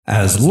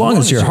As long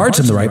as your heart's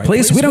in the right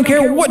place, we don't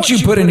care what you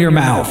put in your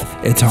mouth.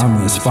 It's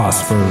harmless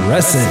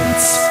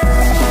phosphorescence.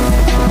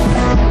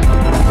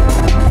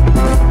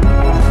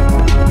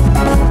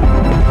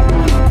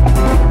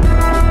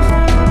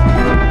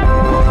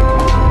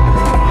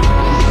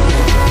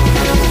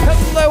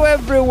 Hello,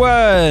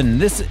 everyone.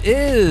 This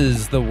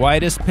is the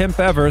whitest pimp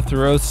ever,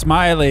 Throw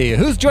Smiley.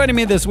 Who's joining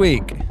me this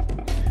week?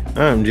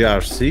 I'm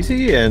Josh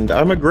Cece, and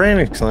I'm a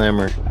granite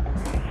slammer.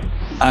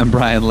 I'm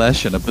Brian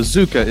Lesh, and a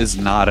bazooka is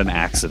not an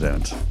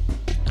accident.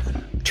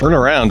 Turn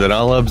around and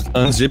I'll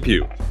unzip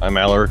you. I'm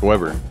Alaric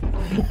Weber.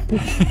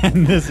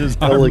 And this is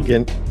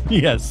elegant.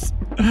 Yes.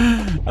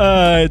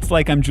 It's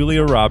like I'm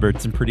Julia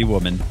Roberts in Pretty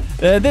Woman.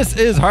 This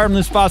is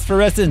Harmless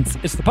Phosphorescence.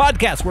 It's the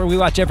podcast where we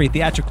watch every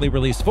theatrically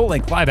released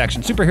full-length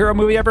live-action superhero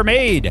movie ever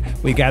made.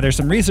 We gather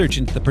some research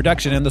into the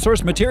production and the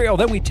source material,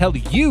 then we tell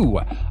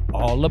you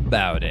all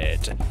about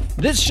it.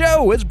 This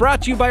show is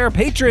brought to you by our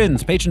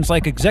patrons. Patrons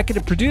like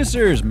executive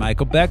producers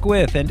Michael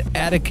Beckwith and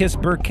Atticus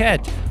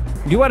Burkett.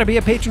 If you want to be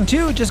a patron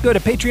too, just go to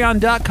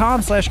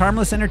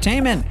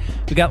patreon.com/harmlessentertainment.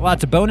 We got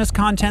lots of bonus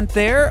content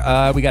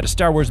there. We got a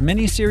Star Wars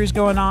mini-series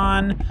going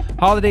on,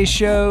 holiday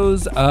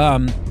shows,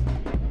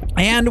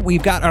 and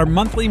we've got our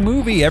monthly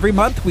movie. Every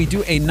month we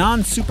do a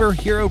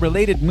non-superhero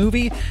related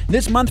movie.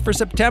 This month for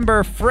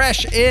September,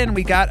 fresh in,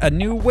 we got a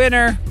new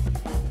winner.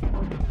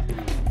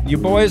 You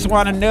boys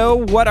want to know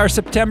what our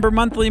September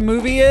monthly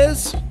movie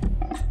is?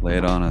 Lay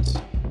it on us.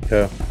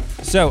 Yeah.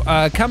 So,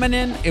 coming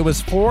in, it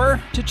was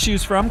 4 to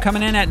choose from.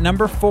 Coming in at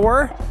number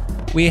 4,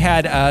 we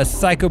had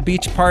Psycho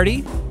Beach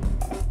Party.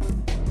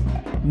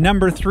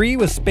 Number 3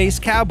 was Space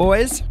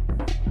Cowboys.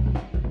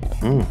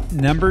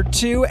 Number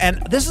 2,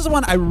 and this is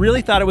one I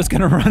really thought it was going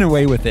to run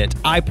away with it.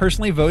 I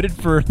personally voted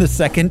for the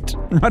second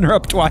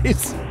runner-up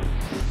twice.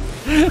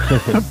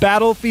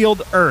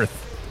 Battlefield Earth,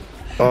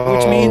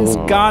 which means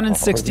Gone in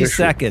 60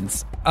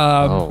 Seconds.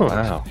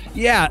 Wow.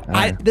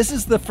 Yeah, this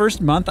is the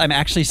first month I'm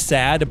actually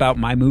sad about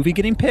my movie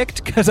getting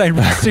picked because I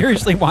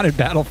seriously wanted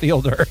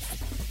Battlefield Earth.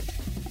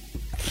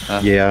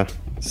 Yeah.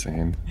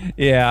 Same.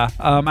 Yeah,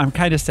 I'm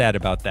kind of sad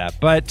about that.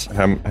 But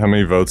How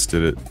many votes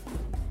did it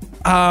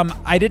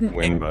I didn't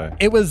win by?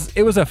 It was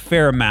a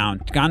fair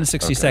amount. Gone in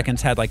 60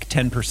 Seconds had like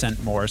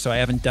 10% more, so I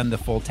haven't done the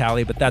full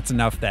tally, but that's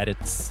enough that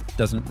it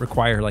doesn't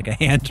require like a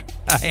hand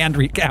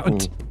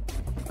recount.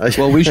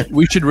 Well, we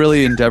should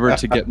really endeavor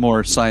to get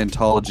more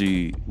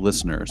Scientology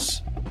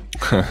listeners.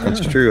 That's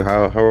true.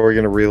 How are we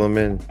going to reel them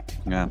in?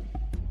 Yeah.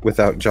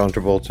 Without John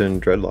Travolta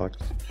and dreadlocks.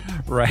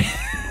 Right.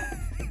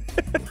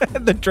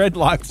 The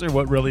dreadlocks are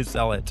what really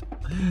sell it.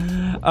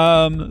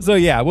 So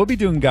yeah, we'll be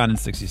doing Gone in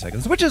 60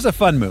 Seconds, which is a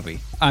fun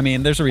movie. I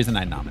mean, there's a reason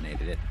I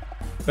nominated it,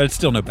 but it's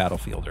still no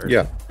Battlefield Earth.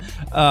 Yeah.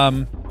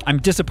 I'm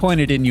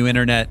disappointed in you,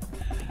 Internet.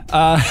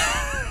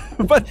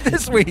 But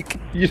this week...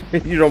 You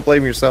don't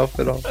blame yourself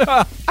at all?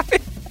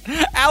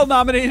 Al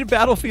nominated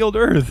Battlefield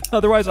Earth.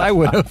 Otherwise, I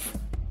would have.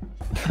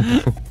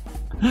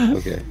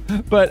 Okay.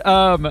 But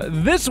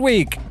this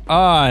week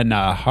on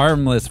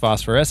Harmless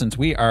Phosphorescence,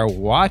 we are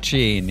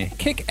watching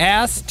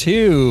Kick-Ass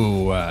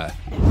 2.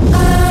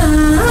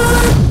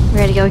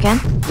 Ready to go again?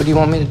 What do you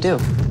want me to do?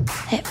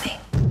 Hit me.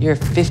 You're a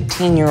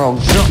 15-year-old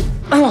girl.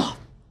 Oh.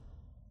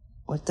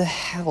 What the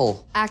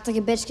hell? Act like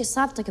a bitch, get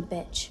slapped like a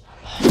bitch.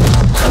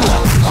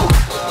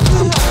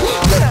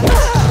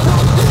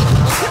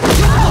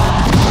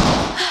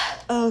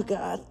 Oh,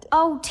 God.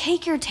 Oh,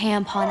 take your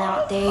tampon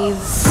out, Dave.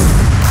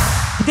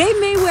 They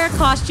may wear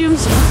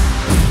costumes,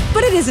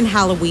 but it isn't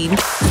Halloween.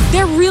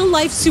 They're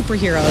real-life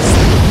superheroes.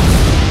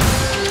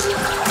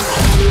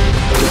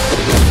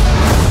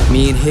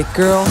 Me and Hit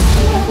Girl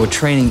were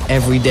training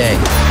every day.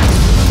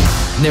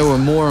 There were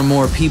more and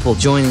more people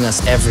joining us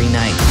every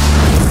night.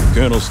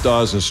 Colonel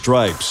Stars and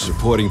Stripes,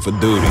 reporting for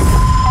duty.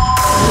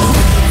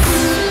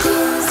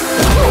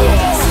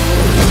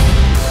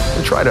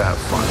 And try to have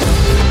fun.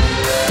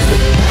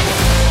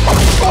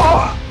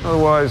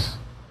 Otherwise,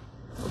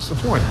 what's the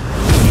point?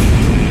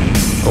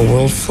 A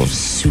world full of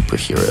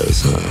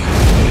superheroes, huh?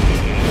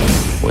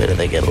 Where do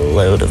they get a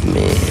load of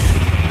me?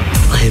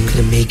 I am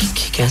gonna make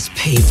Kick-Ass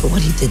pay for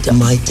what he did to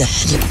my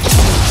dad.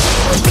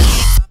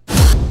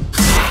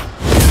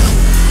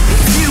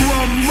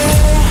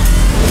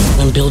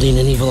 I'm building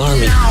an evil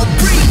army.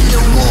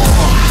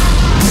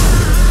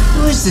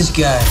 Who is this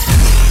guy?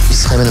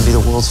 He's gonna be the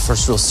world's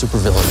first real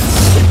supervillain.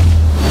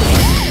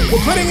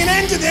 We're putting an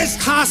end to this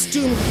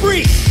costume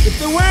freak. If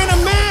they're wearing a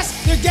mask,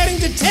 they're getting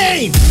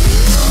detained.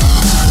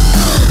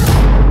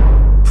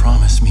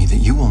 Promise me that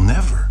you will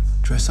never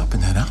dress up in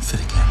that outfit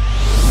again.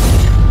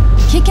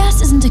 Kick-Ass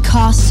isn't a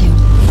costume.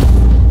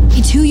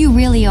 It's who you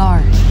really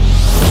are.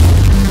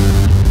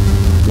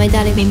 My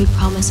daddy made me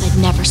promise I'd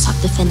never stop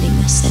defending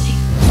this city.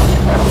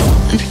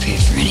 I'm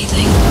prepared for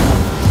anything.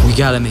 We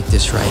gotta make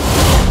this right.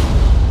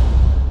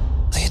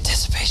 The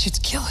anticipation's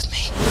killing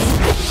me.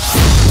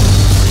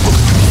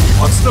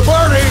 What's the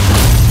party?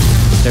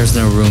 There's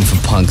no room for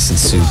punks in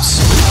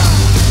suits.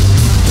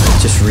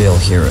 Just real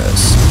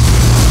heroes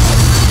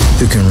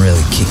who can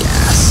really kick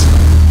ass.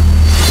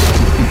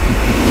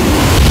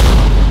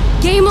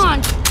 Game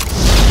on!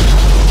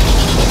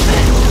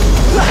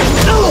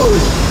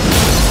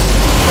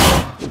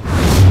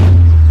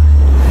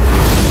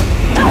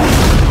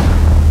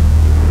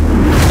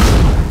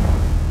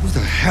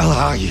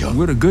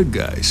 we're the good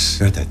guys.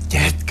 They're the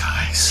dead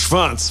guys.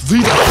 Franz,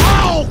 wieder.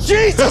 Ow!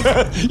 Jesus!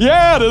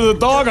 Yeah, there's a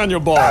dog on your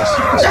balls.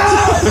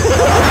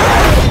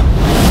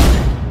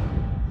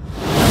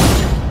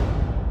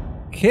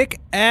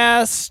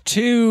 Kick-Ass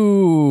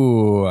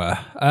 2.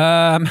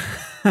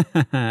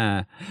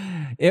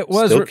 It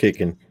was Still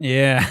kicking.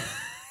 Yeah.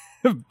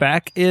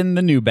 Back in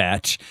the new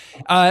batch.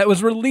 It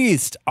was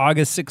released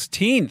August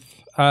 16th,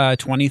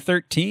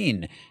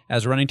 2013.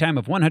 Has a running time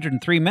of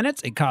 103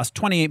 minutes. It cost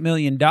 $28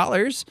 million,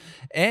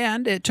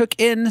 and it took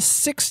in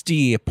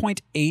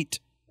 $60.8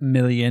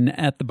 million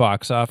at the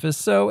box office.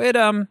 So it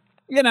it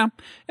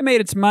made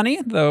its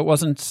money, though it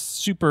wasn't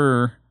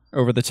super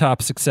over the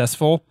top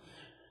successful.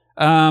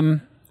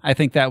 I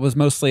think that was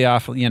mostly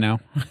off,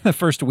 the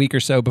first week or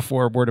so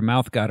before word of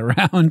mouth got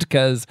around,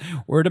 because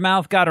word of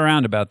mouth got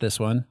around about this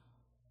one.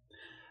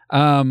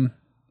 It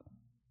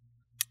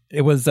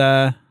was,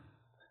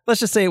 let's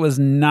just say it was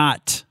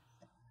not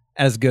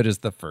as good as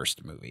the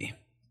first movie.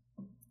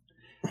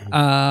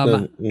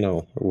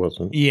 No, it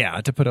wasn't.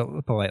 Yeah, to put it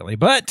politely.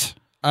 But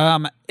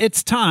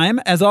it's time,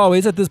 as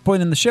always, at this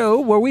point in the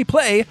show, where we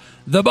play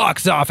the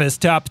Box Office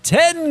Top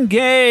 10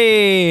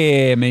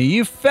 game.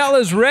 You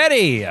fellas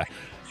ready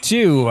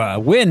to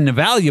win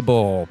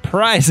valuable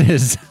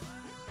prizes?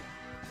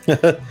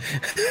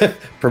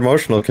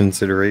 Promotional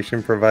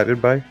consideration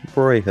provided by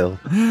Broyhill.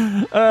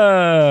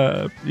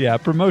 Yeah,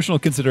 promotional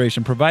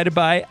consideration provided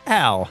by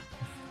Al.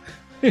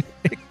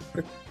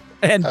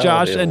 And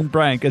Josh and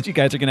Brian, because you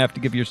guys are going to have to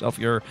give yourself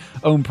your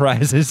own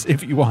prizes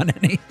if you want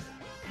any.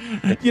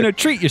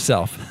 Treat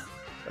yourself.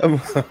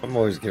 I'm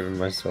always giving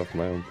myself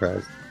my own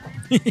prize.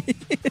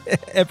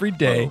 Every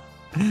day.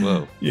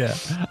 Whoa. Yeah.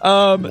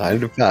 9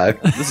 to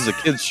 5. This is a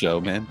kid's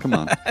show, man. Come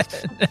on.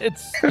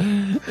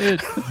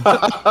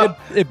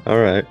 All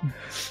right.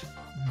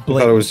 I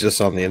thought it was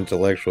just on the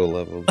intellectual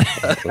level.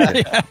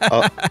 Okay.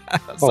 I'll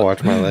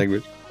watch my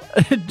language.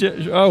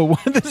 Oh,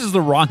 this is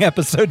the wrong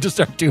episode to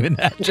start doing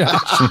that,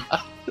 Josh.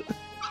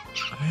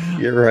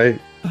 You're right.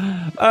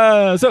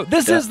 So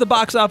this is the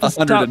Box Office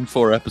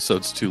 104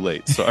 episodes too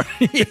late. Sorry.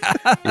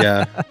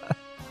 Yeah.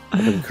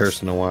 I've been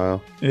cursing a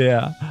while.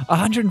 Yeah.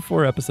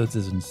 104 episodes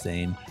is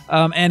insane.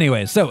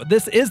 Anyway, so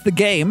this is the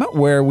game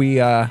where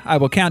I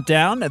will count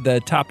down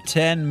the top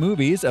 10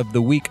 movies of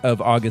the week of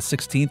August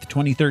 16th,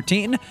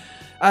 2013.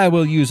 I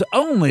will use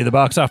only the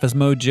Box Office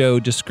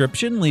Mojo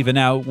description, leaving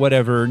out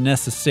whatever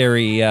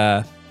necessary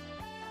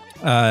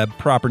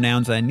proper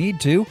nouns I need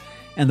to.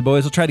 And the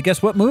boys will try to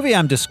guess what movie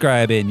I'm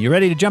describing. You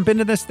ready to jump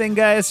into this thing,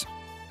 guys?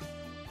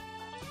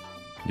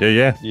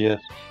 Yeah.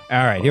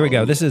 All right, here we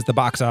go. This is the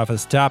Box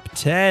Office Top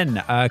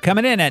 10.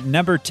 Coming in at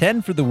number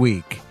 10 for the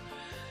week.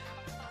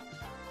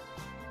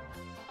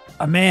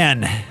 A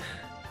man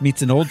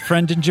meets an old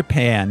friend in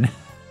Japan.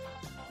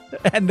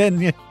 And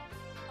then...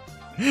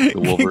 The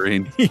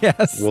Wolverine.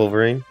 Yes.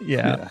 Wolverine?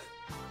 Yeah.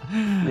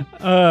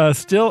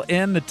 Still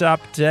in the top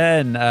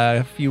 10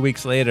 a few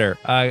weeks later.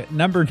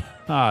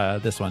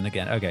 This one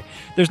again. Okay.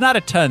 There's not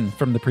a ton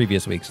from the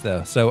previous weeks,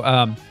 though. So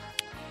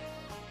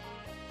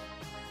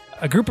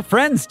a group of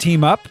friends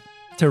team up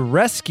to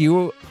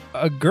rescue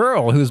a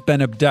girl who's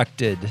been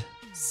abducted,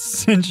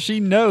 since she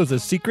knows a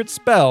secret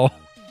spell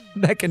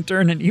that can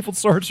turn an evil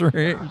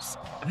sorcerers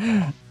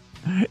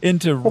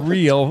into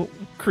real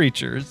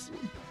creatures.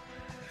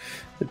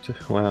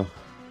 Wow.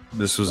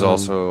 This was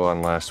also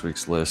on last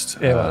week's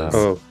list. It was.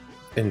 Oh,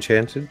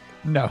 Enchanted?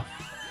 No.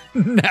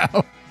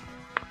 No.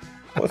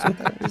 Wasn't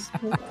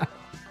that?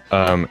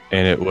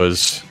 And it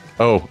was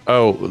the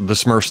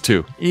Smurfs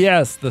 2.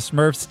 Yes, the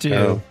Smurfs 2.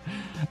 Oh.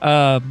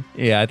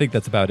 Yeah, I think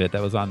that's about it.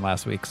 That was on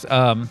last week's.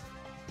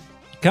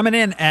 Coming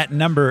in at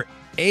number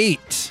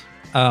 8.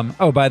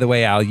 By the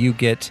way, Al, you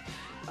get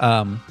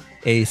a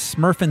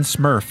Smurf and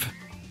Smurf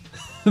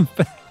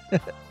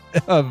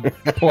of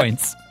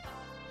points.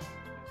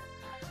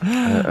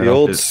 The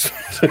old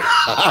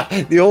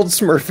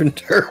Smurf and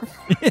Turf.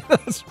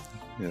 Yes.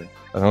 Yeah.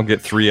 I don't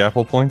get 3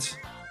 apple points.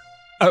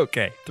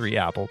 Okay, 3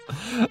 apples.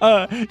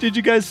 Did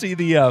you guys see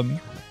the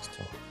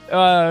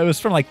it was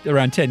from like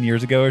around 10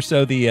 years ago or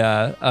so, the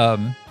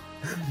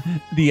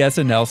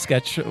SNL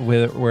sketch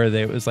where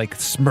it was like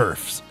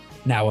Smurfs,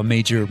 now a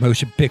major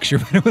motion picture,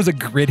 but it was a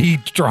gritty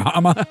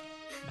drama.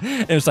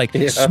 It was like,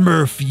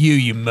 Smurf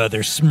you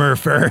mother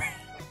Smurfer.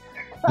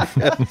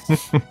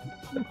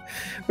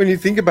 When you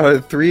think about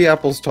it, 3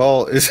 apples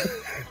tall is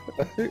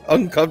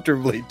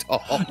uncomfortably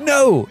tall.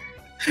 No.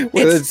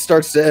 When it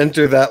starts to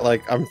enter that,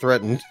 like, I'm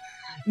threatened.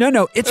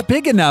 No, it's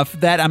big enough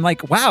that I'm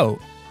like, wow,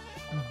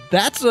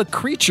 that's a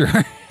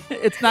creature.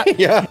 It's not.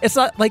 Yeah. It's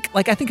not like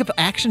I think of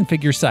action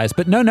figure size,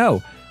 but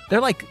no,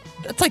 they're like,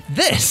 that's like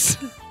this.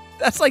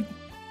 That's like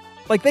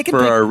they can.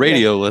 For our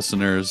radio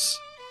listeners,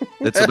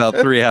 it's about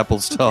 3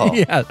 apples tall.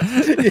 Yeah,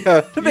 you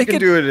can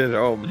do it at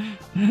home.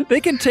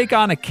 They can take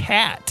on a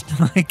cat.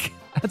 Like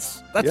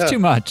that's too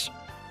much.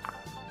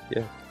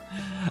 Yeah.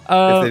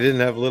 If they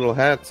didn't have little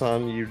hats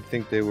on, you'd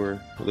think they were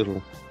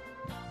little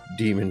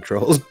demon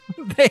trolls.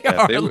 They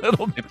are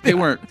little. If they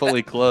weren't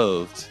fully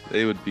clothed,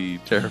 they would be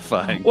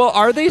terrifying. Well,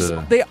 are they?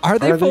 Are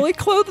they fully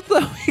clothed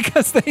though?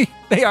 Because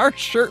they are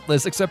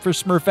shirtless, except for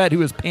Smurfette,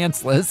 who is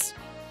pantsless.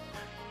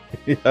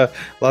 Yeah, a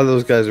lot of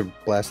those guys are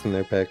blasting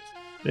their pecs.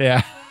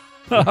 Yeah.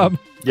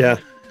 Yeah,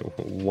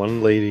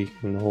 one lady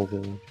in the whole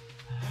village.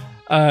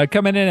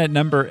 Coming in at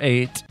number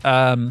 8,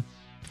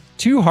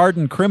 2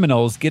 hardened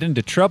criminals get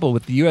into trouble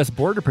with the U.S.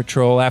 Border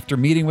Patrol after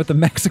meeting with a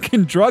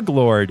Mexican drug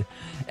lord.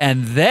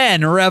 And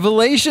then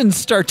revelations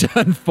start to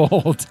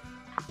unfold.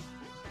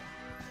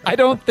 I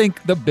don't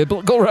think the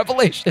biblical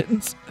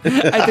revelations.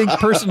 I think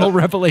personal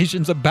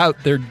revelations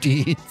about their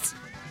deeds.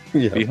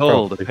 Yeah,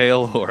 behold, probably. A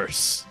pale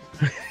horse.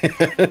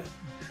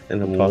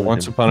 And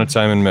Once upon a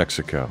time in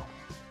Mexico.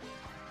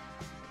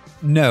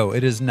 No,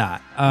 it is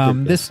not.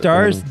 This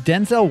stars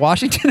Denzel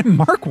Washington and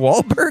Mark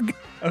Wahlberg.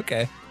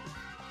 Okay.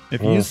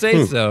 If you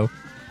say so.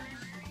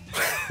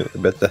 I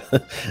bet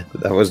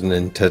that was an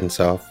intense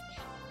off.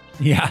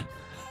 Yeah.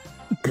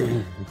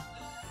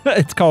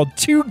 It's called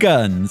Two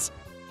Guns.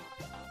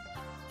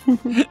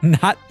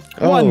 Not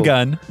one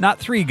gun, not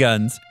 3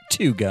 guns,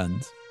 2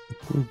 guns.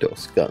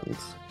 Dos guns.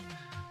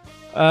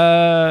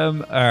 All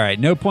right,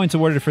 no points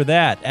awarded for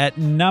that. At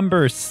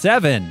number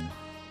 7,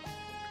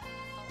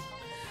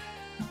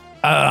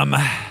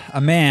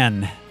 a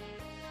man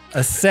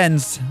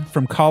ascends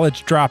from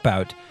college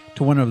dropout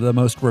to one of the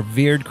most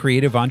revered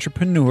creative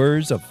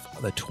entrepreneurs of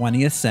the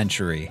 20th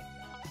century.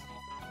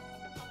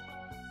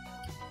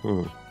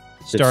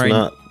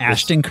 Starring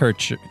Ashton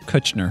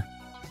Kutcher.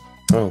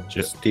 Oh,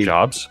 Steve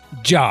Jobs?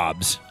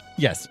 Jobs.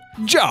 Yes,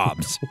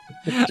 Jobs.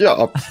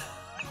 Jobs.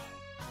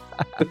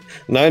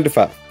 9 to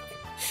 5.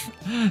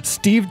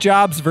 Steve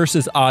Jobs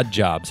versus Odd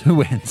Jobs. Who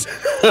wins?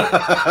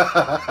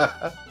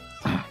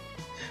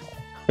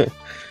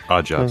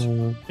 Odd Jobs.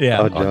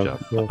 Yeah.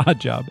 Odd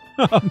job.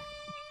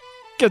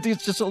 Because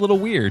he's just a little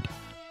weird.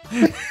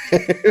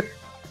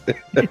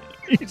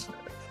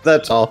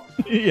 That's all.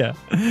 Yeah.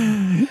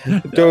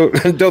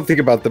 Don't think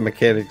about the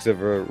mechanics of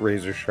a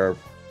razor sharp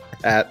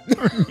hat.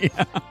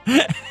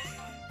 Yeah.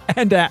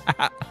 And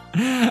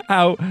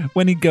how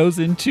when he goes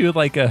into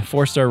like a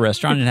 4-star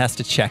restaurant and has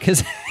to check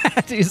his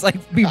hat, he's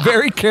like, be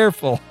very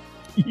careful.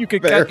 You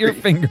could cut your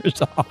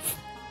fingers off.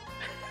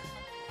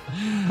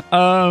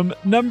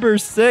 Number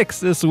 6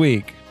 this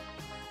week.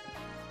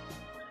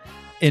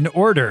 In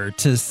order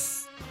to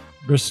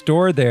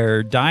restore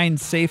their dying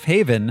safe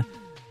haven,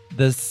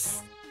 the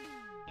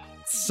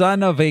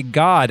son of a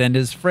god and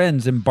his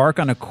friends embark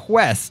on a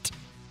quest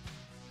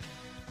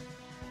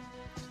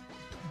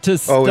to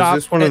stop. Oh,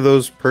 is this one of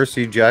those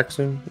Percy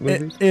Jackson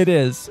movies? It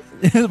is.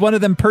 One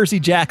of them Percy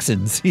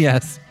Jacksons,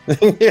 yes.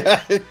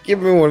 Yeah,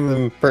 give me one of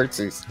them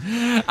Percys.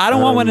 I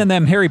don't want one of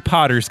them Harry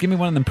Potters. Give me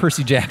one of them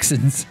Percy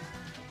Jacksons.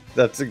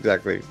 That's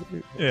exactly.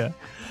 Yeah.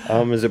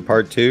 Is it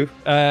part 2?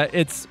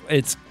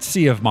 It's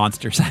Sea of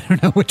Monsters. I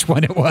don't know which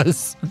one it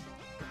was.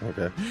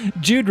 Okay.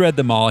 Jude read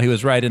them all. He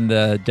was right in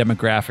the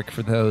demographic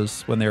for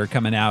those when they were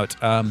coming out.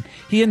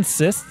 He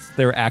insists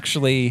they're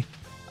actually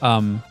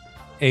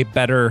a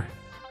better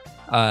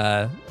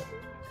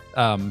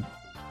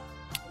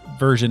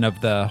version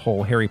of the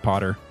whole Harry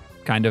Potter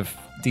kind of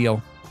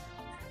deal.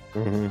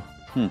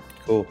 Mm-hmm.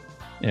 Cool.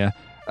 Yeah.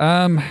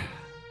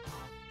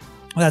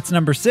 That's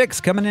number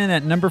 6. Coming in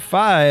at number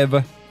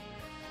 5.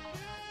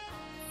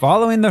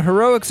 Following the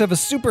heroics of a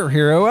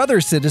superhero,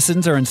 other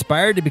citizens are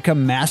inspired to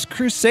become masked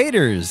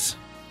crusaders.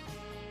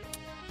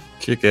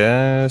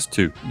 Kick-Ass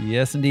 2.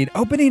 Yes, indeed.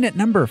 Opening at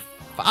number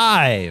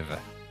 5.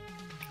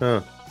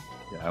 Huh.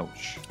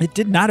 Ouch. It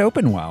did not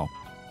open well.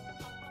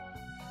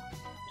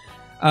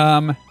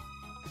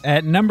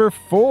 At number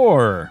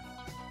 4,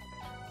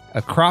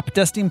 a crop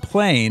dusting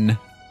plane.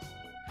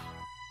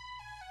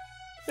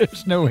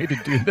 There's no way to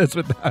do this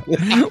without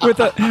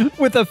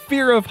with a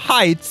fear of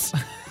heights.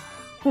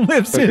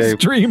 Lives his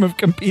dream of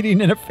competing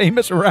in a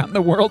famous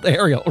around-the-world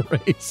aerial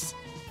race.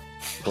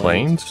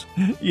 Planes?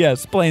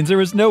 Yes, planes. There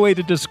was no way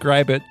to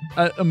describe it.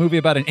 A movie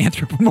about an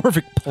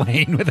anthropomorphic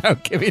plane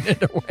without giving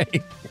it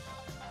away.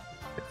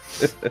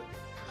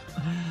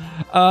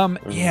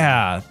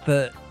 Yeah,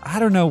 I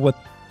don't know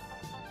what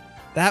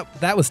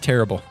that was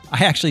terrible.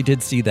 I actually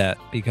did see that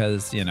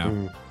because, you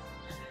know,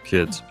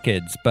 kids,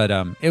 but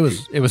it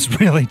was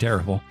really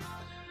terrible.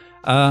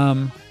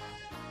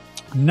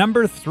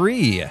 Number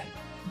 3.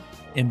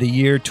 In the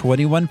year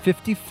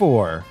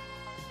 2154,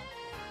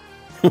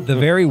 the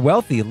very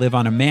wealthy live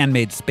on a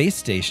man-made space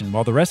station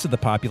while the rest of the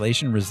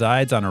population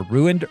resides on a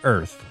ruined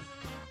Earth.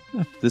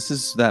 This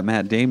is that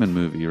Matt Damon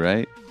movie,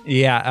 right?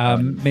 Yeah,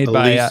 made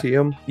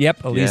Elysium? by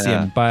Yep, Elysium,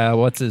 yeah. By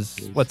what's his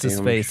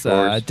face?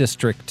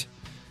 District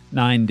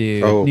 9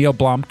 dude, Neil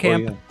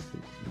Blomkamp. Oh,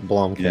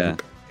 yeah.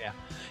 Blomkamp.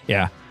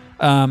 Yeah.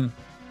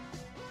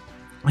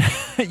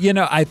 You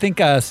know, I think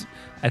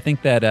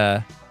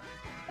that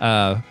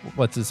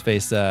what's his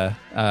face?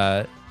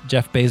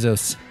 Jeff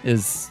Bezos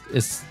is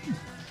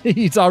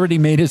he's already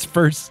made his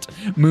first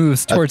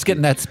moves towards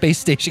getting that space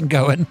station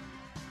going.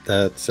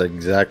 That's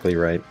exactly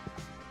right.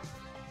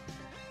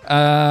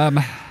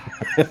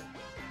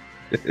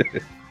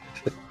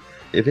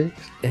 It is.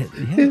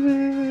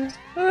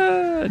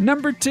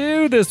 Number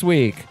 2 this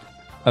week.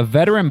 A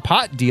veteran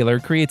pot dealer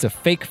creates a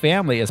fake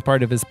family as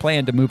part of his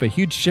plan to move a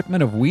huge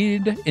shipment of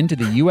weed into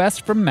the U.S.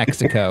 from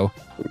Mexico.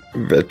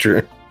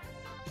 Veteran.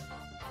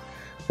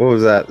 What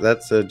was that?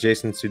 That's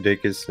Jason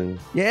Sudeikis and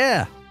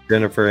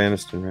Jennifer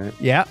Aniston, right?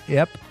 Yeah.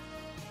 Yep.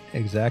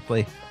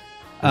 Exactly.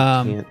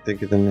 I can't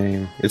think of the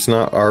name. It's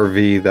not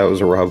RV. That was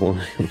a Rob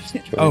Williams.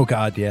 Oh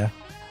God, yeah.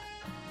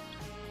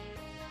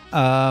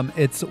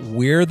 It's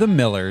We're the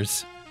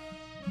Millers.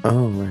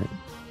 Oh right.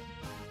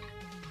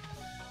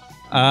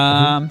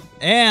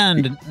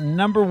 And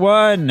number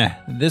 1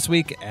 this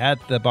week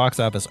at the box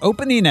office,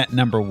 opening at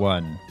number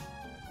 1.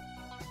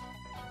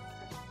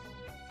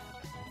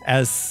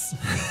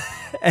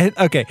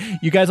 Okay,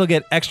 you guys will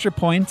get extra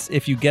points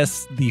if you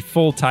guess the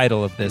full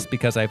title of this,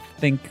 because I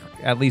think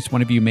at least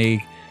one of you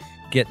may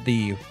get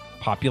the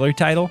popular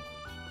title.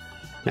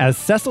 As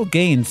Cecil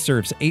Gaines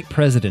serves 8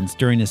 presidents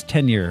during his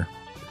tenure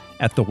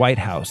at the White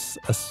House,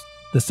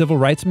 the civil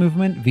rights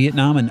movement,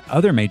 Vietnam, and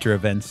other major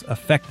events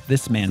affect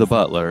this man. The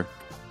Butler.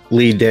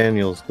 Lee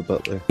Daniels, the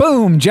Butler.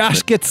 Boom!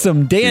 Josh gets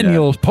some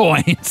Daniel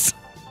points.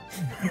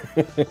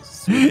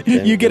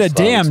 You get a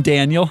damn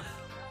Daniel.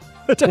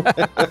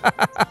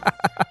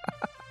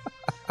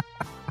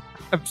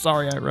 I'm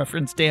sorry I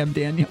referenced damn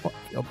Daniel. I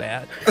feel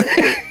bad.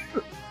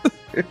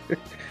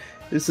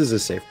 This is a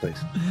safe place.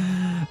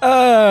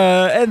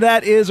 And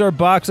that is our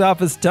box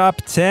office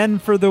top 10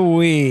 for the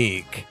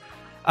week.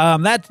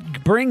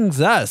 That brings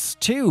us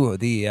to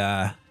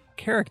the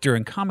character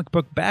and comic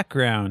book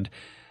background.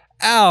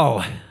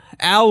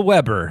 Al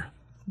Weber,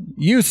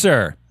 you,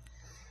 sir,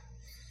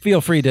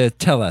 feel free to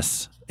tell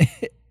us,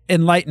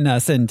 enlighten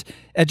us, and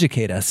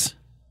educate us.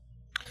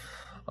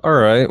 All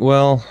right.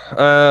 Well,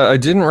 I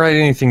didn't write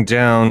anything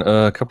down.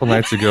 A couple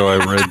nights ago, I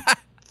read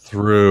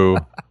through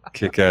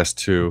Kick-Ass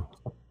 2,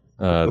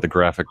 the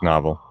graphic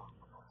novel.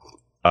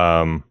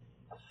 There's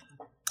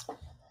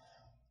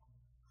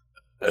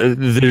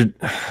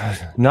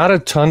not a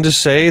ton to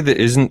say that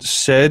isn't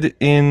said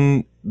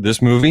in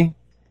this movie.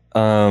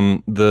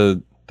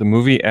 The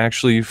movie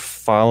actually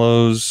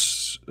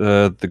follows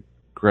the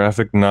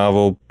graphic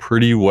novel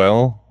pretty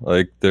well.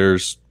 Like there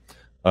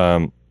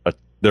are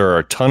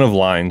a ton of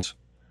lines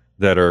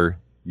that are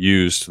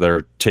used that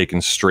are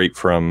taken straight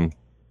from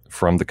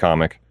the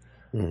comic.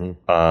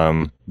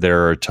 Mm-hmm.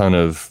 There are a ton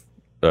of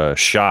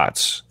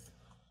shots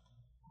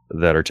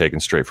that are taken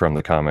straight from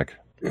the comic.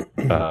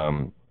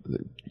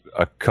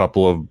 A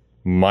couple of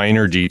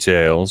minor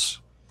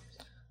details.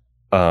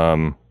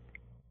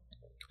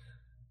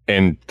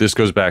 And this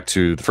goes back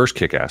to the first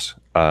Kick-Ass.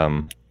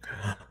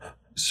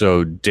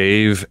 So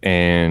Dave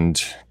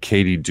and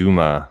Katie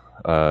Duma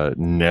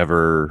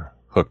never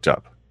hooked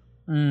up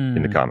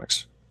in the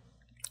comics.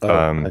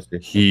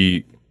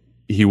 He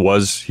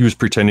was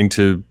pretending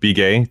to be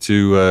gay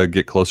to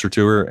get closer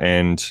to her,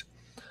 and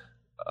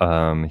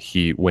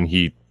when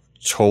he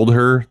told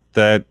her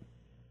that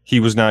he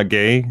was not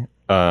gay,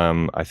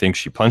 I think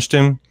she punched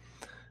him,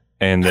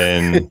 and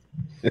then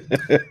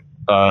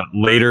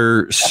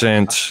later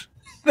sent.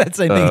 That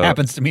same thing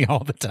happens to me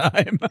all the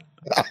time.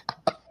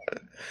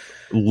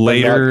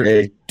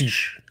 Later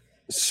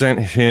sent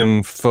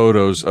him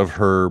photos of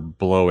her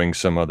blowing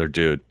some other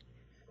dude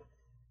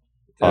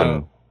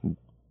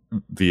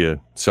via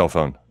cell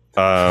phone.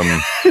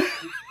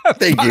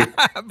 Thank you.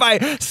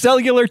 By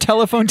cellular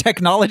telephone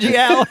technology,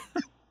 Al?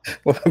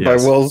 By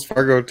Wells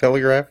Fargo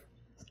Telegraph?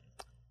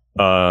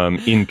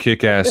 In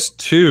Kick-Ass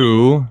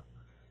 2,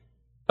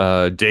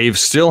 Dave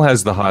still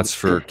has the hots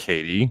for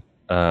Katie.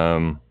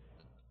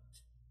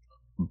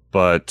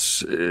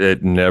 But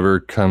it never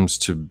comes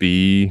to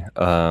be.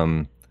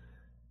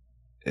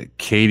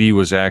 Katie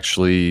was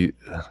actually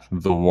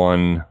the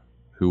one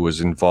who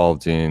was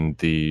involved in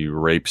the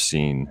rape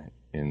scene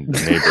in the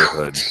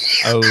neighborhood.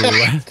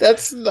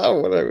 That's not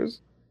what I was.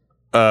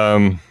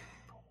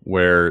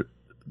 Where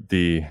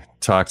the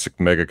toxic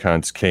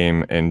megacons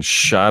came and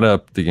shot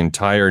up the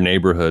entire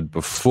neighborhood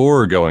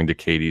before going to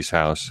Katie's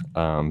house.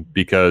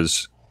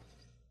 Because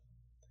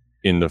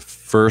in the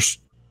first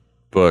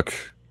book,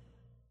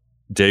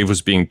 Dave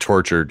was being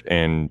tortured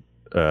and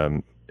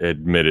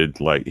admitted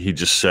like he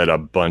just said a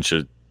bunch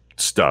of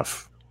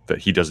stuff that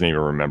he doesn't even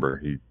remember.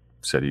 He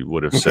said he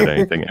would have said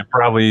anything. It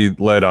probably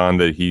led on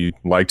that he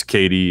liked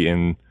Katie,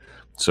 and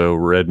so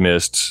Red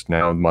Mist,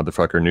 now the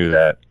motherfucker knew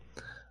that.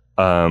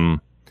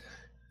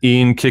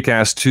 In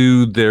Kick-Ass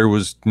 2, there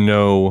was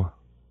no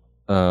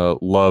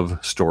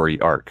love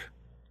story arc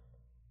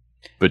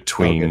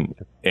between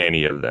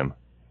any of them.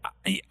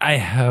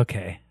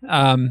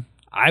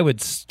 I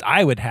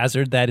would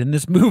hazard that in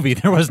this movie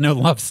there was no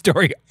love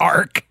story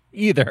arc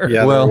either.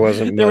 Yeah, well, there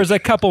wasn't. There was a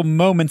couple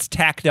moments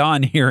tacked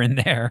on here and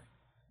there.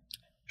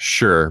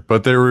 Sure,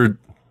 but there were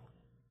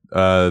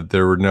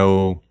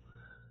no.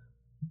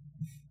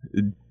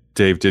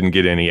 Dave didn't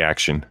get any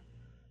action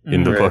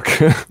in the book.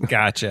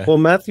 Gotcha. Well,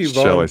 Matthew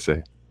Vaughn, shall I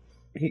say?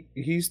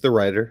 He's the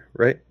writer,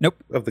 right? Nope.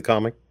 Of the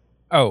comic.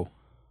 Oh,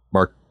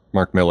 Mark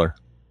Miller.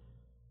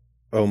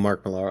 Oh,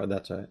 Mark Millar.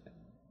 That's right.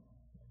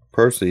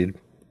 Proceed.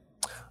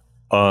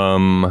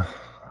 What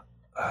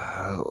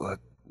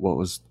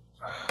was?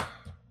 God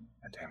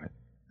damn it.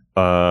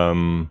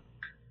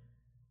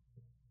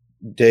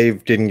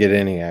 Dave didn't get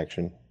any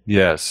action.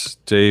 Yes,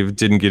 Dave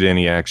didn't get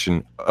any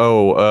action.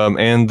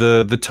 And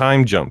the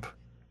time jump.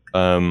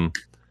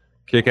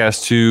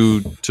 Kick-Ass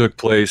 2 took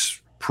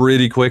place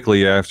pretty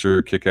quickly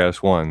after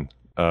Kick-Ass 1,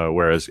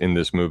 whereas in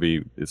this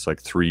movie it's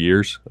like 3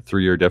 years, a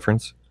 3-year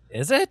difference.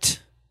 Is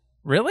it?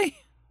 Really?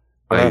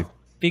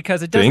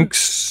 Because it think doesn't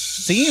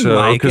seem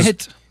like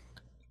it.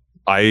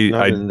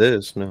 Not in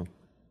this, no.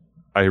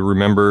 I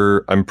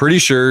remember, I'm pretty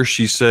sure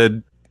she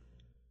said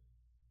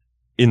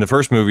in the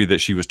first movie that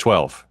she was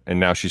 12 and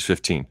now she's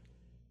 15.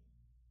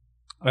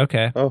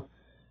 Okay. Oh.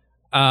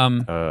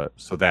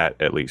 So that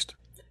at least.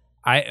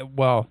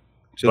 So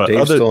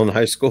Dave's still in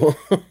high school.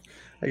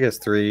 I guess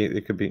 3.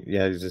 It could be.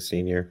 Yeah, he's a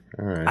senior.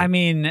 All right. I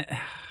mean,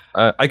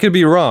 I could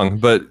be wrong,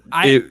 but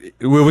it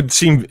would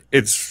seem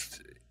if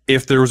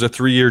there was a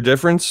 3-year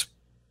difference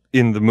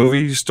in the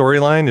movie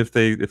storyline, if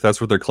that's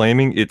what they're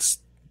claiming, it's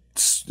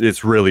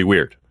really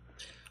weird.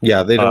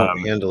 Yeah, they don't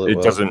handle it.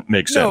 It doesn't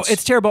make sense. No,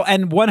 it's terrible.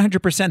 And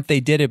 100% they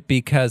did it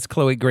because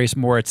Chloe Grace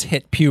Moretz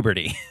hit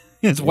puberty.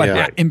 Is what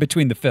happened in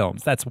between the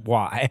films. That's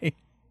why.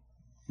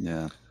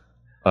 Yeah.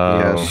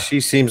 She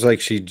seems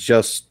like she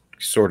just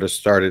sort of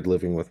started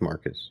living with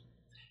Marcus.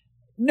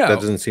 No.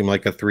 That doesn't seem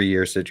like a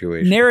 3-year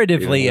situation.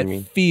 Narratively, you know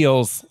it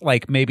feels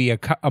like maybe a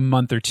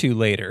month or 2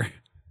 later.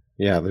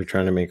 Yeah, they're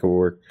trying to make it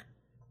work.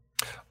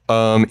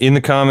 In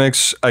the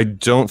comics, I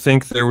don't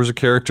think there was a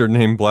character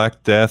named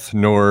Black Death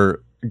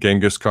nor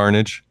Genghis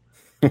Carnage.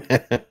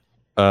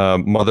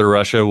 Mother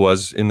Russia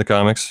was in the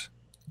comics.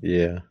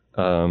 Yeah.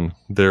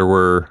 There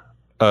were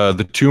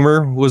the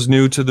tumor was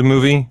new to the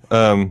movie,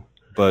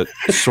 but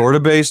sort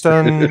of based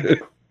on.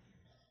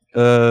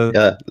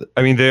 I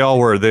mean, they all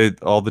were.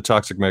 All the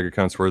toxic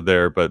megacunts were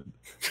there, but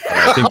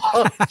I think,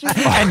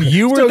 and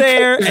you were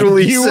there.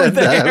 And you were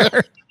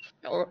there.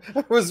 I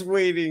was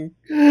waiting.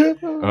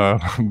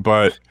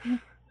 But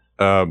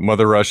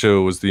Mother Russia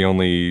was the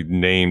only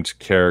named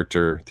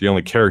character, the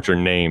only character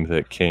name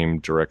that came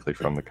directly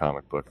from the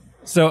comic book.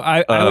 So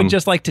I would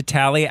just like to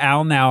tally.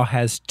 Al now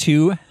has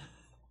two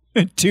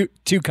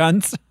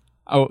cunts.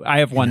 Oh, I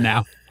have one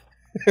now.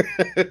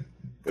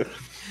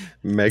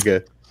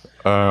 Mega.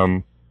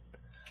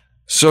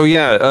 So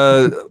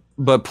yeah,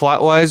 but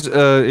plot wise,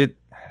 it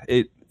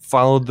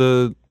followed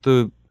the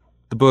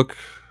book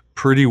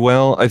pretty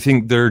well. I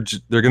think there are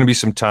going to be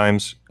some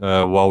times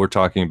while we're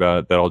talking about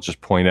it that I'll just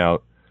point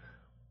out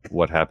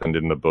what happened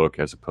in the book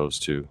as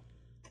opposed to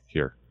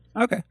here.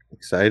 Okay,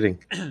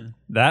 exciting.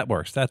 That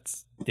works.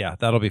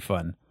 That'll be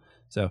fun.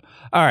 So,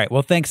 all right.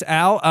 Well, thanks,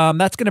 Al.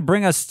 That's going to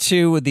bring us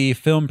to the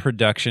film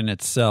production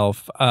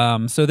itself.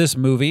 So this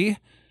movie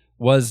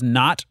was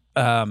not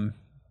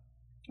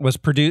was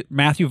produced.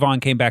 Matthew Vaughn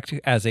came back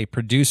as a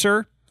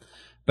producer,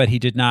 but he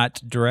did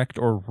not direct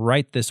or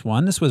write this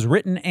one. This was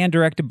written and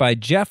directed by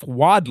Jeff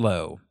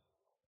Wadlow,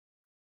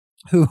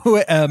 who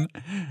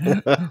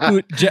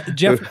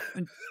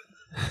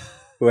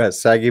has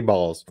saggy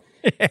balls.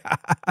 Yeah.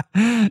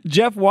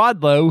 Jeff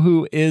Wadlow,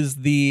 who is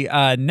the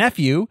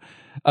nephew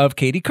of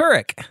Katie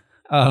Couric.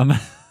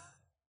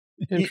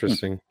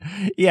 Interesting.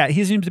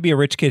 He seems to be a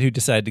rich kid who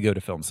decided to go to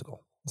film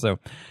school. So,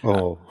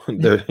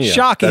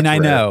 shocking, I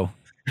know.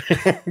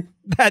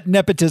 That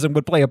nepotism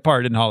would play a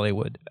part in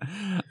Hollywood.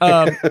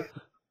 Let's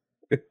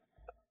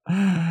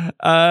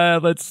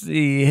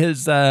see.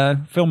 His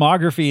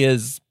filmography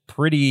is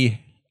pretty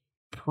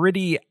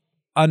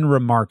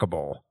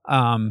unremarkable.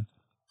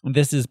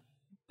 This is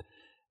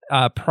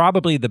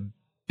probably the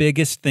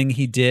biggest thing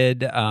he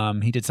did.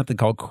 He did something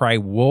called Cry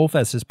Wolf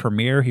as his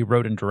premiere. He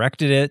wrote and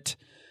directed it.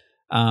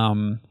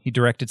 He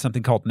directed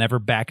something called Never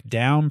Back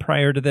Down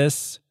prior to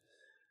this.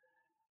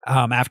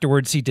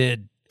 Afterwards, he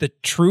did The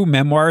True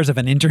Memoirs of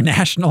an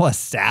International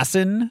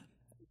Assassin,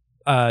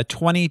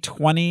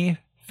 2020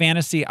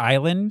 Fantasy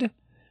Island,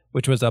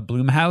 which was a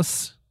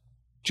Blumhouse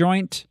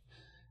joint.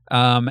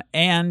 And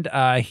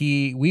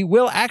we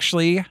will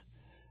actually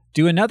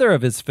do another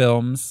of his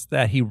films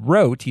that he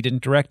wrote. He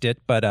didn't direct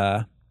it,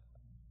 but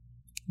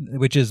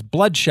which is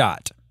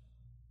Bloodshot,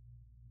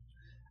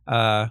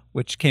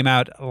 which came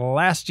out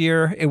last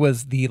year. It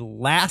was the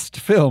last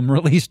film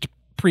released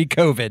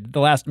pre-COVID, the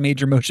last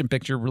major motion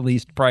picture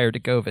released prior to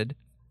COVID.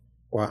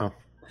 Wow.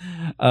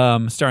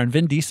 Starring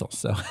Vin Diesel.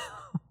 So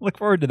look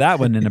forward to that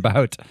one in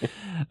about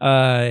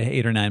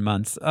 8 or 9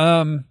 months.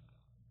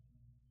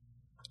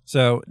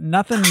 So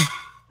nothing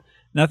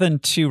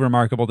too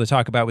remarkable to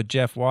talk about with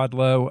Jeff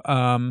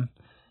Wadlow.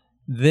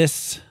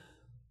 This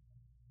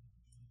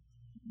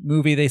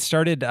movie, they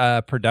started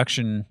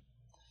production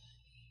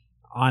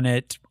on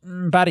it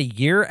about a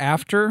year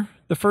after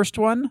the first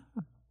one.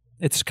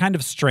 It's kind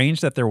of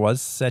strange that there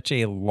was such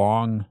a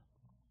long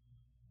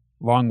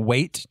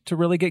wait to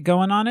really get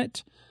going on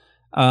it.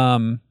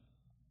 There's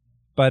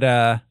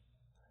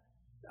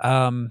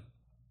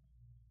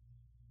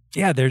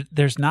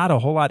not a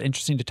whole lot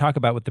interesting to talk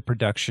about with the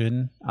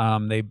production.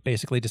 They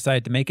basically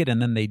decided to make it, and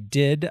then they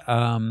did.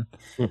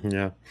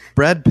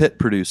 Brad Pitt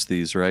produced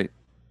these, right?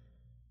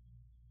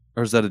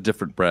 Or is that a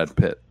different Brad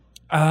Pitt?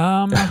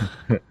 I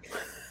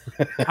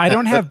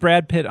don't have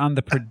Brad Pitt on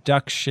the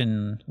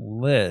production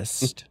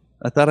list.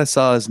 I thought I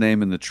saw his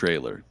name in the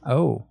trailer.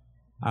 Oh,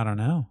 I don't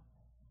know.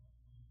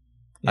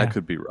 Yeah. I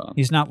could be wrong.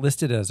 He's not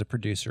listed as a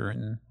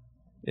producer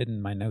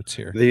in my notes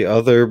here. The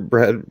other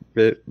Brad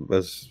Pitt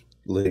was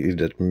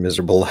lead a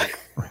miserable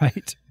life.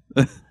 Right.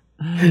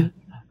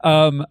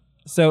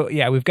 So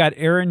yeah, we've got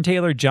Aaron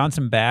Taylor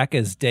Johnson back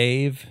as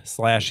Dave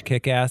 /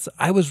 Kick-Ass.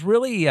 I was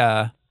really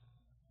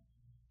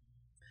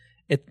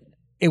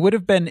it would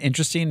have been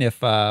interesting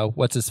if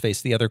what's his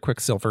face, the other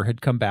Quicksilver,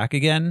 had come back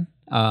again.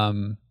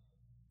 But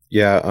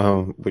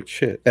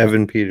shit,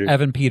 Evan Peters.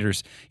 Evan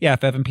Peters. Yeah,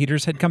 if Evan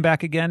Peters had come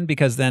back again,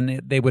 because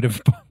then they would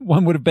have,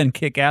 one would have been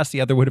Kick-Ass,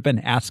 the other would have been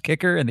Ass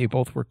Kicker, and they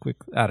both were quick.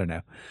 I don't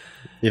know.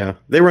 Yeah,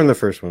 they were in the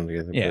first one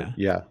together. Yeah. But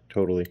yeah,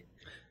 totally.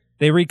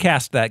 They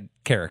recast that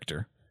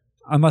character.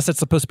 Unless it's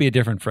supposed to be a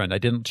different friend. I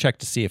didn't check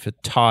to see if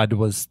Todd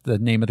was the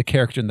name of the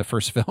character in the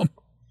first film.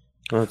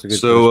 Oh, that's a good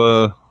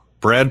So,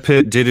 Brad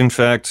Pitt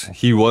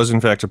he was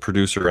in fact a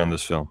producer on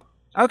this film.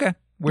 Okay.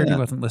 Weird he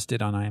wasn't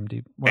listed on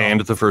IMDb. Well,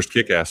 And the first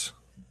Kick-Ass.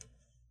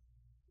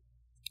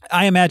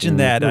 I imagine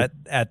that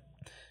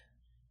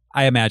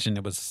I imagine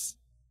it was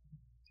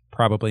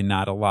probably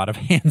not a lot of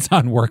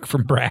hands-on work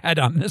from Brad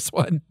on this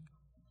one.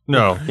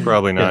 No,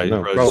 probably not. Yeah,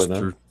 no, He probably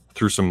just not.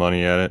 threw some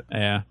money at it.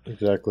 Yeah.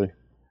 Exactly.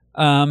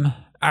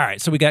 All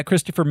right, so we got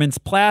Christopher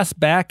Mintz-Plasse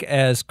back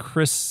as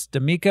Chris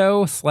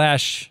D'Amico /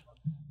 the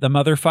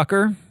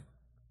motherfucker.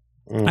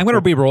 I'm going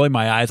to be rolling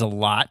my eyes a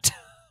lot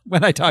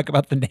when I talk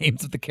about the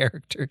names of the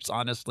characters,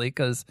 honestly,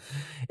 because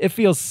it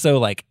feels so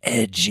like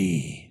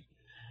edgy.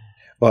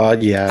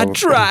 Well, yeah. I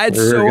tried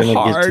we're so gonna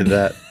hard get to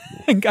that.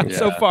 and got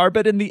so far,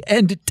 but in the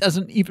end, it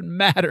doesn't even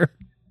matter.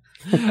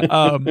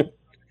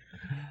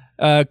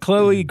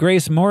 Chloe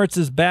Grace Moritz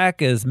is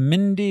back as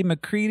Mindy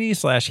McCready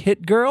 /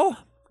 Hit Girl.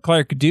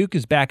 Clark Duke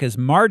is back as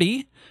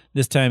Marty.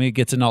 This time he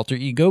gets an alter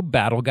ego,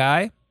 Battle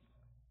Guy.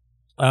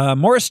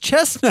 Morris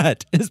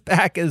Chestnut is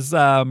back as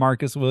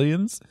Marcus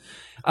Williams.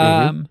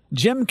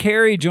 Jim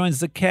Carrey joins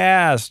the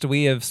cast.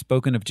 We have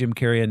spoken of Jim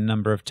Carrey a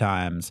number of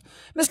times.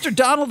 Mr.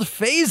 Donald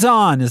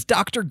Faison is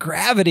Dr.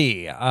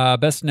 Gravity,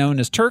 best known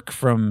as Turk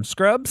from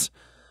Scrubs.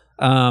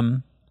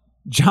 John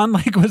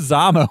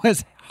Leguizamo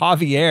as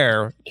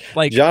Javier.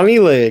 Like Johnny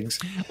Legs.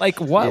 Like,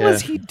 what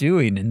was he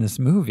doing in this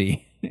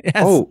movie? Yes.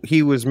 Oh,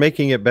 he was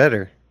making it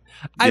better.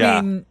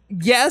 I mean,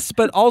 yes,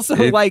 but also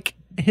like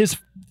his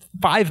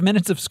 5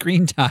 minutes of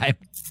screen time.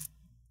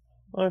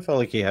 Well, I felt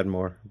like he had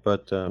more,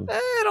 but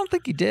I don't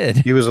think he did.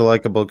 He was a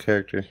likable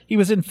character. He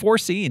was in 4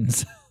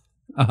 scenes.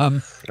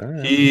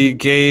 He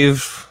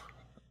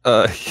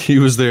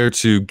was there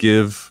to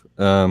give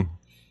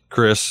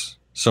Chris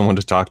someone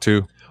to talk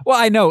to. Well,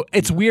 I know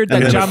it's weird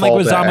that John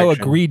Leguizamo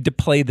agreed to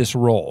play this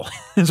role.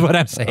 Is what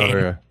I'm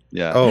saying.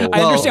 Yeah. Oh,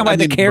 I understand why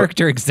the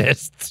character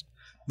exists.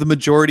 The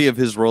majority of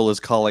his role is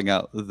calling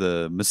out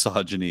the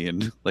misogyny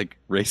and like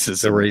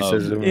racism. The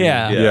racism.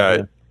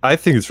 Yeah. I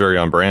think it's very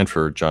on brand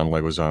for John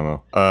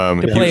Leguizamo.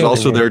 He play was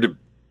also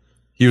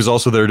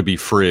there to be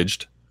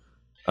fridged.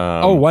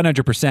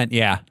 100%.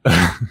 Yeah.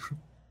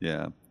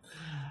 Yeah.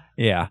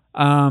 Yeah.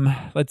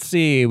 Let's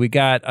see. We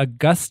got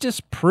Augustus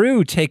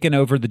Prue taking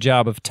over the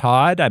job of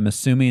Todd. I'm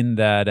assuming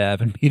that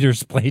Evan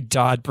Peters played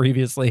Todd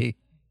previously.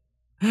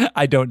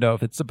 I don't know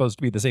if it's supposed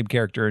to be the same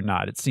character or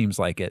not. It seems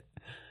like it.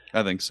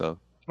 I think so.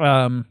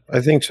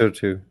 I think so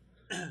too.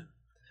 Same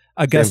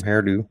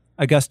hairdo.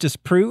 Augustus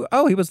Prue.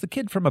 Oh, he was the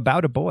kid from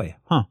About a Boy.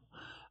 Huh.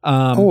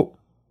 Oh,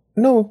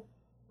 no.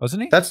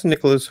 Wasn't he? That's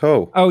Nicholas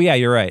Ho. Oh, yeah,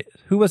 you're right.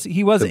 He was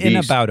The in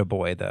Beast. About a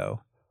Boy,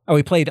 though. Oh,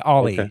 he played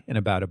Ollie Okay. in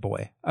About a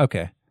Boy.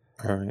 Okay.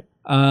 All right.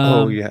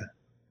 Yeah. Yeah.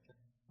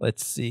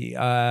 Let's see.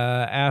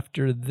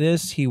 After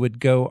this, he would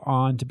go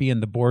on to be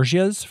in the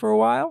Borgias for a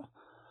while.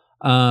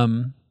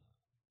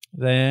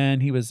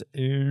 Then he was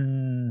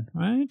in,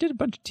 I did a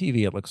bunch of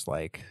TV, it looks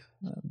like.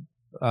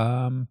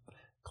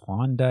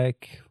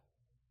 Klondike.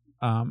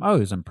 He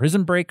was in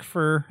Prison Break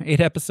for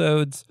 8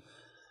 episodes.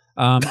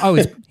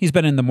 He's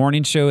been in The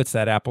Morning Show. It's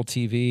that Apple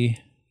TV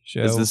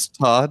show. Is this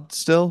Todd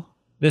still?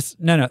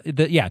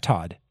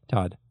 Todd.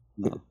 Todd.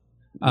 No.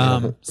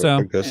 So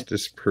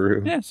Augustus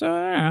Prue. yeah, so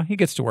I don't know, he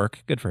gets to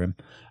work. Good for him.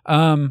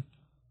 And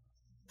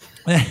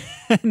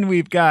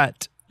we've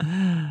got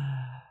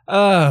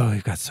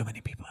so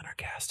many people in our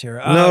cast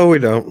here. No, we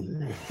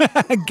don't.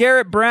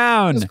 Garrett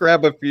Brown Let's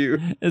grab a few.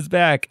 is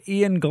back.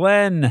 Ian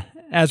Glenn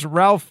as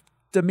Ralph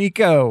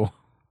D'Amico.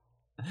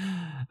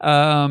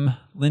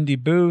 Lindy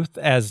Booth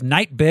as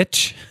Night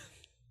Bitch.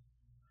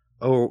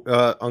 Oh,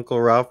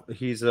 Uncle Ralph.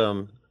 He's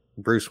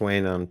Bruce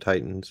Wayne on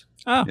Titans.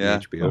 Oh, Yeah.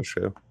 HBO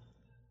show.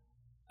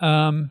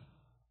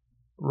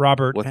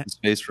 Robert. What's his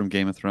face from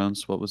Game of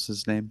Thrones? What was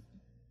his name?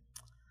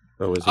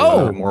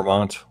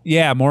 Mormont.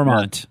 Yeah,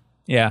 Mormont.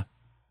 Yeah.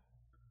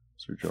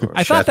 Sir George.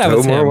 I thought that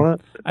was him.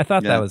 Mormont? I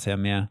thought that was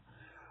him. Yeah.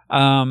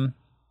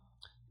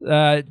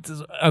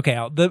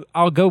 Okay,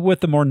 I'll go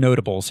with the more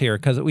notables here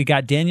because we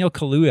got Daniel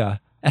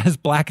Kaluuya as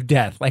Black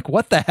Death. Like,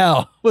 what the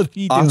hell was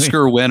he doing?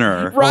 Oscar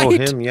winner. Right? Oh,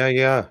 him.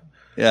 Yeah.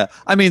 Yeah.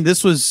 I mean,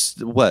 this was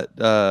what,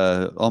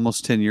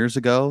 almost 10 years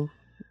ago?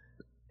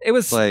 It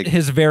was like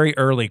his very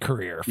early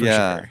career, for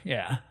sure.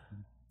 Yeah.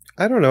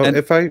 I don't know.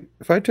 If I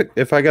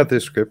got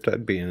this script,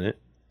 I'd be in it.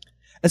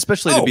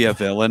 Especially to be a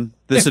villain.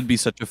 This would be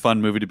such a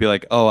fun movie to be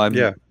like, oh,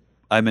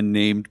 I'm a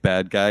named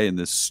bad guy in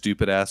this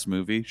stupid ass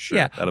movie. Sure.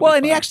 Yeah. Well,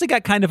 and he actually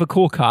got kind of a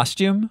cool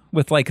costume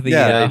with like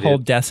the whole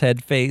death's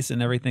head face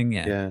and everything.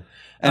 Yeah. Yeah.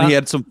 And he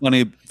had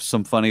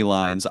some funny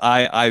lines.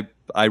 I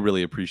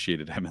really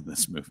appreciated him in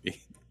this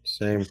movie.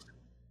 Same.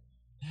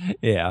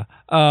 Yeah.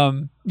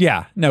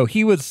 No,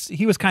 he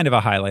was kind of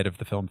a highlight of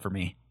the film for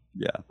me.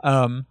 Yeah.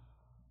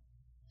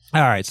 All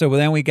right. So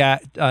then we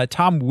got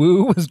Tom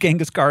Wu was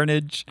Genghis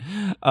Carnage.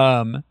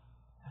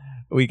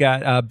 We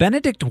got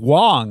Benedict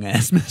Wong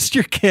as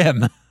Mr.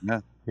 Kim.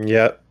 Yeah.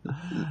 Yep.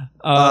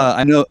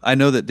 I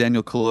know that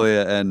Daniel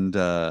Kaluuya and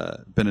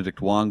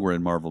Benedict Wong were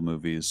in Marvel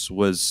movies.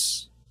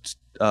 Was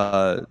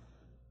the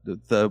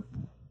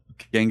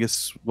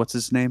Genghis, what's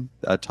his name?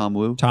 Tom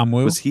Wu? Tom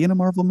Wu. Was he in a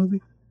Marvel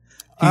movie?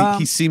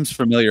 He seems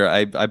familiar.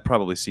 I've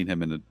probably seen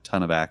him in a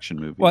ton of action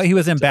movies. Well, he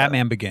was in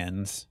Batman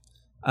Begins.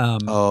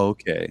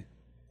 Okay.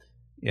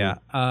 Yeah.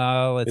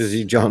 Is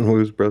he John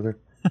Woo's brother?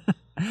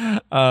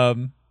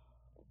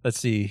 Let's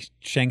see.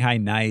 Shanghai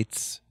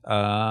Nights.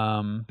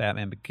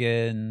 Batman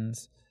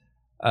Begins.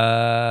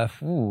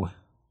 Skyfall.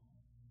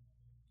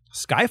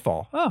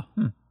 Oh.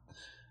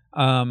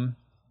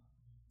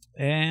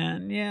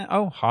 And yeah.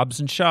 Oh, Hobbs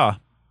and Shaw.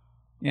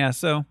 Yeah.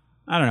 So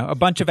I don't know. A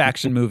bunch of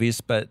action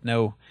movies, but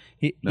no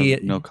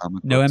comic no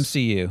books.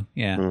 MCU.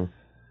 Yeah.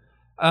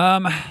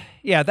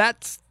 Yeah.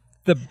 That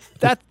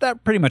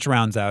pretty much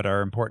rounds out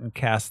our important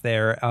cast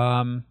there.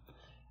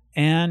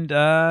 And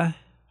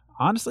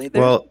honestly,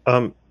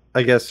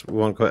 I guess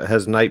one question.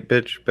 Has Night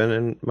Bitch been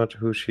in much?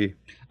 Who's she?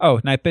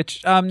 Oh, Night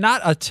Bitch.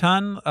 Not a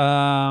ton.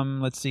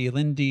 Let's see.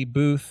 Lindy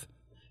Booth.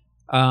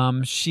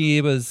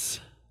 She was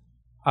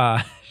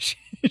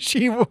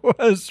she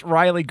was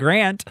Riley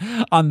Grant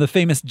on the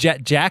famous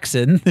Jet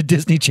Jackson, the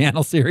Disney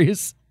Channel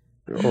series.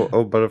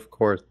 Oh, but of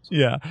course.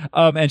 Yeah.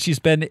 And she's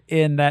been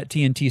in that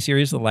TNT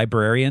series, The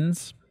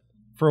Librarians,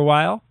 for a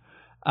while.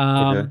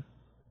 Okay.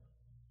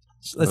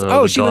 She was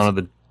Dawn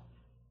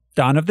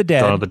of the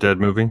Dead. Dawn of the Dead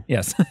movie.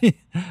 Yes.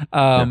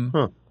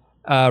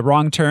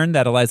 Wrong Turn,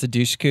 that Eliza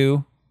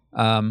Dushku.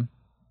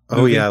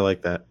 Oh yeah, I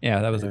like that.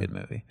 Yeah, that was a good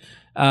movie.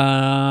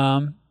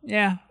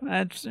 Yeah,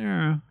 those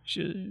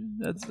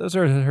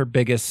are her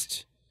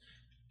biggest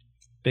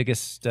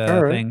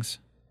things.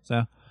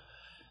 So,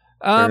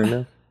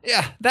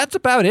 yeah, that's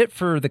about it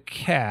for the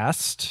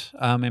cast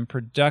and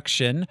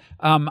production.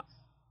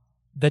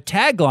 The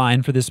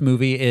tagline for this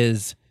movie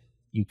is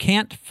 "You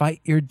can't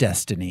fight your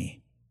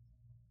destiny."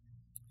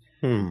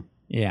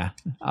 Yeah.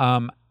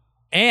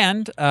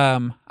 And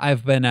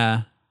I've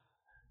been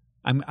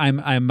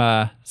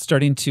I'm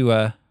starting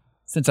to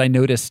since I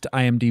noticed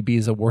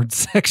IMDb's awards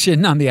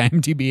section on the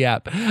IMDb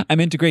app,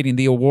 I'm integrating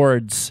the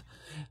awards.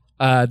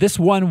 This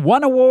won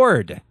one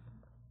award.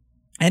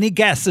 Any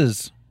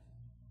guesses?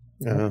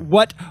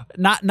 What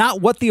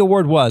not what the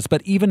award was,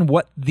 but even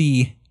what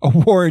the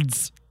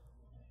awards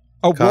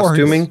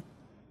costuming?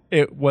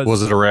 It was.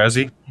 Was it a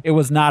Razzie? It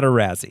was not a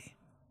Razzie.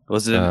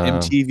 Was it an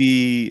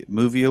MTV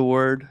Movie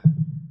Award?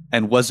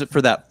 And was it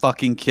for that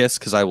fucking kiss?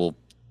 Because I will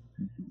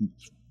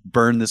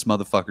burn this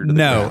motherfucker to the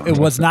ground. No, it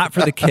was not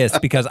for the kiss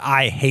because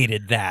I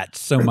hated that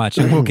so much,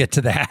 and we'll get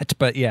to that.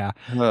 But yeah,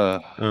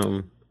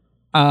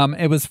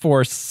 it was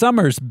for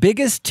Summer's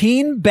Biggest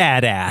Teen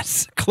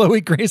Badass. Chloe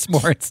Grace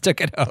Moritz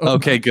took it home.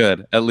 Okay,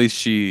 good. At least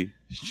she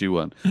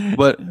won.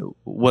 But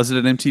was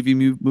it an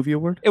MTV Movie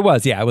Award? It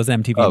was. Yeah, it was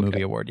an MTV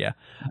Movie Award. Yeah.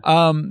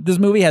 This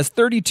movie has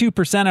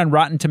 32% on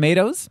Rotten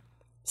Tomatoes.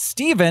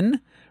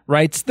 Steven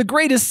writes the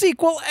greatest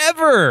sequel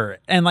ever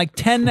and like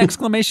 10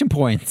 exclamation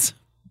points.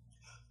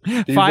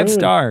 5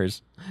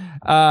 stars.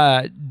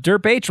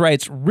 Derp H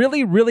writes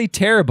really, really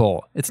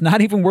terrible. It's not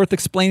even worth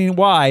explaining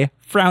why.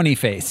 Frowny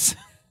face.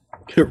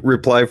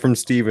 Reply from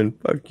Steven.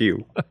 Fuck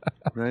you.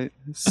 Right.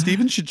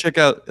 Steven should check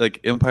out like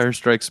Empire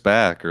Strikes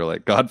Back or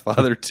like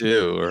Godfather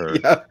 2 or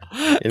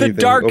The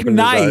Dark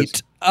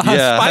Knight.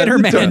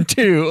 Spider-Man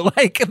 2.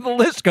 Like the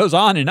list goes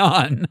on and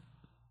on.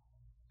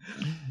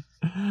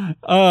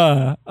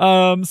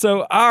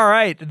 So all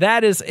right,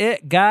 that is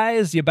it,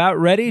 guys. You about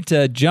ready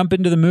to jump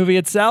into the movie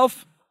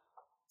itself?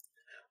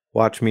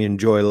 Watch me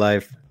enjoy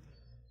life.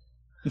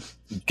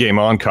 Game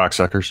on,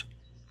 cocksuckers.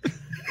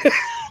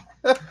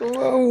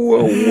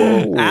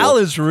 Whoa. Al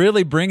is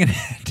really bringing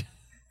it.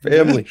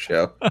 Family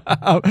show.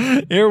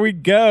 Here we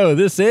go.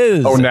 This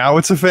is. Oh, now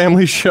it's a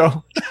family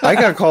show. I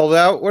got called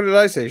out. What did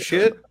I say?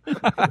 Shit.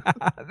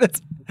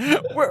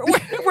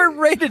 We're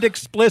rated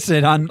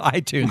explicit on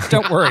iTunes.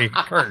 Don't worry,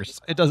 curse.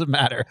 It doesn't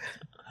matter.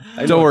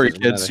 Don't worry,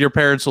 kids. Your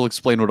parents will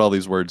explain what all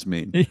these words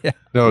mean. Yeah.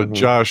 No,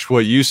 Josh,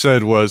 what you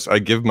said was, I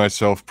give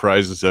myself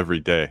prizes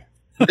every day.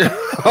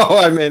 Oh,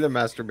 I made a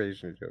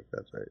masturbation joke.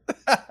 That's right.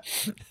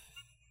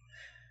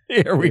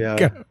 Here we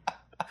go.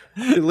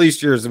 At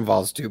least yours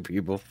involves 2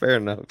 people. Fair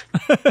enough.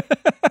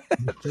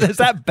 Is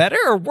that better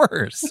or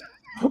worse?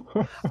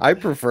 I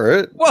prefer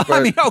it. Well,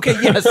 I mean, okay,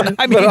 yes.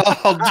 I mean,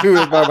 but I'll do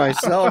it by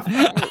myself.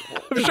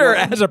 I'm sure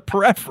as a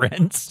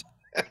preference.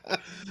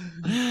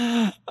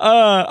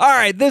 All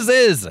right, this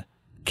is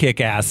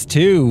Kick-Ass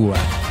 2.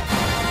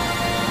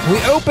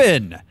 We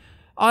open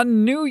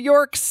on New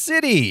York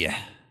City.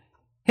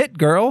 Hit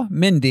Girl,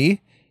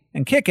 Mindy,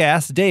 and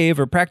Kick-Ass Dave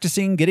are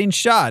practicing getting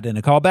shot in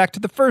a callback to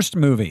the first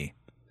movie.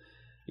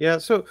 Yeah,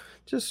 so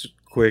just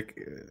quick,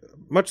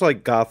 much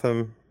like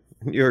Gotham,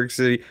 New York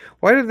City,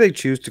 why did they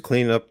choose to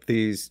clean up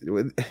these?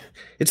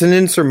 It's an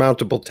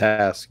insurmountable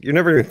task. You're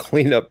never going to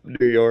clean up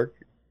New York.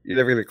 You're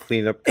never going to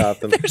clean up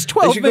Gotham. There's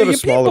 12 they million go to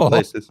smaller people.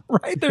 Places.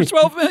 Right? There's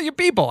 12 million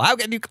people. How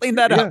can you clean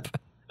that up?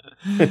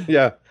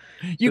 Yeah.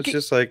 It's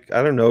just like,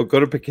 I don't know,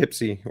 go to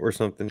Poughkeepsie or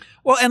something.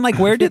 Well, and like,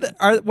 where did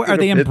are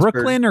they in Pittsburgh.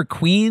 Brooklyn or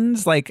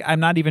Queens? Like, I'm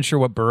not even sure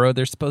what borough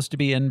they're supposed to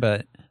be in,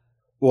 but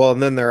Well,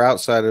 and then they're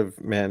outside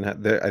of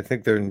Manhattan. I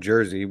think they're in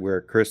Jersey, where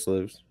Chris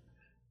lives.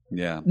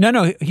 Yeah.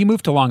 no, he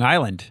moved to Long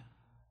Island.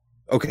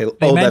 Okay. They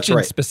that's mentioned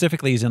right.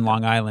 specifically he's in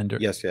Long Island.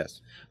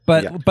 Yes.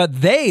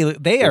 But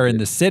they are in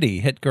the city.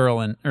 Hit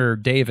Girl or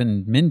Dave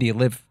and Mindy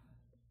live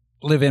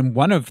in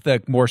one of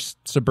the more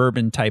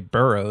suburban type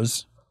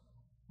boroughs.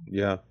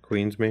 Yeah,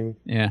 Queens, maybe.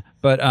 Yeah,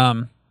 but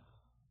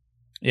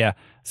yeah.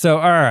 So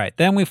all right,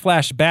 then we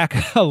flash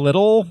back a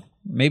little,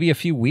 maybe a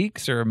few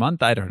weeks or a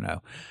month. I don't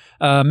know.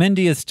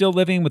 Mindy is still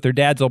living with her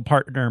dad's old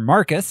partner,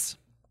 Marcus.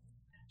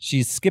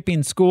 She's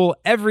skipping school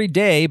every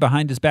day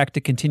behind his back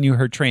to continue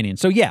her training.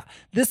 So yeah,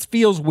 this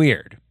feels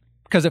weird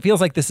because it feels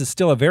like this is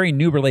still a very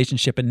new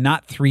relationship and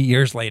not 3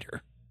 years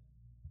later.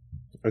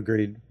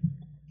 Agreed.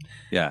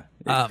 Yeah.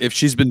 If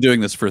she's been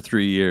doing this for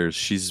 3 years,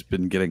 she's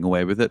been getting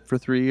away with it for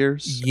 3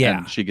 years. Yeah.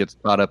 And she gets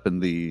caught up in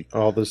the...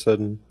 All of a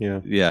sudden, yeah.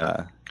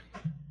 Yeah.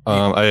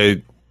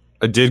 I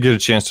did get a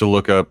chance to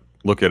look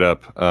it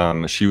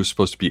up. She was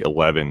supposed to be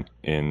 11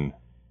 in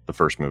the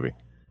first movie.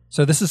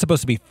 So this is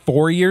supposed to be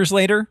 4 years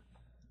later?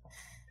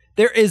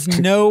 There is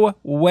no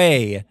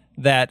way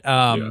that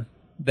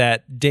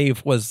that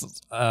Dave was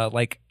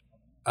like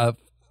a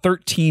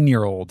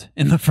 13-year-old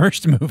in the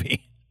first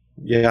movie.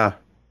 Yeah.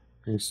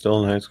 He's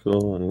still in high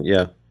school, and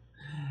yeah.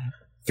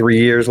 3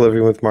 years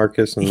living with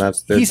Marcus, and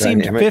that's their He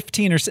seemed dynamic.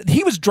 15 or so.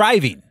 He was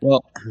driving.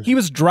 Well, he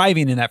was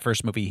driving in that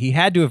first movie. He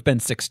had to have been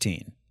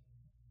 16.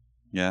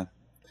 Yeah.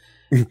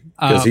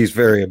 Because he's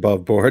very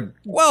above board.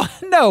 Well,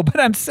 no, but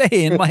I'm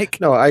saying, like...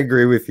 No, I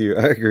agree with you.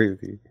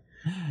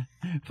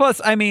 Plus,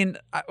 I mean...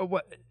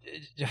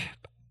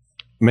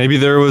 Maybe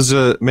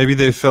maybe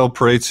they fell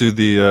prey to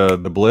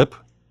the blip.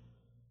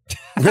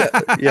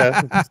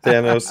 Yeah,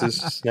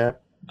 Thanos'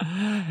 snap.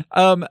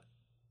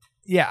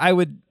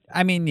 Yeah,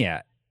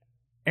 yeah.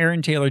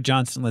 Aaron Taylor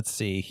Johnson, let's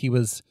see. He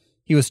was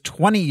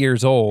 20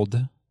 years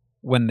old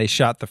when they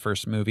shot the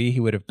first movie. He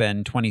would have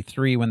been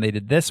 23 when they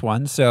did this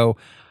one. So,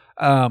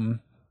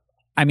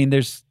 I mean,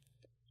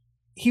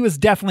 he was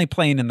definitely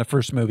playing in the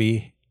first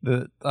movie.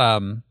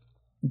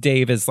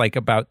 Dave is like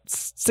about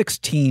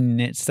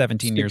 16,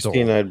 17 years old.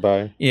 16 I'd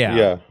buy.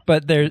 Yeah.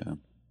 But the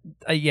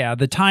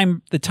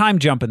time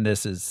jump in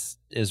this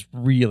is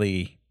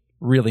really,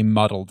 really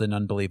muddled and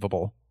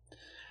unbelievable.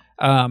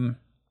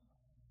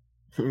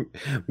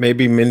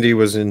 Maybe Mindy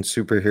was in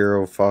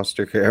superhero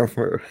foster care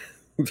for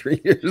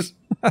 3 years.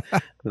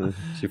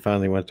 She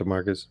finally went to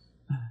Marcus.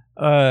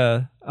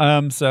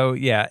 So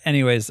yeah,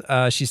 anyways,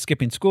 she's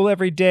skipping school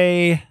every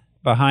day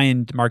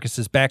behind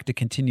Marcus's back to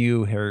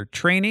continue her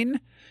training.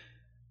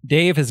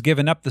 Dave has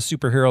given up the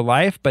superhero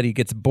life, but he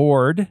gets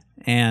bored,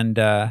 and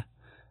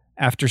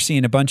after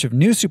seeing a bunch of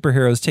new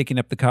superheroes taking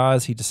up the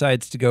cause, he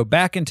decides to go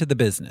back into the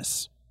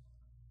business.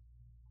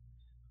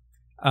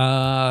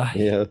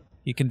 Yeah.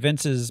 He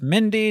convinces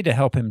Mindy to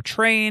help him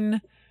train.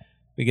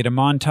 We get a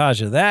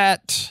montage of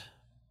that.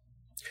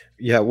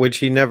 Yeah, which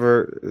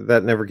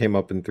that never came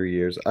up in 3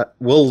 years.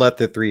 We'll let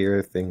the 3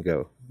 year thing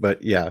go.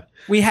 But yeah.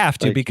 We have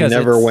to, because he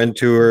never went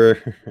to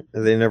her.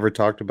 They never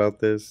talked about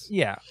this.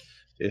 Yeah.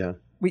 Yeah.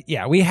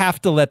 We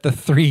have to let the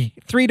 3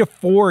 to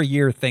 4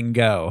 year thing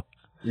go.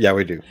 Yeah,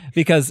 we do.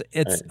 Because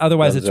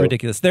otherwise it's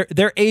ridiculous.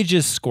 Their age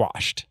is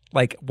squashed.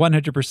 Like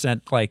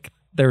 100%, like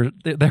there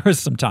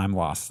was some time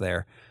lost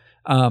there.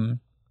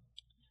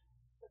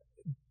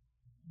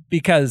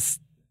 Because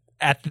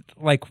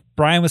like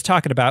Brian was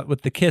talking about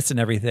with the kiss and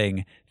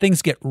everything,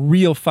 things get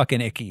real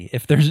fucking icky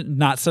if there's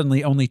not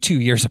suddenly only 2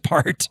 years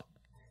apart.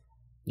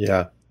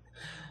 Yeah.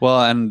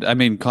 Well, and I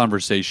mean,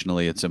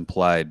 conversationally, it's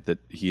implied that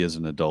he is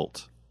an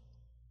adult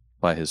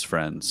by his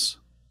friends.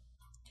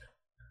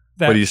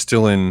 But he's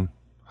still in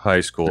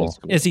high school.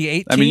 Is he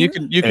 18? I mean,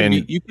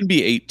 you can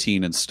be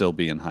 18 and still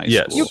be in high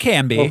school. You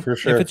can be, for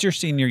sure. if it's your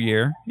senior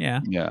year. Yeah.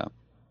 Yeah.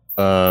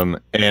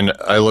 And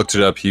I looked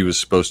it up. He was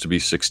supposed to be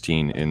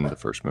 16 in the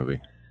first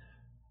movie.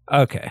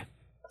 Okay.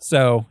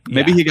 So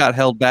maybe he got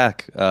held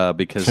back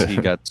because he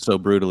got so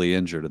brutally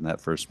injured in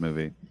that first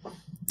movie.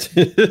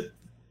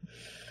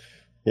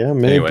 Yeah,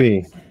 maybe.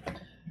 Anyway.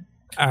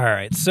 All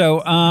right.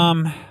 So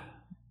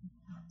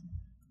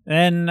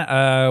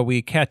then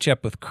we catch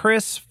up with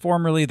Chris,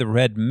 formerly the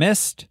Red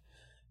Mist.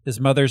 His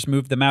mother's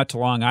moved them out to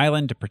Long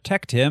Island to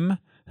protect him.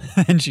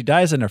 and she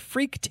dies in a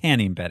freak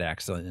tanning bed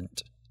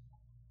accident.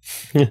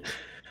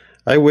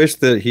 I wish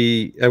that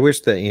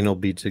anal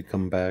beads had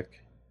come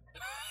back,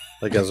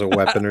 like as a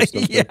weapon or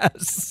something.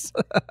 Yes.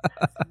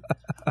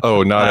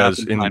 Oh, not I as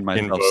often find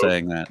myself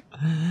saying that.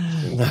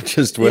 Not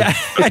just with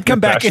I'd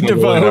come back into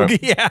Vogue.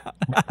 Yeah.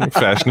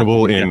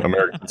 Fashionable in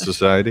American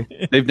society.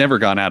 They've never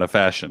gone out of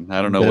fashion. I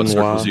don't know what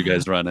circles you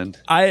guys run in.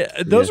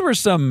 Those were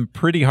some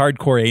pretty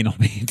hardcore anal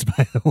beads,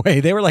 by the way.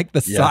 They were like the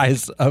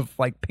size of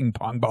like ping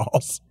pong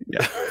balls.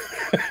 Yeah.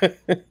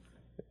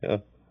 Yeah.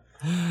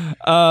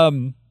 All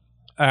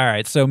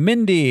right. So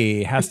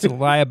Mindy has to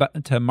lie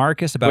to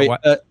Marcus about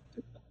what.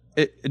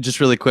 Just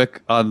really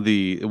quick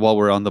while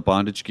we're on the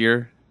bondage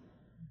gear.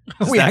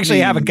 We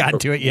actually haven't gotten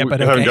to it yet, but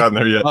we okay. haven't gotten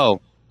there yet. Oh,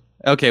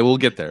 okay. We'll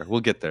get there.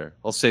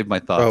 I'll save my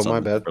thoughts my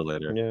on bad. for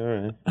later.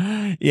 Yeah, all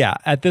right. Yeah.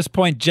 At this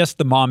point, just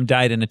the mom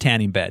died in a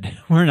tanning bed.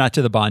 We're not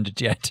to the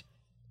bondage yet.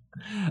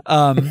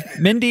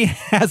 Mindy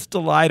has to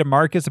lie to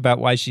Marcus about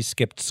why she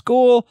skipped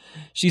school.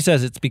 She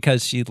says it's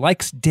because she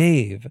likes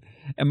Dave,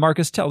 and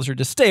Marcus tells her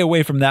to stay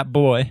away from that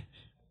boy.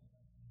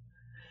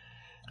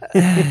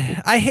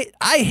 I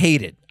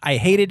hated.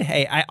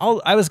 Hey,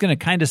 I was gonna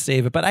kind of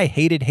save it, but I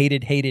hated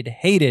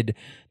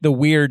the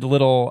weird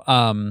little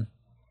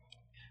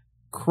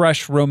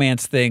crush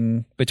romance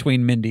thing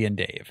between Mindy and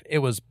Dave. It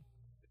was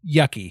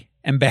yucky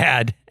and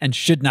bad and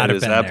should not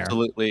have been there. It is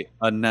absolutely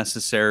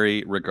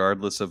unnecessary,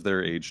 regardless of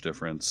their age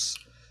difference.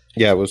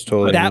 Yeah, it was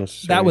totally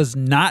unnecessary. That was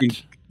not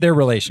their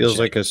relationship. Feels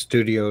like a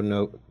studio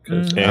note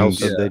because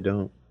they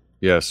don't.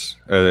 Yes,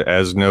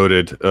 as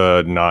noted,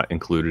 not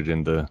included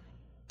in the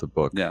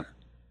book. Yeah.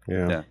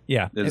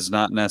 Yeah. It is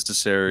not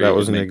necessary. That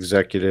was an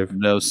executive.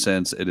 No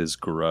sense. It is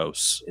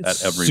gross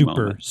at every super,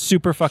 moment.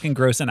 super fucking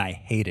gross, and I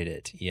hated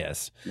it.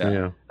 Yes.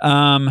 Yeah.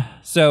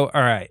 So,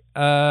 all right.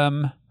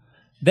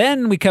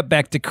 Then we cut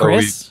back to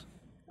Chris.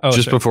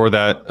 Before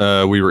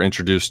that, we were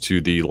introduced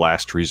to the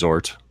last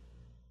resort,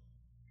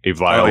 a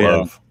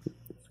vial of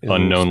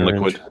unknown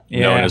liquid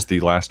known as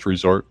the last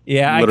resort.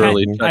 Yeah,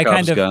 literally I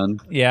kind of gun.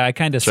 Yeah, I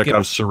kind of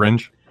Chekhov's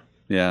syringe.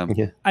 Yeah.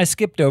 I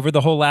skipped over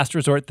the whole last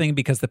resort thing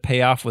because the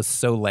payoff was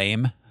so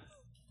lame.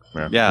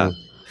 Yeah.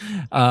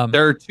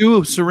 There are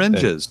 2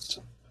 syringes.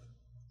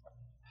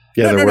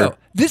 Yeah, no.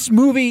 This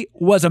movie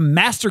was a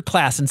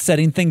masterclass in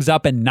setting things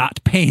up and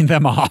not paying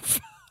them off.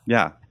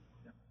 Yeah.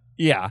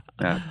 Yeah.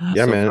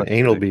 Yeah, man.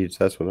 Anal beads.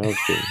 That's what I was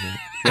getting at.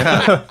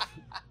 Yeah.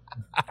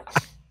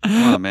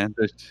 Come on, man.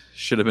 There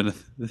should have been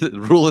a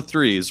rule of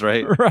 3s,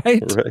 right?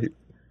 Right.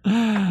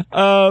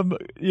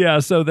 Yeah,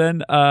 so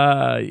then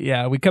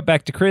we cut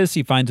back to Chris.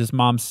 He finds his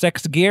mom's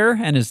sex gear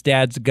and his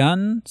dad's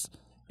guns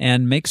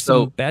and makes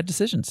some bad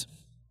decisions.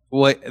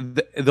 Well,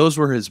 those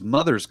were his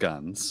mother's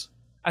guns.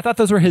 I thought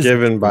those were his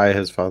given by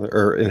his father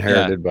or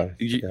inherited by.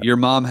 Your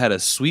mom had a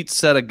sweet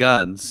set of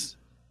guns.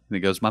 And he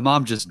goes, "My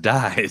mom just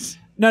died."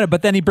 No,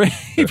 but then he brings.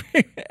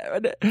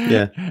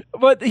 Yeah.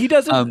 But he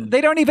doesn't. They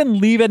don't even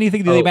leave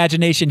anything to the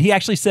imagination. He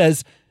actually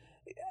says,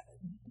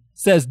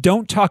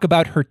 "Don't talk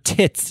about her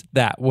tits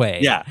that way."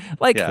 Yeah.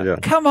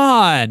 Come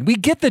on, we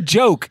get the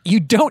joke. You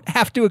don't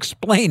have to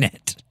explain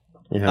it.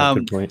 Yeah,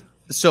 good point.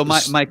 So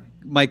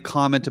my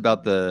comment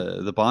about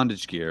the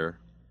bondage gear,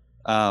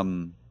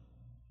 does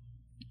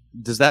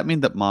that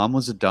mean that mom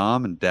was a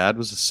dom and dad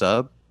was a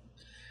sub?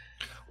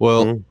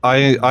 Well,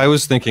 I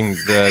was thinking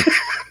that.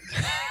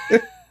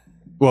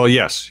 Well,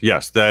 yes,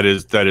 that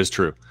is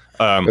true.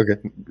 Okay,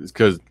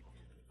 because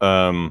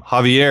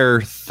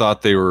Javier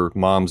thought they were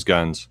mom's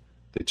guns.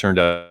 They turned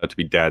out to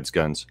be dad's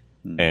guns,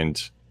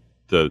 and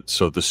the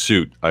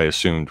suit I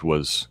assumed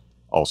was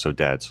also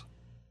dad's.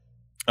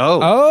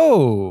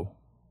 Oh,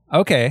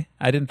 okay.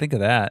 I didn't think of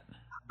that.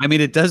 I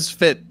mean, it does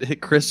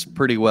hit Chris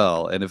pretty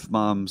well. And if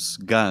mom's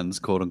guns,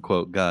 quote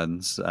unquote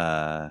guns,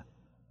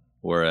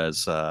 were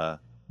as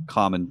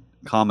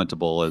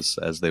commentable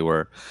as they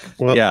were,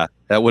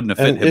 that wouldn't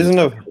have fit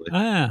him.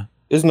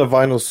 Isn't a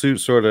vinyl suit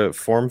sort of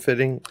form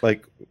fitting?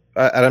 Like,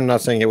 I'm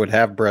not saying it would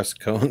have breast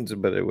cones,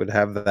 but it would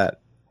have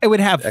that. It would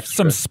have extra.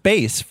 some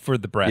space for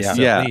the breasts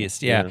at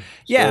least. Yeah.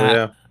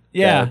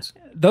 So,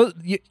 Those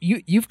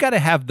you've got to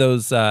have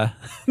those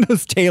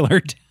those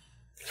tailored.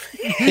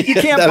 You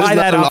can't buy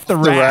that off the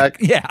rack.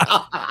 Yeah.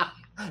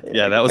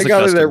 Yeah, that was I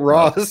got it at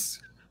Ross.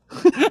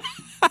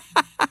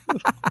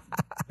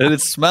 And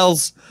it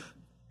smells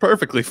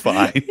perfectly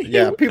fine.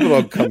 Yeah, people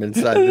don't come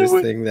inside this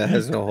thing that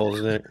has no holes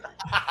in it.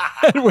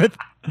 And with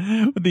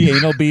the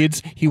anal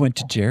beads, he went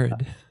to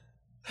Jared.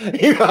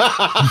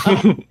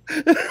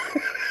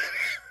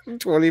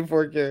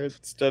 24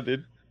 karat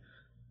studded.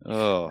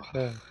 Oh.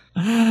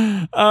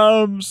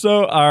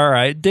 So all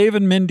right, Dave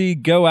and Mindy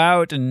go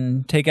out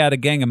and take out a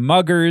gang of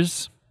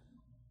muggers.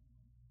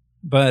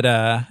 But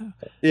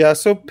yeah,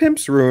 so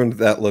pimps ruined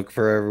that look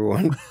for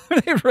everyone.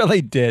 They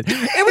really did.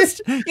 It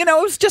was,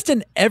 it was just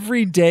an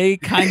everyday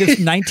kind of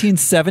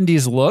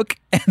 1970s look.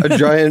 A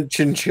giant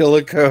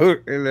chinchilla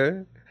coat and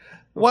a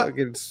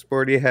fucking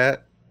sporty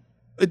hat.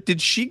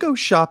 Did she go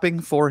shopping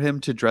for him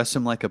to dress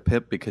him like a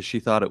pimp because she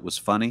thought it was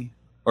funny,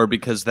 or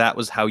because that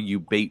was how you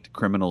bait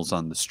criminals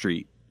on the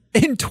street?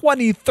 In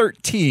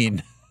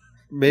 2013.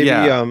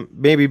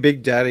 Maybe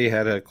Big Daddy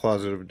had a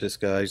closet of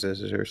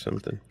disguises or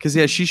something.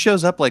 Because she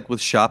shows up like with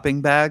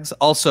shopping bags.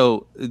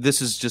 Also, this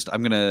is just,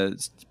 I'm gonna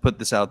put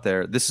this out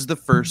there. This is the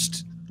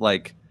first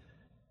like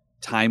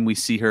time we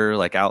see her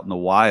like out in the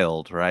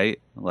wild,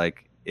 right?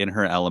 Like in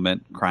her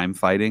element, crime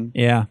fighting.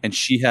 Yeah, and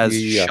she has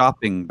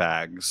shopping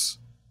bags.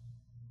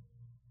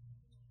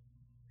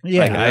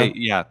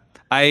 Yeah,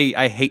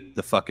 I hate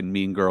the fucking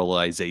mean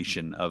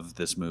girlization of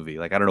this movie.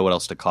 Like I don't know what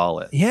else to call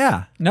it.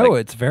 Yeah, no,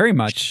 it's very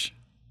much.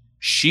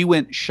 She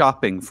went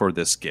shopping for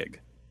this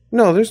gig.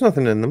 No, there's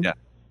nothing in them. Yeah.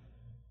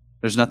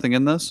 There's nothing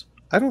in this?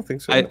 I don't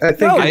think so. I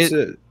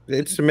think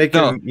it's to make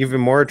it even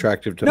more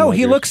attractive to No,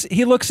 he looks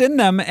in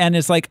them and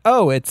is like,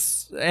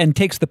 and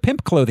takes the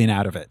pimp clothing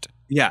out of it.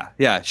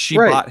 Yeah. She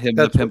bought him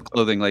the pimp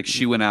clothing. Like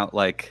she went out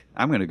like,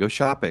 I'm going to go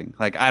shopping.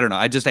 Like, I don't know.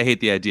 I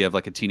hate the idea of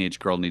like a teenage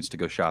girl needs to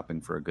go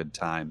shopping for a good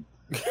time.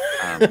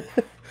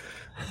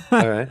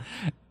 All right.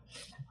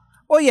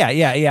 Well,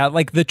 yeah.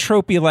 Like the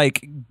tropey,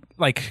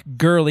 like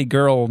girly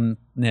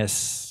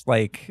girlness,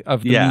 like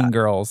of the Mean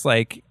Girls.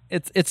 Like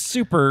it's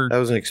super. That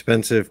was an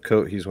expensive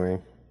coat he's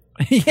wearing.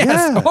 Yes.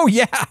 Yeah. Oh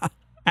yeah.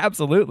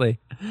 Absolutely.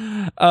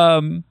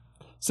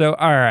 So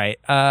all right.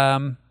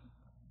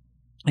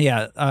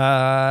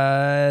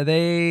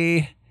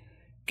 They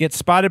get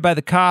spotted by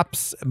the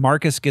cops.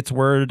 Marcus gets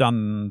word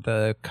on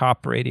the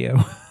cop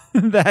radio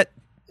that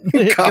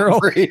cop girl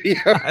radio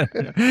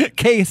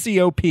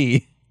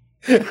KCOP.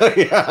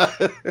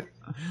 Yeah.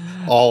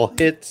 All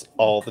hits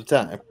all the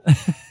time.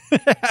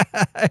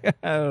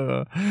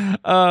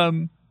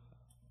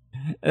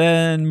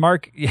 And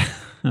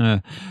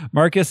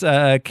Marcus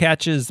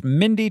catches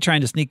Mindy trying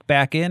to sneak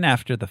back in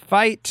after the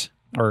fight,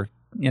 or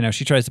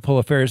she tries to pull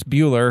a Ferris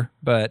Bueller,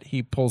 but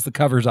he pulls the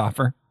covers off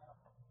her.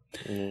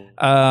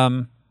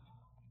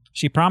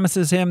 She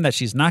promises him that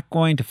she's not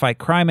going to fight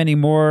crime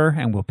anymore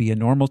and will be a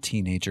normal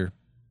teenager.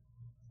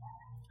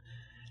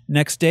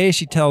 Next day,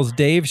 she tells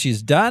Dave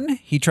she's done.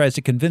 He tries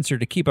to convince her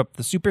to keep up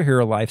the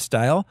superhero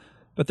lifestyle,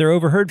 but they're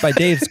overheard by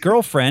Dave's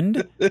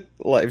girlfriend.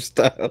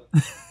 Lifestyle.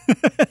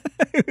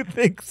 Who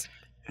thinks?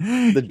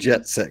 The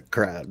jet set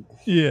crowd.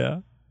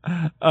 Yeah.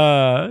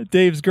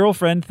 Dave's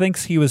girlfriend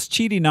thinks he was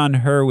cheating on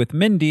her with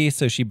Mindy,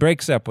 so she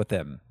breaks up with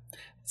him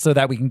so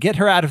that we can get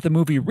her out of the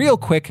movie real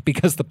quick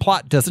because the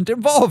plot doesn't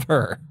involve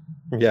her.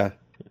 Yeah.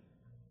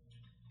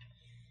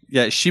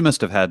 Yeah, she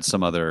must have had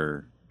some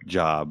other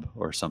job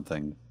or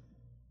something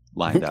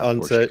lined up on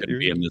where set, she could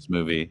be in this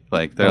movie.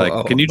 Like they're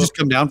like, can you just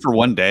come down for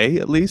one day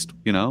at least?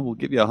 We'll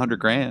give you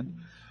 $100,000.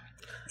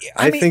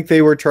 I think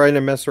they were trying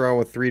to mess around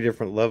with 3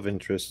 different love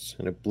interests,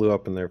 and it blew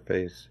up in their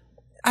face.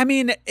 I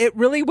mean, it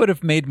really would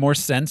have made more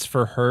sense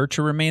for her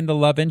to remain the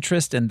love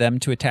interest and them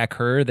to attack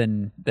her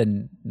than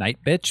Night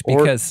Bitch,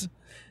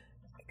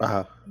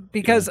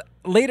 because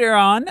later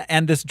on,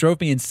 and this drove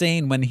me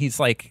insane when he's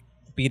like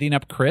beating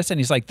up Chris and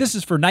he's like, this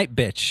is for Night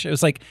Bitch. It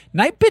was like,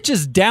 Night Bitch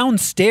is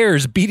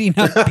downstairs beating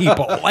up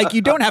people. Like,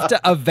 you don't have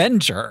to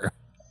avenge her.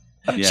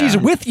 Yeah. She's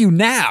with you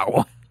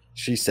now.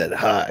 She said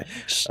hi.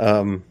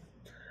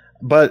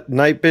 But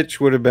Night Bitch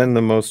would have been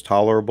the most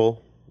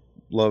tolerable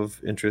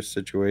love interest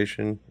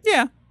situation.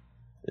 Yeah.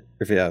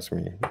 If you ask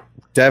me.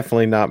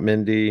 Definitely not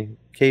Mindy.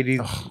 Katie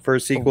for a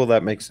sequel,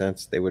 that makes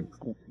sense. They would.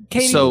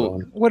 Katie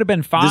would have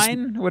been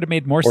fine. Would have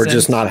made more or sense. Or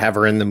just not have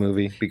her in the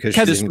movie because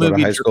she didn't go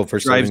to high school for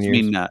 7 years. Drives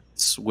me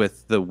nuts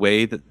with the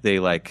way that they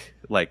like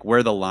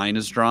where the line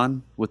is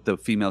drawn with the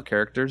female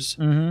characters.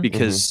 Mm-hmm.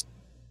 Because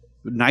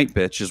Night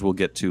Bitch, as we'll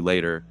get to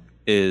later,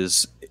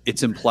 it's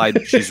implied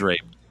that she's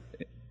raped.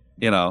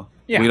 We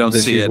don't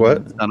see it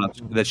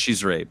that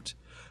she's raped.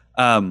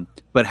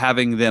 But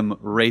having them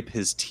rape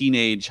his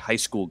teenage high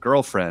school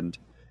girlfriend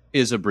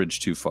is a bridge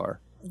too far.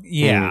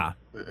 Yeah.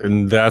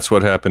 And that's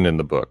what happened in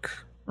the book.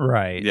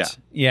 Right. Yeah.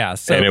 Yeah.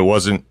 So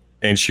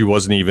And she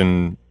wasn't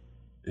even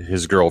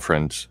his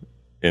girlfriend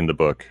in the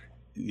book.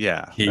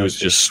 Yeah. He was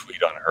just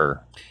sweet on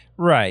her.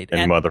 Right.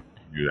 And mother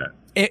knew that.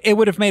 It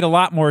would have made a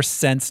lot more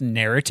sense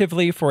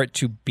narratively for it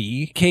to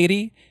be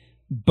Katie,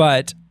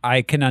 but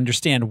I can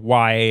understand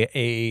why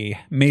a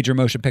major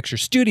motion picture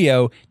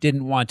studio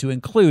didn't want to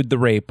include the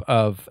rape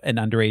of an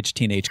underage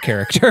teenage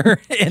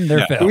character in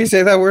their film. Can we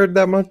say that word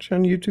that much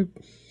on YouTube?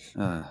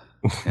 Yeah.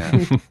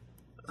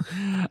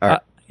 All right.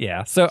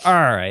 Yeah. So, all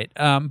right.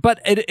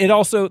 But it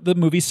also, the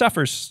movie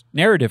suffers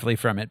narratively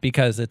from it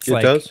because it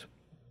does?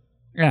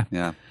 Yeah.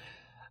 Yeah.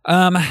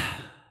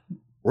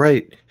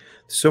 Right.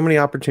 So many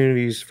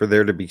opportunities for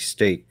there to be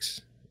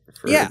stakes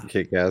for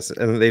Kick-Ass,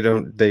 and they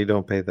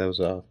don't pay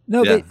those off.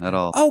 No, at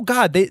all. Oh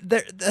God,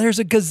 there's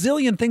a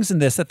gazillion things in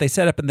this that they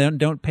set up and then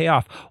don't pay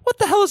off. What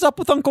the hell is up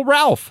with Uncle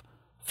Ralph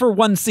for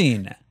one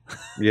scene?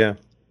 Yeah.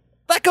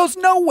 That goes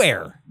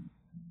nowhere.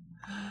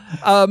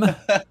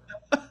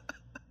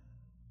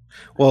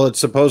 Well, it's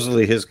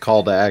supposedly his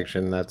call to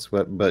action.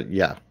 But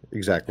yeah,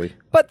 exactly.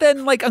 But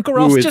then, Uncle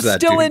Ralph's just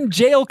still in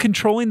jail,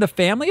 controlling the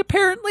family,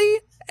 apparently,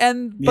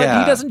 but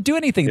he doesn't do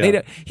anything.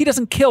 Yeah. He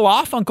doesn't kill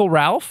off Uncle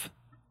Ralph.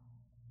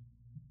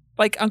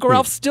 Uncle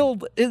Ralph still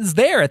is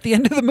there at the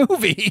end of the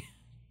movie.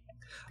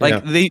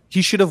 Like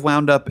he should have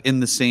wound up in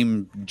the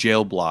same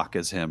jail block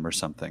as him or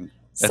something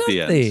at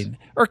the end.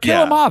 Or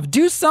kill him off.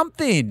 Do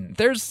something.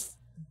 There's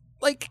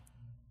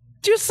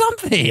do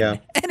something. Yeah.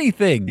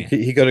 Anything.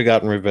 He could have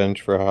gotten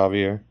revenge for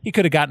Javier. He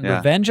could have gotten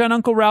revenge on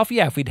Uncle Ralph.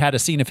 Yeah, if we'd had a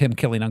scene of him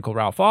killing Uncle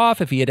Ralph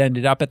off, if he had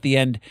ended up at the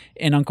end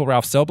in Uncle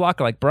Ralph's cell block,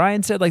 like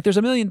Brian said, there's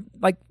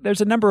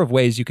a number of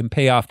ways you can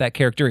pay off that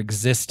character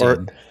existing.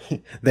 Or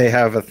they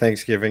have a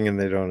Thanksgiving and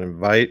they don't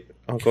invite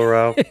Uncle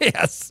Ralph.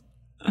 Yes.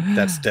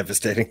 That's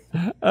devastating.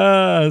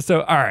 All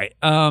right.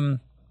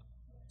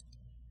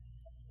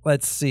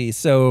 Let's see.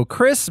 So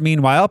Chris,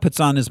 meanwhile, puts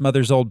on his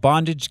mother's old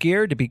bondage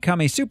gear to become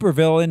a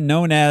supervillain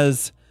known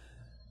as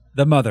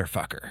the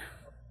Motherfucker.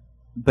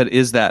 But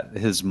is that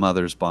his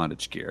mother's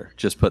bondage gear?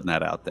 Just putting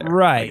that out there.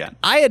 Right. Again.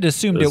 I had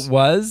assumed it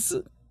was.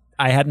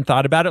 I hadn't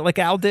thought about it like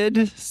Al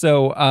did.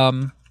 So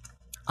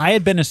I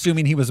had been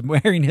assuming he was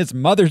wearing his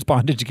mother's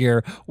bondage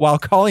gear while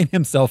calling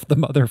himself the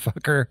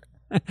Motherfucker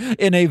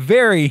in a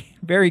very,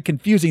 very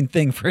confusing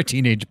thing for a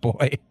teenage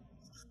boy.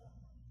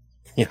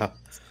 Yeah.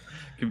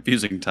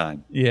 Confusing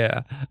time.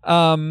 Yeah.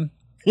 In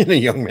a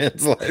young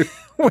man's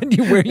life. When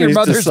you wear your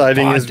mother's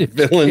deciding his bondage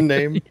villain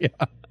name. Yeah.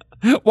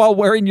 While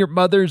wearing your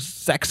mother's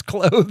sex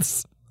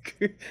clothes.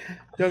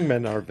 Young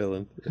men are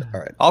villains.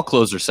 All right. All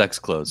clothes are sex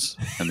clothes.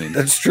 I mean,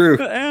 that's true.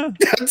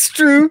 That's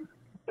true.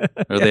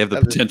 Or they have the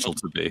potential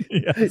to be.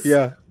 Yes.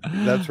 Yeah,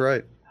 that's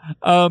right.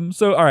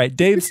 So, all right,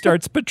 Dave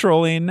starts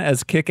patrolling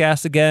as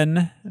Kick-Ass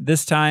again.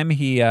 This time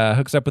he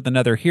hooks up with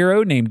another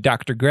hero named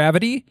Dr.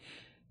 Gravity.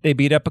 They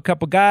beat up a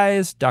couple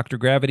guys. Dr.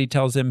 Gravity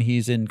tells him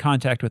he's in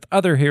contact with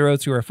other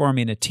heroes who are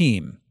forming a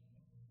team.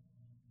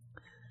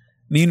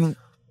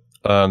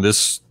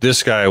 This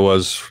guy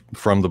was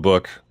from the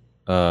book,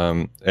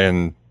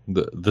 and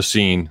the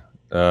scene.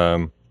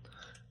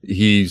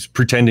 He's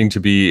pretending to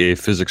be a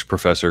physics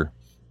professor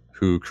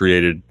who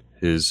created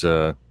his.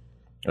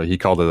 He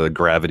called it a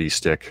gravity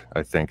stick,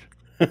 I think,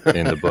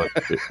 in the book.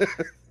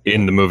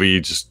 In the movie,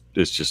 it's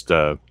just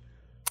a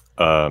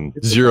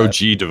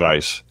zero-G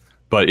device.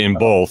 But in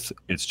both,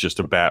 it's just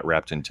a bat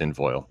wrapped in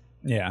tinfoil.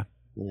 Yeah.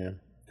 Yeah.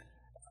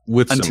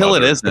 With until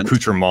it isn't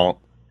accoutrement.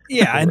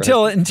 Yeah,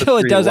 until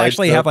it does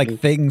actually have like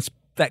things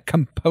that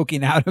come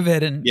poking out of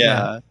it, and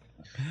yeah.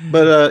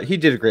 But he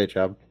did a great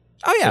job.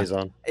 Oh yeah,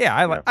 Faison.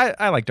 Yeah,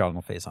 I like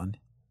Donald Faison.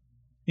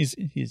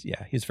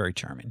 He's very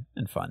charming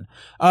and fun.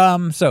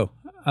 So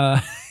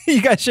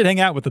you guys should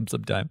hang out with him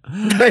sometime.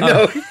 I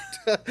know.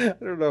 I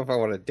don't know if I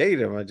want to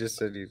date him. I just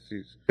said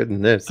he's good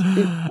in this.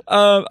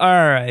 All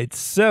right.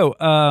 So,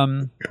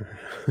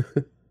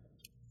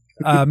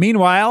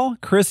 meanwhile,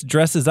 Chris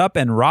dresses up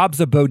and robs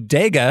a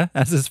bodega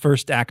as his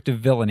first act of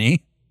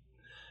villainy.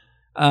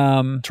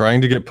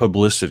 Trying to get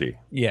publicity.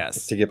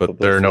 Yes. But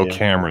there are no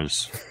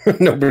cameras.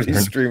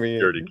 Nobody's streaming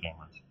security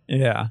cameras.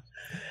 Yeah.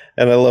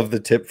 And I love the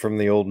tip from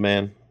the old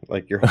man.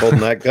 Like, you're holding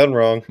that gun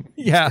wrong.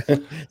 Yeah.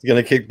 It's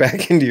going to kick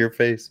back into your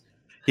face.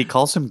 He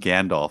calls him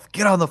Gandalf.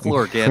 Get on the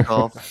floor,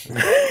 Gandalf.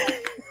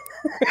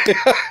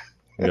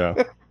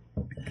 Yeah.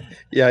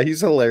 Yeah,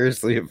 he's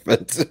hilariously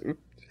offensive.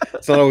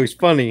 It's not always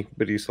funny,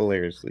 but he's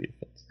hilariously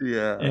offensive.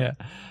 Yeah.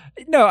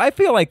 No, I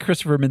feel like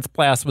Christopher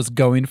Mintz-Plasse was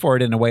going for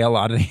it in a way a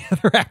lot of the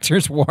other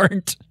actors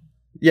weren't.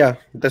 Yeah,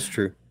 that's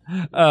true.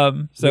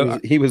 So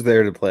he was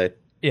there to play.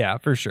 Yeah,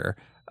 for sure.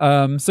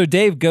 So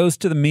Dave goes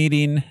to the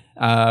meeting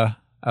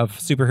of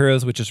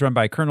superheroes, which is run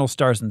by Colonel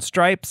Stars and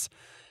Stripes,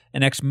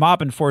 an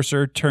ex-mob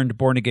enforcer turned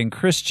born-again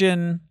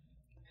Christian.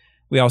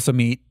 We also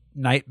meet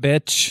Night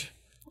Bitch.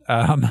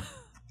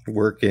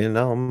 Working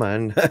on my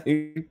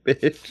night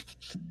bitch.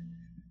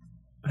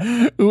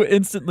 Who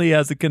instantly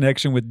has a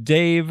connection with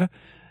Dave.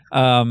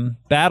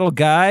 Battle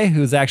Guy,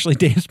 who's actually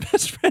Dave's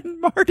best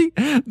friend, Marty.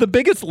 The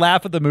biggest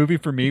laugh of the movie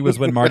for me was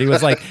when Marty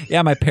was like,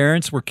 yeah, my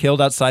parents were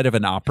killed outside of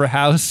an opera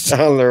house.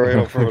 On their way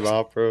home from an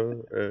opera.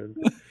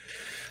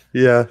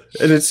 Yeah,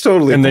 and it's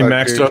totally... And they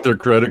maxed out their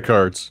credit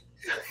cards.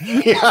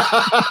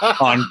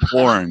 On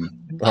porn.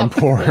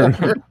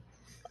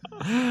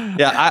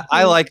 Yeah,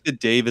 I like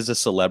that Dave is a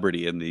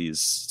celebrity in these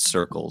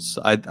circles.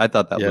 I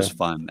thought that was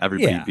fun.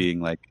 Everybody being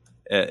like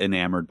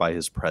enamored by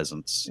his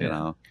presence, you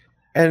know.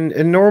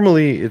 And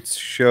normally it's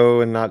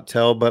show and not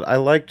tell, but I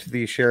liked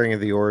the sharing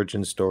of the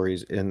origin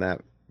stories in that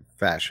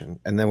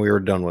fashion, and then we were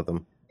done with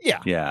them.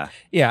 Yeah.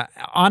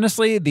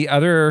 Honestly, the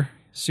other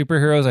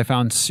superheroes I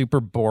found super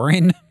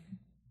boring.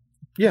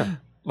 Yeah,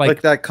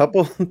 like that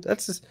couple.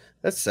 That's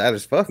sad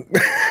as fuck.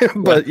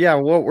 But yeah,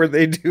 what were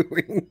they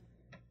doing?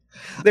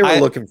 They were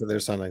looking for their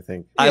son, I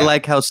think. I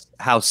like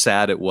how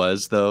sad it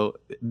was, though.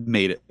 It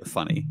made it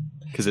funny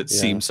because it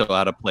seemed so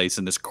out of place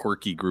in this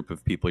quirky group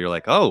of people. You're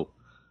like, oh,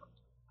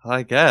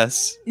 I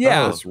guess.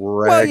 Yeah.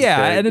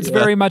 And it's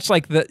very much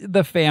like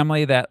the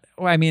family that,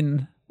 I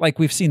mean, like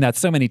we've seen that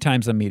so many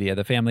times in media.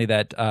 The family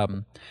that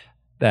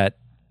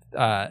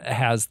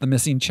has the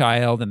missing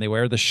child, and they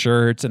wear the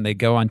shirts and they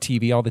go on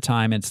TV all the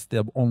time. It's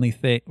the only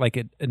thing, like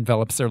it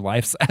envelops their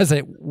lives as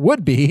it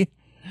would be.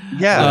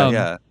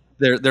 Yeah.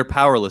 They're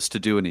powerless to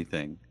do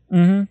anything.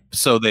 Mm-hmm.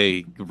 So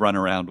they run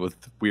around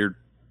with weird,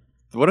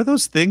 what are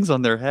those things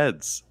on their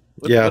heads?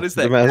 What is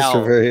that? The masks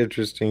L? are very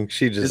interesting.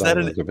 She just is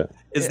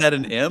that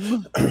an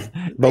M?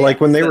 But like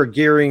when they were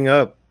gearing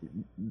up,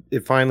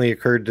 it finally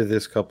occurred to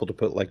this couple to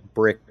put like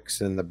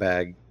bricks in the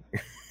bag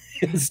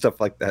and stuff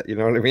like that. You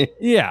know what I mean?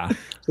 Yeah.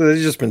 So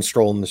they've just been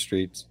strolling the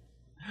streets.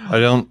 I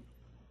don't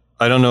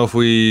know if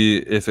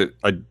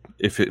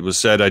it was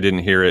said, I didn't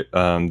hear it.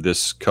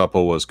 This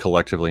couple was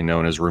collectively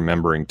known as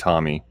Remembering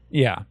Tommy.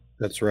 Yeah.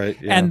 That's right.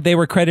 Yeah. And they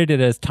were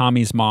credited as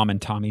Tommy's mom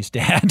and Tommy's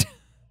dad.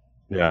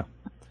 Yeah.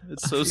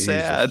 It's so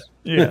sad.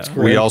 Yeah.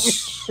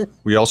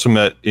 We also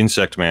met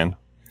Insect Man.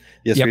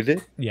 Yes, we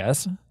did.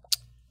 Yes.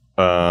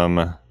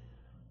 And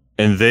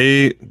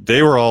they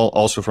were all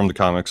also from the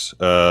comics.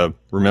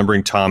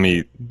 Remembering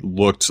Tommy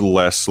looked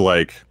less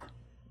like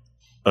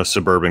a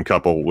suburban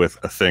couple with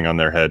a thing on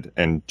their head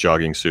and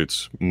jogging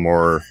suits,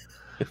 more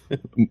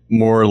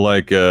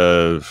like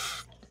I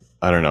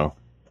don't know,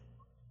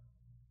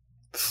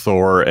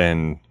 Thor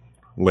and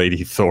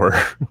Lady Thor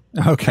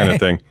kind of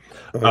thing.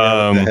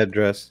 The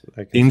headdress.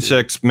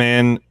 Insect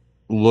Man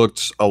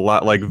looked a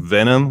lot like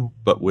Venom,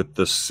 but with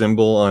the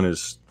symbol on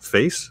his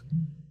face.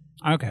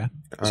 Okay.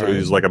 So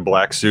he's like a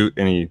black suit,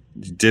 and he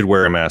did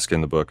wear a mask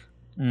in the book.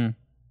 Mm.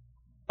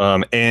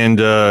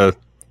 And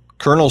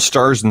Colonel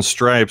Stars and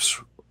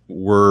Stripes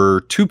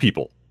were two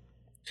people,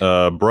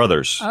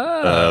 brothers.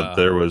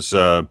 There was,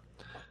 I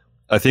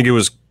think it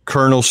was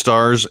Colonel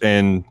Stars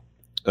and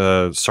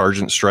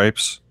Sergeant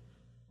Stripes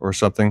or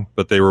something,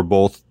 but they were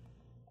both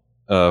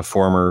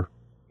former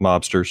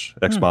mobsters,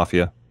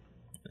 ex-mafia.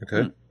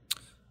 Okay.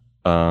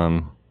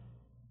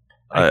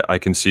 I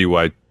can see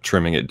why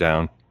trimming it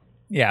down.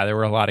 Yeah, there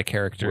were a lot of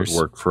characters. Would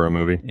work for a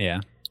movie. Yeah.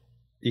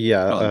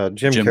 Yeah,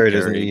 Jim Carrey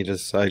doesn't need a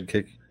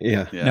sidekick.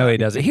 Yeah. No, he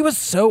doesn't. He was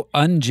so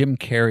un-Jim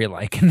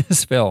Carrey-like in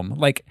this film.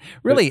 Like,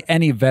 really,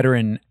 any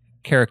veteran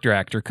character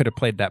actor could have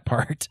played that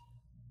part.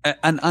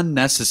 And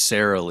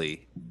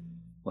unnecessarily,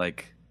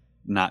 like,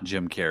 not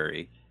Jim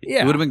Carrey.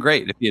 Yeah. It would have been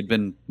great if he had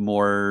been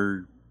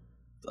more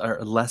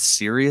or less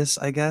serious,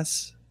 I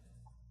guess.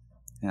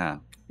 Yeah.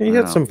 He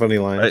had some funny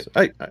lines.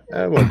 I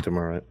liked him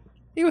all right.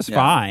 He was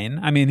fine.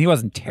 I mean, he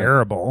wasn't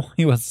terrible.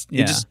 He was,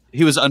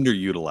 he was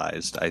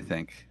underutilized, I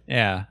think.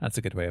 Yeah, that's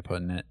a good way of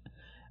putting it.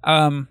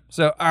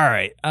 So, all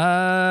right.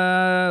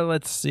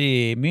 Let's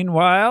see.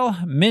 Meanwhile,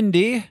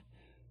 Mindy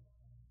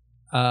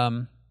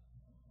goes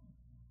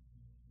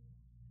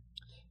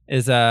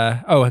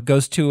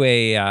to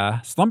a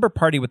slumber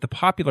party with the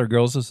popular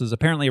girls. This was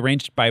apparently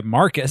arranged by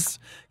Marcus,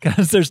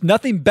 because there's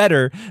nothing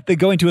better than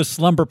going to a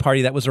slumber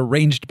party that was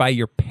arranged by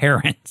your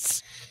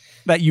parents,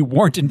 that you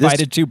weren't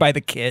invited to by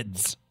the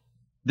kids.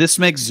 This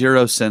makes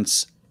zero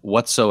sense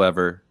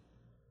whatsoever.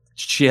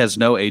 She has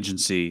no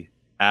agency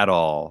at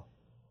all.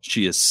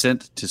 She is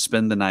sent to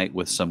spend the night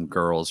with some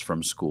girls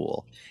from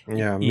school.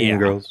 Yeah, mean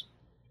girls.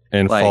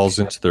 And falls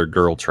into their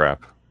girl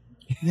trap.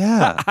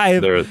 Yeah.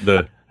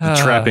 The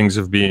trappings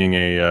of being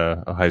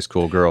a high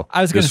school girl.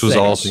 I was going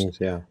to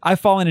say, I've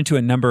fallen into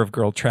a number of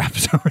girl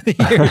traps over the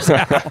years.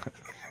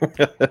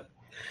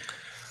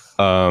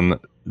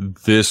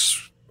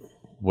 This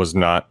was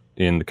not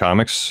in the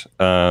comics.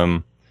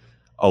 A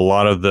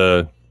lot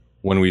of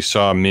when we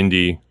saw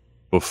Mindy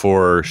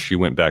before she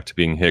went back to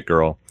being Hit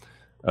Girl,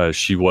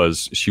 she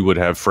would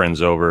have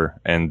friends over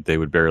and they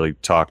would barely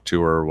talk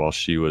to her while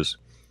she was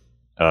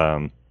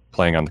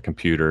playing on the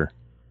computer,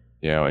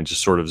 and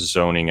just sort of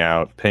zoning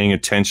out, paying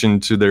attention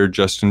to their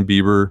Justin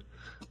Bieber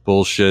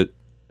bullshit,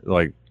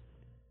 like,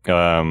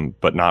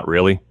 but not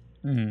really.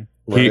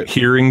 Mm-hmm.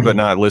 Hearing but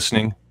not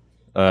listening,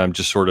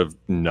 just sort of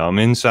numb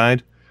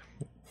inside.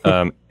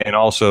 And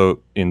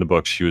also in the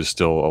book, she was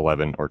still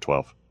 11 or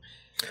 12.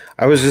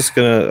 I was just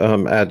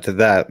going to add to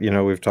that.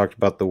 We've talked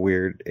about the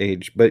weird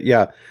age, but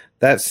yeah,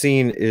 that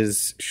scene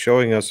is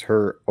showing us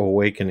her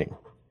awakening.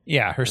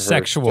 Yeah, her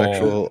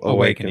sexual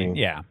awakening.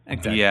 Yeah,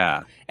 exactly.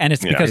 Yeah. And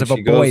it's because of a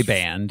boy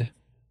band.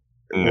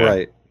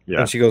 Right.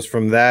 Yeah. And she goes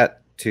from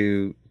that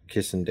to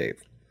Kissin'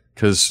 Dave.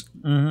 Because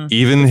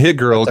even Hit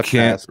Girl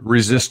can't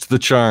resist the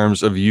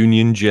charms of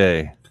Union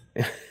J.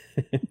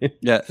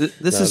 Yeah,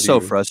 this is so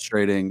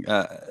frustrating.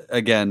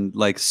 Again,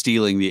 like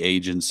stealing the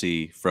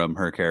agency from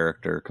her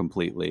character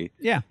completely.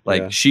 Yeah.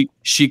 Like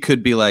she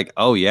could be like,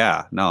 oh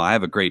yeah, no, I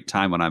have a great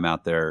time when I'm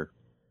out there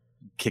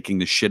kicking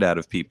the shit out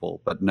of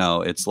people. But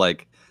no, it's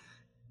like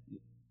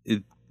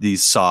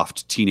these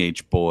soft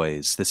teenage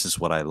boys. This is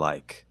what I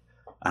like.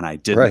 And I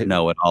didn't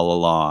know it all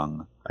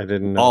along. I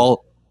didn't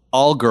know.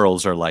 All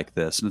girls are like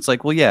this. And it's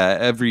like, well, yeah,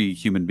 every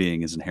human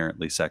being is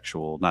inherently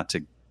sexual, not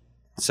to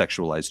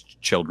sexualize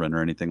children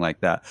or anything like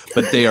that,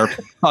 but they are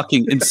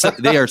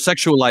they are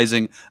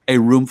sexualizing a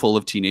room full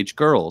of teenage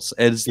girls.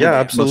 It's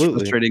the most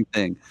frustrating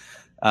thing.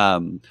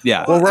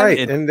 Yeah. Well,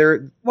 right. And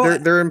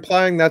they're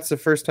implying that's the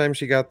first time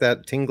she got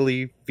that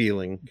tingly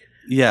feeling.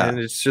 Yeah. And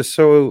it's just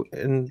so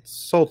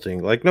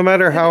insulting. Like, no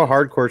matter how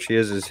hardcore she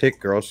is as Hit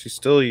Girl, she's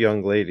still a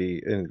young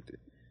lady. And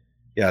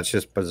yeah, it's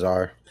just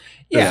bizarre.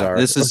 Yeah. Bizarre.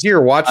 This is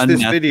here, watch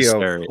this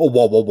video. Oh,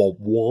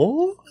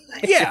 whoa.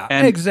 Yeah,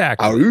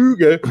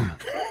 exactly.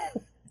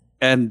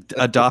 And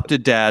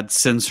adopted dad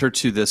sends her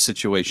to this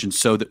situation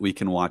so that we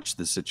can watch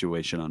the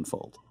situation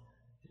unfold.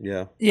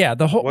 Yeah. Yeah,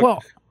 the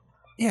whole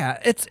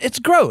it's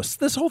gross.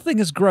 This whole thing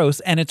is gross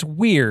and it's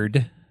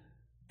weird.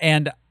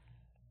 And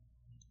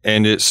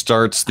it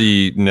starts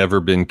the never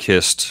been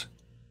kissed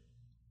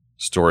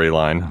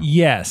storyline.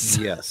 Yes.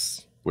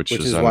 Yes. Which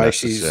is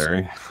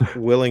unnecessary. Why she's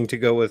willing to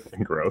go with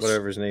gross.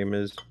 Whatever his name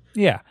is.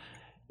 Yeah.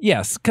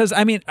 Yes, cuz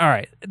I mean, all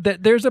right,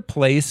 there's a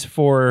place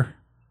for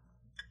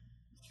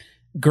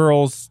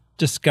girls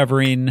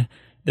discovering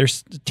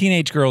there's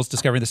teenage girls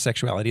discovering the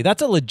sexuality.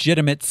 That's a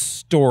legitimate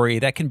story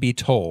that can be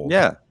told.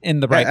 Yeah. In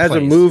the right as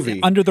place. A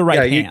movie. Under the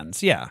right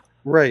hands. Yeah.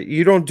 Right.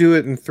 You don't do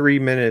it in 3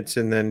 minutes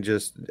and then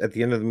just at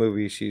the end of the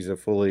movie, she's a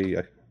fully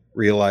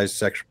realized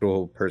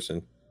sexual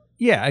person.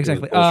 Yeah,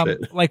 exactly.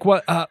 Like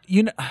what, what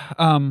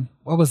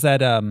was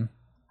that?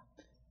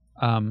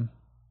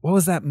 What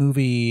was that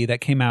movie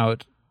that came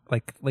out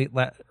like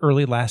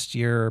early last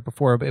year or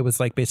before? It was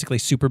like basically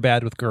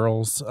Superbad with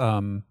girls.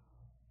 What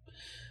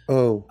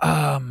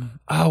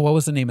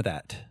was the name of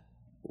that?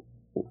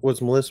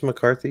 Was Melissa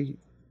McCarthy?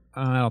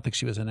 I don't think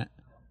she was in it.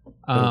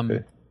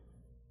 Okay.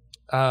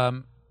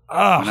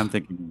 I'm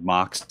thinking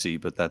Moxie,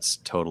 but that's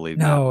totally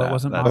no, not it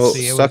wasn't that.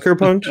 Moxie. It Sucker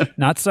Punch?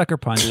 Not Sucker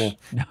Punch.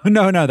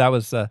 No, that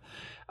was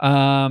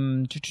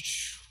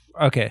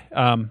okay.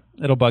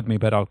 It'll bug me,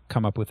 but I'll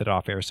come up with it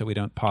off air so we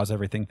don't pause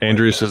everything.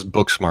 Andrea says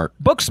Booksmart.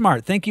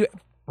 Booksmart. Thank you.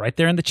 Right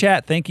there in the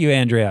chat. Thank you,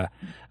 Andrea.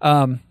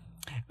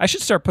 I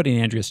should start putting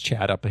Andrea's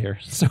chat up here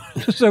so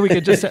we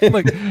could just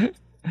look.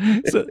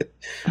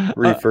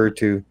 Refer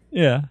to.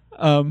 Yeah.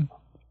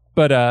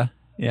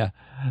 Yeah.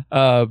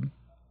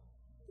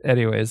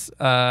 Anyways,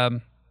 yeah,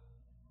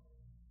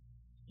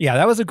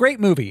 that was a great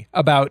movie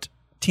about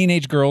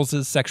teenage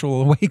girls'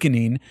 sexual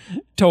awakening,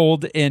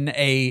 told in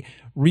a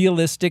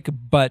realistic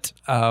but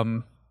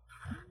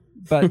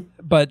like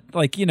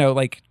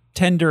like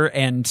tender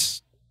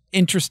and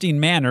interesting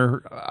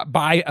manner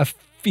by a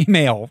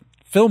female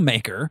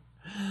filmmaker.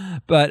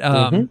 But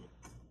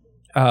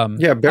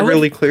yeah,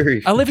 Beverly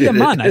Cleary. Olivia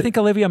Munn. I think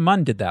Olivia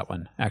Munn did that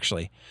one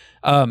actually.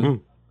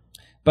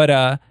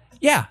 But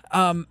yeah.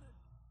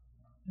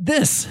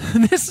 This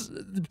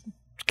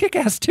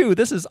Kick-Ass 2,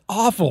 this is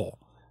awful.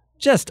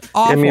 Just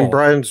awful. I mean,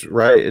 Brian's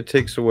right. It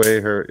takes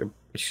away her.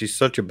 She's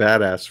such a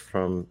badass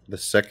from the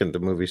second the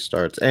movie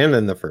starts and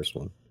in the first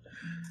one.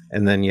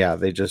 And then, yeah,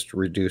 they just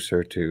reduce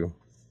her to,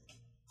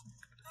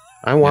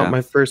 I want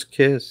my first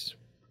kiss.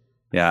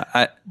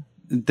 Yeah.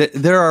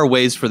 There are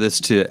ways for this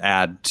to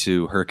add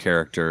to her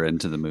character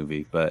into the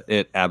movie, but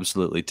it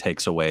absolutely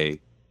takes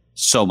away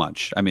so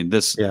much. I mean,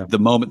 the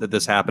moment that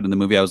this happened in the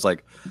movie, I was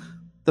like,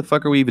 the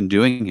fuck are we even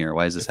doing here?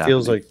 Why is this happening?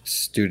 Feels like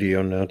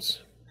studio notes.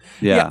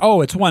 Yeah.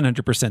 Oh, it's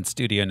 100%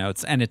 studio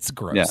notes, and it's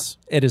gross.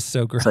 Yeah. It is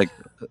so gross. It's like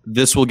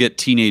this will get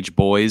teenage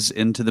boys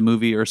into the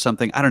movie or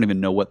something. I don't even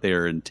know what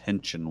their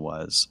intention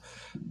was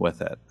with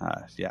it.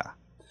 Yeah,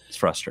 it's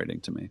frustrating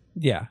to me.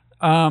 Yeah.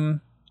 Yeah,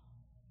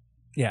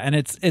 and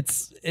it's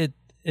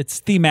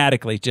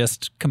thematically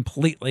just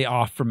completely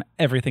off from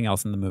everything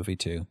else in the movie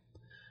too.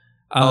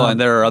 And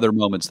there are other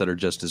moments that are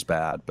just as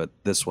bad, but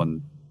this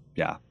one.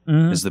 Yeah,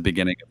 is the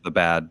beginning of the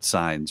bad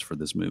signs for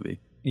this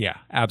movie. Yeah,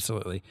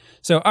 absolutely.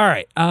 So, all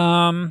right.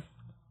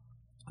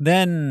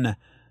 Then,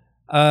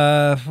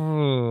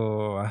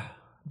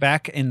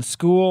 back in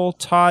school,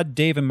 Todd,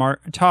 Dave and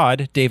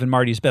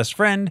Marty's best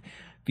friend,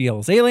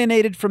 feels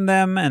alienated from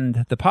them,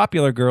 and the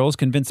popular girls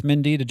convince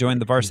Mindy to join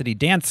the varsity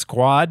dance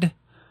squad.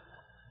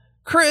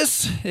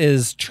 Chris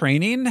is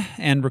training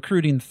and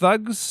recruiting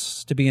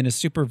thugs to be in his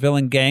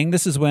supervillain gang.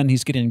 This is when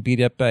he's getting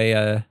beat up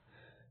by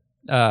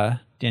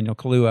Daniel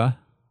Kaluuya.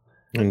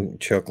 And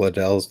Chuck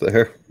Liddell's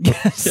there.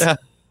 Yes.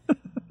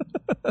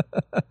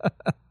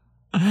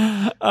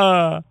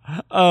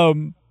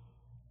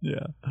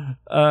 Yeah.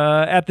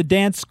 At the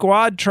dance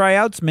squad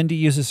tryouts, Mindy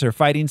uses her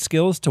fighting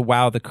skills to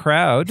wow the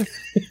crowd.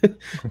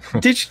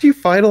 Did you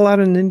fight a lot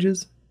of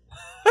ninjas?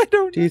 I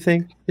don't know. Do you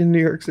think in New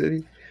York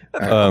City?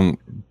 But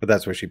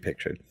that's what she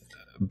pictured.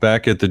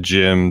 Back at the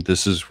gym,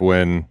 this is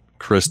when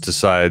Chris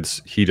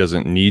decides he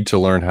doesn't need to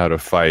learn how to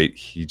fight.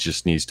 He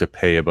just needs to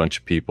pay a bunch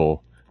of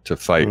people to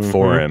fight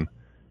for him.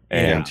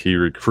 And he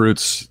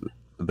recruits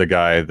the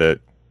guy that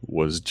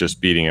was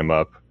just beating him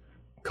up,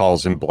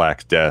 calls him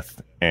Black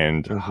Death,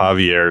 and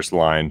Javier's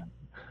line,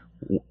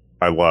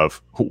 I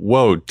love,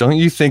 whoa, don't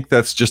you think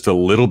that's just a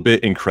little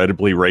bit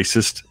incredibly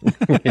racist?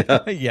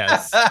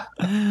 Yes.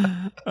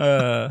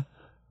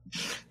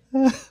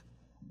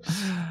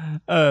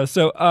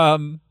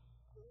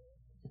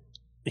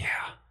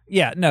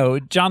 Yeah, no,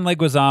 John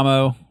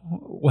Leguizamo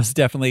was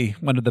definitely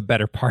one of the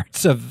better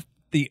parts of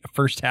the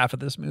first half of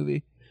this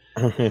movie.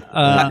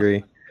 I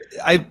agree.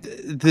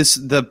 This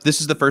is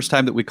the first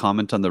time that we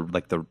comment on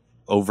the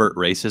overt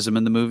racism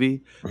in the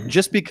movie.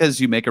 Just because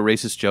you make a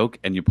racist joke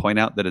and you point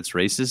out that it's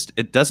racist,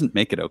 it doesn't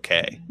make it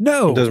okay.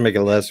 No, it doesn't make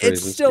it less racist.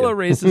 It's still a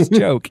racist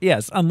joke.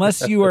 Yes,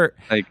 unless you are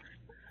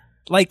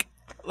like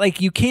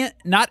you can't.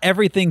 Not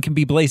everything can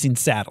be Blazing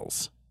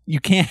Saddles. You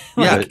can't.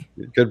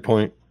 Good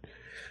point.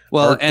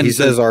 Well, and he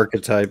says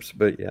archetypes,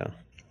 but yeah.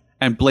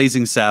 And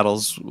Blazing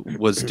Saddles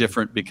was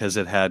different because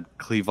it had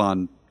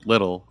Cleavon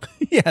Little.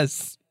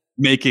 Yes.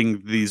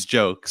 making these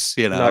jokes,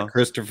 you know. Not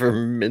Christopher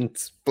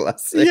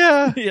Mintz-Plasse.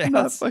 Yeah, Yes.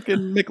 not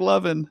fucking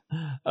McLovin.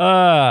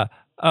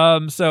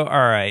 So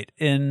all right.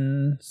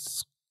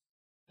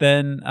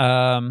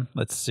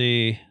 Let's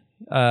see.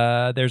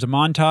 There's a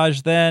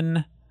montage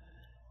then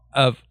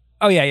of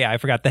I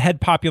forgot. The head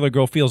popular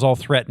girl feels all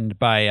threatened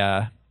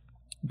by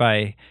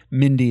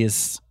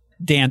Mindy's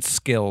dance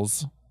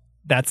skills.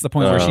 That's the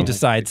point where she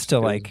decides to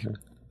like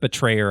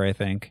betray her, I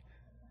think.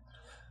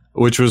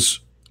 Which was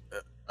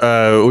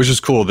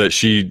cool that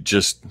she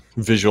just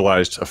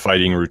visualized a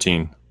fighting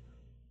routine.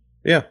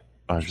 Yeah.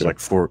 She's like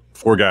four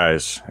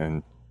guys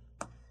and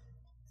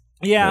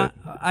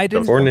I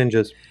didn't. 4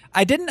 ninjas.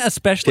 I didn't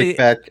especially. Kick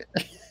back.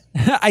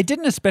 I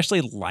didn't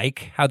especially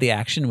like how the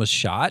action was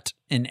shot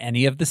in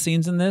any of the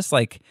scenes in this.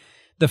 Like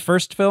the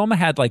first film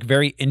had like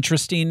very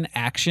interesting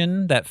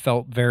action that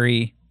felt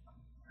very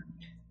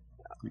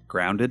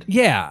grounded.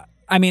 Yeah.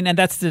 I mean, and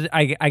that's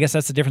I guess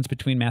that's the difference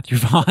between Matthew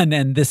Vaughn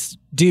and this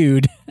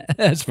dude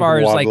as far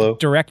as like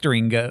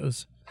directing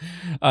goes.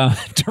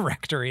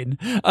 Directing.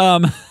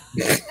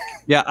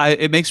 Yeah,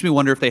 it makes me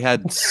wonder if they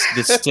had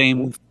the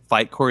same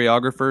fight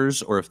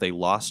choreographers or if they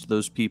lost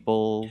those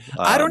people.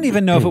 I don't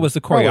even know if it was the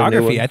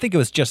choreography. I think it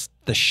was just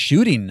the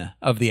shooting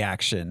of the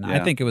action.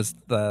 Yeah. I think it was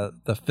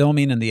the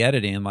filming and the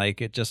editing. Like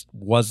it just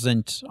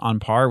wasn't on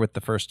par with the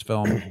first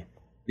film.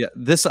 Yeah,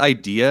 this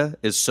idea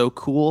is so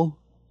cool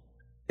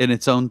in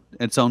its own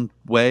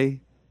way,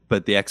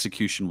 but the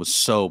execution was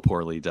so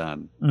poorly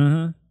done.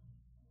 Mm-hmm.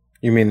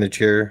 You mean the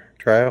cheer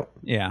tryout?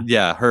 Yeah.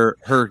 Yeah, her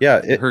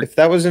if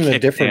that was in a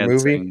different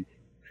dancing. movie.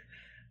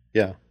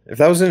 Yeah. If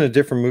that was in a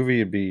different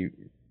movie, it'd be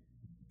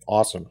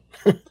awesome.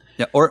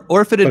 Yeah, or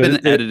if it had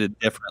been edited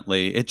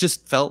differently, it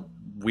just felt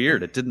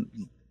weird. It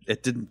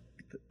didn't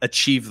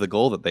achieve the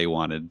goal that they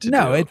wanted to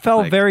do. It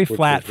felt very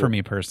flat for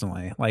me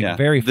personally. Like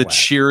very flat. The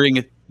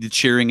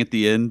cheering at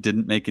the end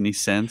didn't make any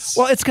sense.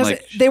 Well, it's because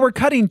they were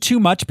cutting too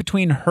much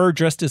between her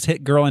dressed as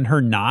Hit Girl and her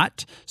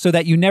not, so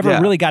that you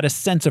never really got a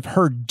sense of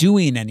her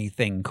doing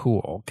anything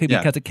cool.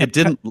 Because it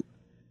didn't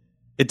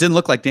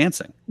look like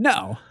dancing.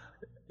 No.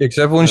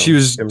 Except when she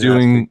was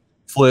doing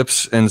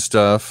flips and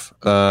stuff.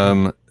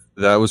 That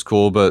was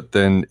cool, but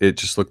then it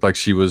just looked like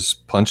she was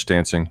punch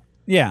dancing.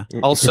 Yeah.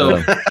 Also, I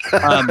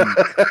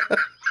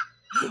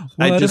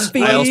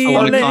also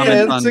want to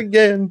comment on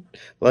again,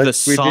 like the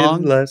song we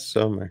did last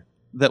summer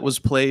that was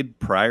played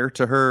prior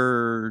to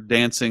her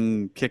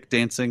kick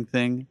dancing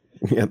thing.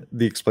 Yeah,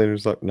 the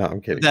explainer's like, no,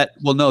 I'm kidding.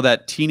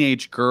 That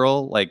teenage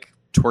girl like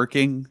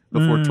twerking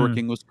before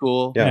twerking was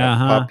cool. Yeah,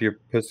 pop your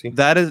pussy.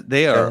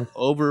 They are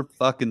over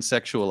fucking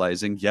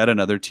sexualizing yet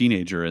another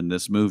teenager in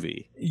this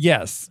movie.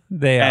 Yes,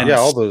 they are. And,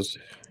 all those.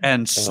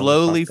 And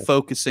slowly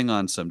focusing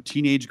on some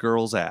teenage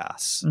girl's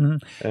ass.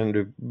 Mm-hmm.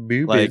 And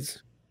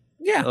boobies.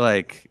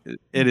 Like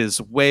it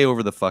is way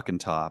over the fucking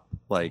top.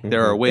 Like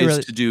there are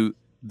ways to do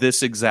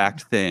this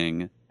exact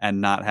thing and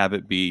not have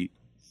it be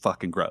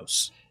fucking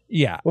gross.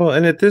 Yeah. Well,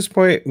 and at this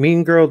point,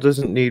 Mean Girl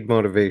doesn't need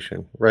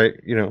motivation, right?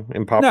 You know,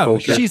 in pop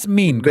culture. She's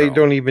Mean Girl. They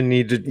don't even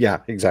need to. Yeah,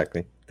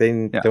 exactly.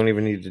 They don't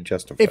even need to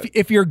justify.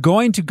 If you're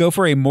going to go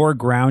for a more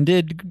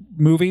grounded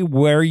movie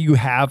where you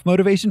have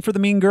motivation for the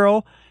Mean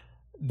Girl,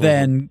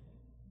 then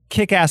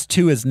Kick-Ass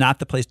 2 is not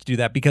the place to do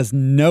that, because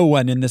no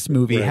one in this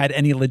movie had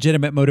any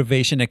legitimate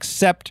motivation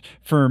except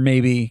for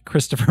maybe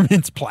Christopher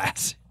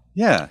Mintz-Plasse.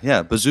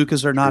 Yeah.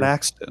 Bazookas are not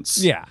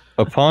accidents. Yeah.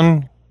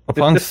 Upon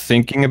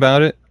thinking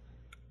about it,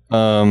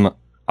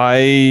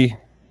 I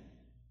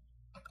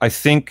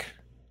think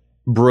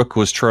Brooke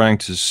was trying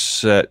to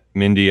set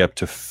Mindy up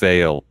to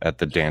fail at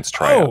the dance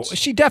tryouts. Oh,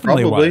 she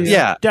definitely was.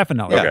 Yeah,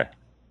 definitely. Okay.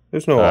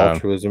 There's no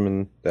altruism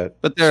in that.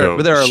 But there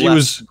are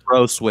less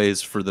gross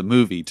ways for the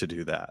movie to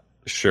do that.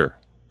 Sure.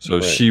 So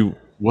she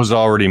was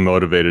already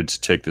motivated to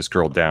take this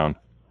girl down.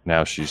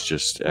 Now she's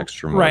just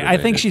extra motivated. Right.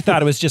 I think she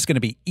thought it was just going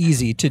to be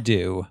easy to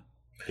do.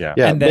 Yeah.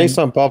 Yeah. And based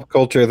on pop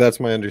culture, that's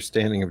my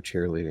understanding of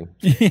cheerleading.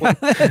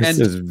 This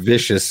is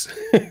vicious.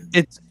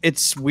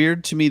 It's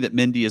weird to me that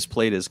Mindy is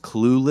played as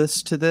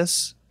clueless to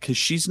this, because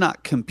she's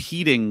not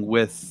competing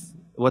with,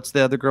 what's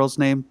the other girl's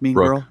name? Mean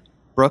Girl?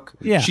 Brooke.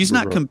 Yeah. She's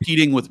not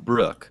competing with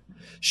Brooke.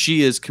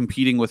 She is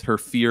competing with her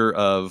fear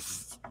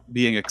of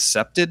being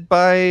accepted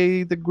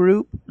by the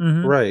group.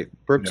 Mm-hmm. Right.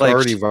 Brooke's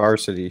already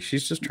varsity.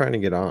 She's just trying to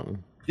get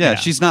on. Yeah,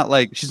 she's not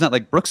like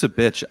Brooke's a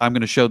bitch. I'm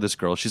going to show this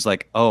girl. She's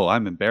like, oh,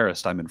 I'm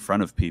embarrassed. I'm in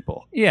front of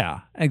people.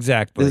 Yeah,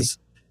 exactly.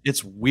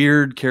 It's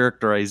weird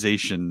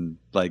characterization.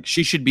 Like,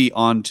 she should be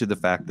on to the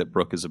fact that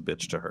Brooke is a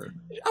bitch to her.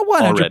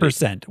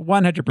 100%.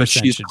 100%. But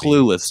she's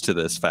clueless to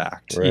this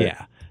fact. Right.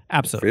 Yeah,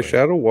 absolutely. Fish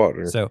out of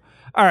water. So,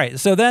 all right.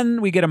 So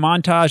then we get a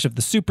montage of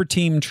the super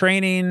team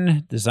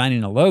training,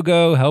 designing a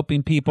logo,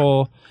 helping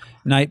people.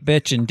 Night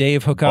Bitch and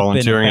Dave hook up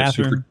in a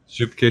bathroom.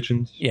 Soup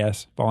kitchens.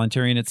 Yes,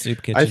 volunteering at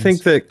soup kitchens. I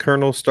think that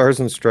Colonel Stars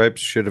and Stripes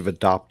should have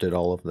adopted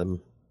all of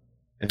them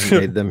and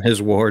made them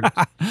his ward.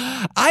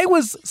 I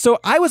was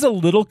a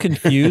little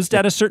confused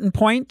at a certain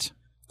point,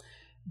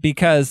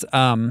 because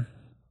tell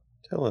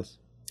us.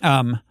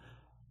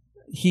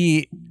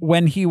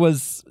 When he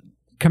was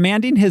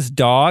commanding his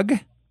dog,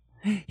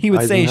 He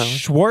would say Eisenhower?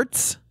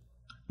 Schwartz.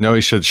 No,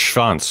 he said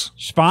Schwanz.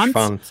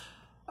 Schwanz?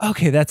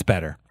 Okay, that's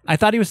better. I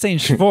thought he was saying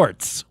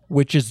Schwartz,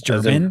 which is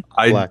German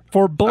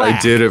for black.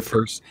 I did at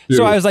first.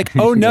 So I was like,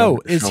 oh no,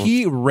 is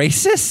he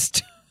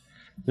racist?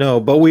 No,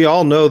 but we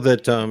all know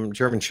that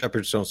German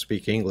Shepherds don't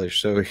speak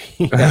English, so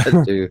he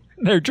had to.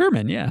 They're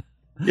German, yeah.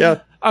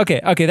 Yeah.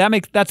 Okay,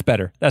 that's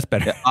better. That's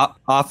better. Yeah,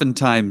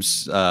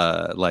 oftentimes,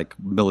 like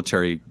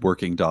military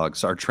working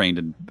dogs are trained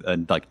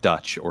in like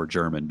Dutch or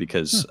German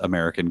because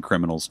American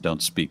criminals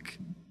don't speak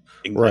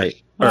English.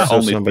 Right. Or So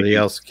only somebody speak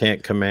else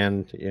can't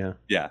command. Yeah.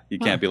 Yeah, you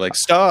can't be like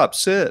stop,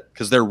 sit,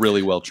 because they're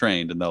really well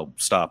trained and they'll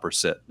stop or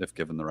sit if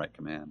given the right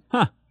command.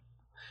 Huh.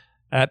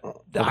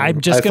 I'm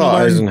just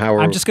going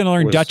to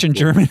learn Dutch and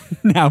German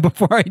now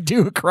before I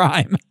do a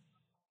crime.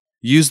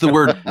 Use the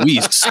word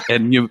wees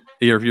and you're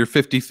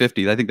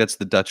 50-50. I think that's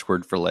the Dutch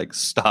word for like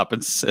stop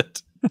and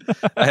sit.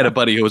 I had a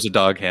buddy who was a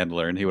dog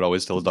handler and he would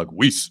always tell his dog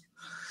wees.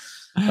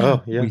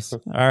 Oh, yeah.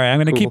 All right, I'm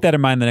going to keep that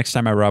in mind the next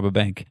time I rob a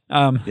bank.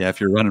 Yeah,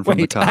 if you're running from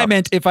the cops. I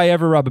meant if I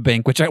ever rob a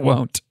bank, which I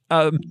won't.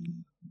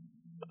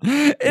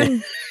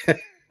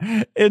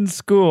 In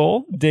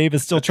school, Dave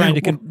is still trying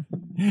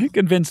to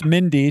convince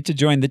Mindy to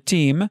join the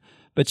team,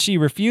 but she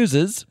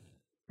refuses.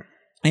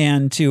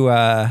 And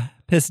to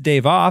piss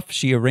Dave off,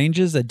 she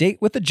arranges a date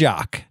with a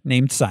jock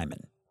named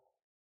Simon.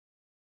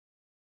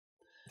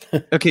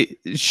 Okay,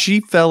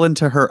 she fell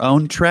into her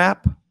own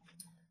trap?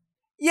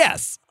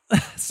 Yes.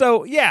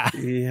 So, yeah.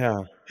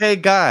 Yeah. Hey,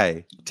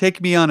 guy,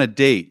 take me on a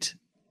date.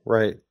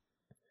 Right.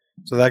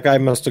 So that guy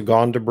must have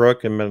gone to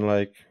Brooke and been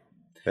like,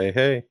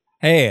 hey.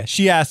 Hey,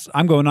 she asks,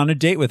 I'm going on a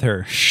date with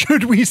her.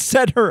 Should we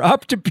set her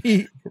up to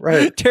be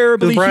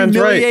terribly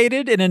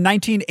humiliated in a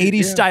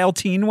 1980s style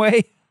teen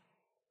way?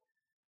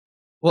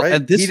 Well,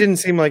 and he didn't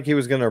seem like he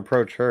was going to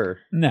approach her.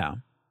 No.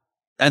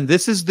 And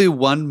this is the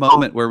one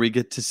moment where we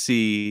get to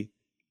see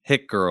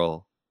Hit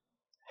Girl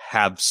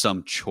have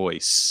some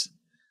choice.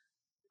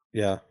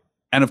 Yeah.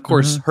 And of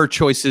course, her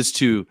choice is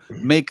to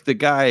make the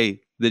guy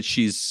that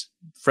she's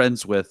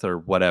friends with or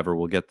whatever,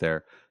 we'll get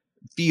there,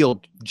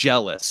 feel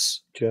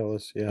jealous.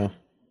 Yeah.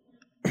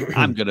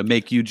 I'm going to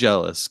make you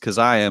jealous because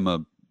I am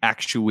a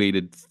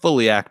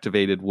fully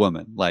activated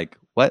woman. Like,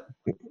 what?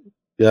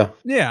 Yeah.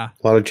 Yeah.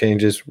 A lot of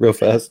changes real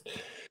fast.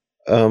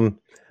 Someone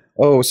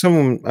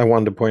I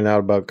wanted to point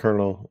out about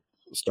Colonel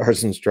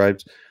Stars and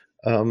Stripes.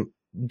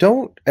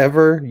 Don't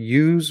ever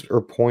use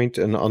or point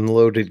an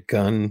unloaded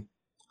gun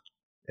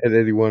at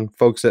anyone,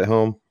 folks at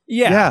home.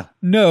 Yeah.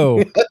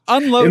 No.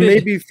 Unloaded. It may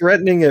be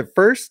threatening at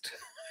first,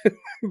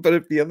 but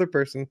if the other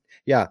person,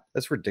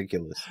 that's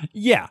ridiculous.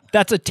 Yeah,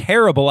 that's a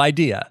terrible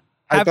idea.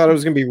 I thought it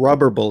was going to be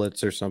rubber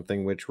bullets or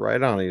something, which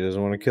right on, he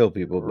doesn't want to kill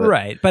people. But,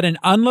 right, but an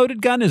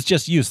unloaded gun is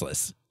just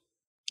useless.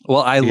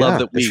 Well, I love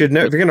that if you're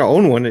going to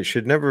own one, it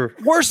should never...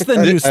 Worse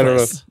than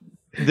useless.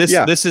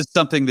 This is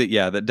something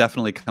that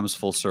definitely comes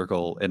full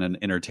circle in an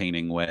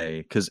entertaining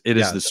way because it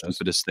is the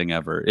stupidest thing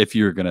ever. If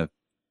you're going to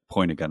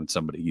point a gun at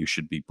somebody, you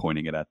should be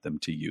pointing it at them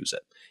to use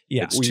it.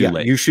 Yeah, it's too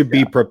late. You should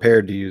be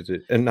prepared to use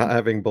it, and not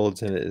having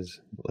bullets in it is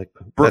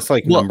that's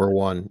number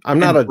one. I'm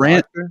not a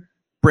doctor.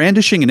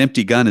 Brandishing an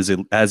empty gun is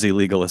as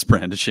illegal as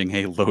brandishing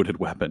a loaded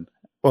weapon.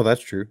 Well,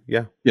 that's true.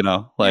 Yeah,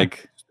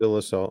 still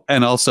assault,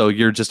 and also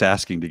you're just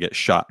asking to get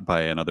shot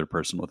by another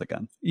person with a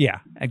gun. Yeah,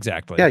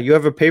 exactly. Yeah, you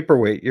have a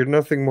paperweight. You're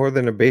nothing more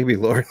than a baby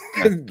lord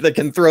that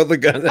can throw the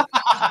gun.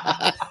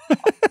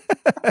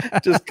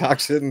 Just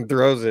cocks it and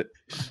throws it.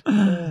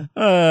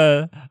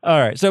 All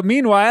right. So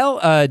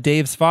meanwhile,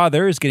 Dave's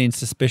father is getting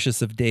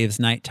suspicious of Dave's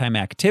nighttime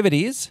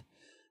activities.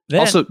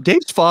 Also,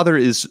 Dave's father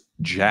is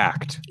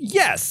jacked.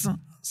 Yes.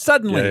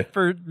 Suddenly,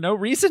 for no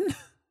reason.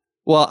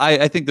 Well,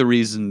 I think the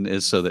reason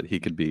is so that he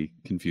could be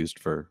confused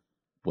for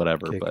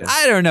whatever. But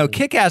I don't know.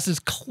 Kick-Ass is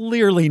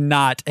clearly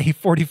not a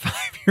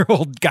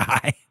 45-year-old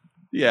guy.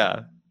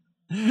 Yeah.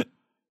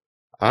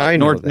 I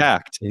know that.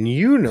 Jacked. And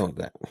you know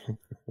that.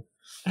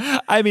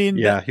 I mean,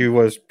 he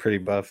was pretty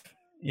buff.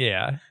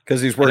 Yeah,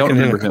 because he's working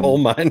in a coal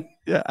mine.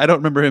 Yeah, I don't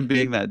remember him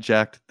being that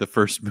jacked the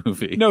first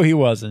movie. No, he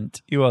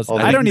wasn't. He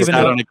wasn't. I don't even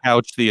know. On a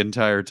couch the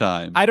entire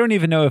time. I don't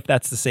even know if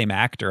that's the same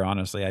actor.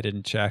 Honestly, I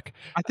didn't check.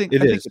 I think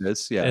it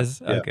is. Yeah.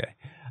 Okay.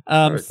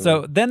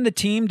 So then the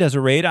team does a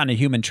raid on a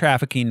human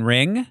trafficking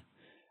ring.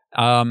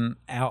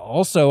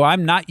 Also,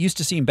 I'm not used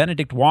to seeing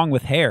Benedict Wong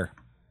with hair.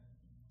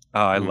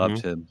 Oh, I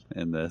loved him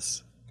in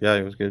this. Yeah,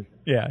 he was good.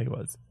 Yeah, he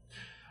was.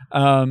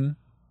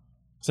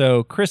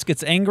 So Chris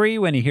gets angry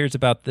when he hears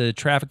about the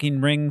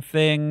trafficking ring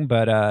thing,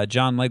 but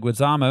John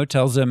Leguizamo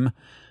tells him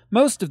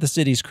most of the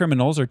city's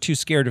criminals are too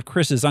scared of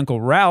Chris's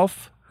Uncle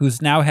Ralph, who's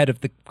now head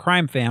of the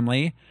crime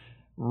family,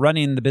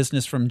 running the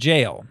business from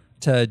jail,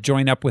 to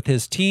join up with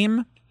his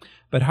team.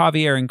 But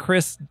Javier and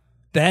Chris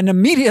then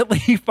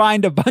immediately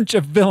find a bunch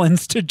of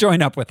villains to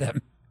join up with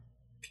him.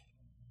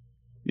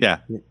 Yeah.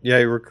 Yeah,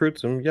 he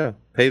recruits them. Yeah,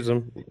 pays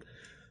them.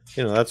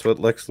 You know, that's what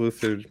Lex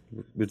Luthor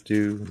would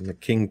do, and the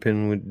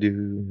Kingpin would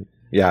do.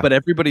 Yeah. But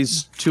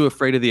everybody's too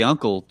afraid of the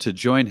uncle to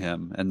join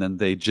him, and then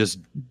they just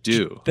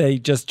do. They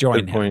just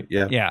join him. Point.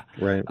 Yeah. Yeah.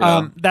 Right.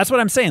 That's what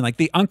I'm saying. Like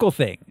the uncle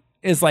thing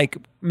is like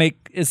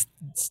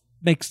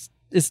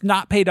is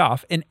not paid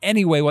off in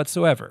any way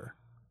whatsoever.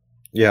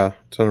 Yeah,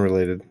 it's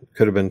unrelated.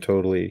 Could have been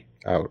totally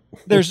out.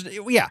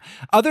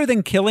 Other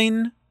than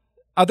fridging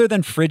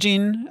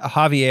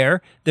Javier,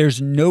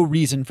 there's no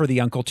reason for the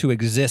uncle to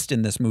exist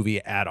in this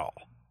movie at all.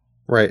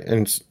 Right,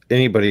 and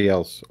anybody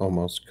else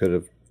almost could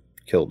have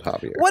killed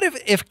Javier. What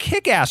if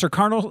Kick-Ass or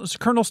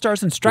Colonel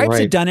Stars and Stripes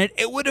had done it?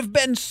 It would have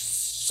been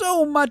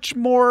so much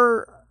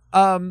more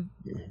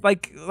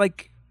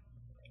like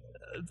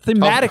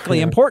thematically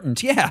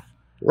important. Yeah.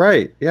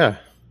 Right. Yeah.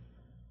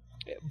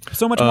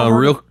 So much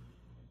more.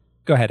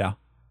 Go ahead, Al.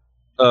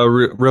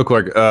 Real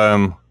quick,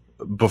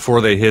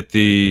 before they hit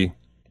the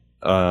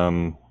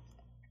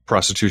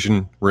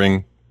prostitution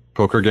ring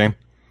poker game,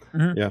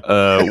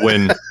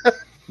 when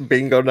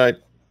bingo night,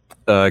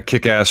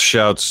 Kick-Ass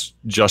shouts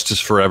 "Justice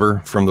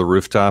Forever" from the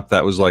rooftop.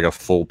 That was like a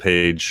full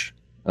page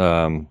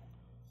panel,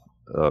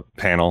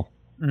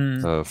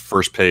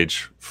 first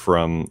page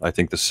from I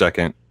think the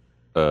second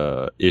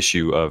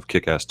issue of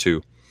Kick-Ass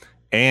 2.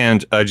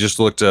 And I just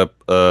looked up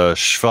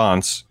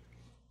Schwanz.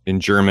 In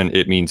German,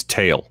 it means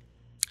tail.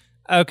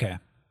 Okay.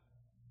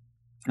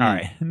 All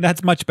right.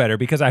 That's much better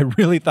because I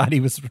really thought he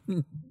was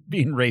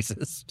being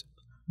racist.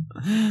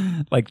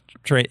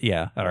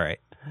 Yeah. All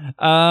right.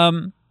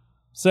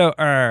 So,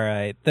 all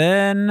right.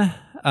 Then.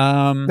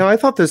 No, I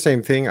thought the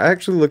same thing. I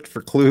actually looked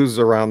for clues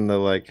around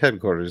the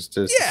headquarters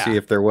to see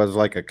if there was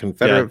a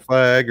Confederate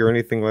flag or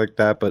anything like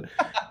that. But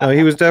no,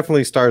 he was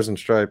definitely Stars and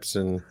Stripes.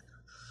 And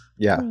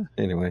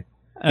anyway.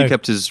 He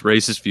kept his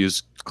racist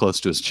views close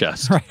to his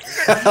chest. Right.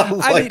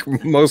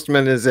 Most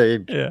men his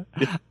age. Yeah.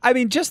 I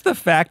mean, just the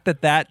fact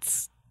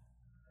that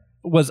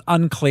was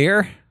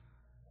unclear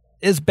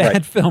is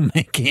bad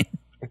filmmaking.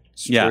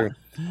 True.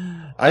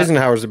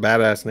 Eisenhower's a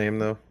badass name,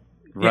 though.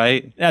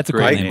 Right? That's a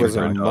great name. He was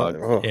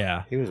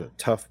he was a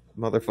tough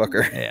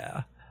motherfucker.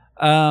 Yeah.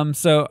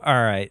 So,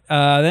 all right.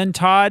 Then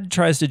Todd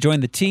tries to join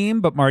the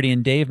team, but Marty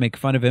and Dave make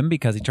fun of him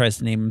because he tries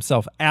to name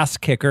himself Ass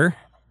Kicker.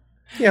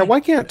 Yeah, why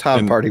can't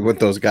Todd party with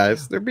those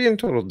guys? They're being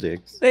total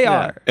dicks. They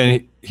are.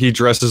 And he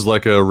dresses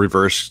like a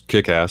reverse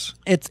Kick-Ass.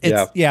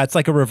 It's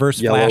like a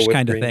reverse Yellow Flash with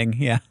kind green. of thing.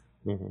 Yeah.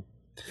 Mm-hmm.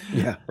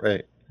 Yeah,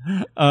 right.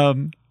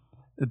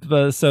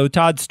 So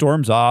Todd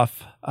storms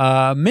off.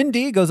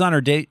 Mindy goes on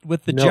her date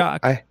with the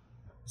jock.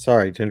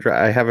 Sorry, Ginger.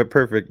 I have it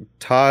perfect.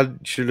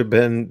 Todd should have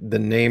been the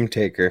name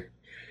taker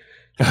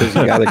because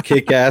you got to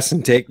kick ass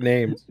and take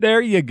names. There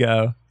you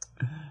go.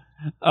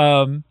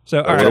 All right.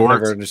 I've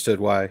never understood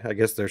why. I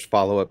guess there's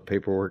follow-up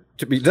paperwork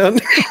to be done.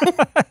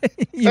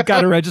 You've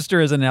got to register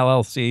as an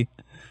LLC.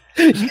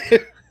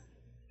 Kick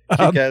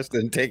ass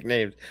and take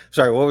names.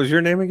 Sorry, what was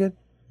your name again?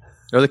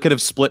 Or they could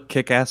have split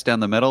Kick-Ass down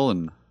the middle,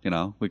 and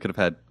we could have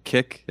had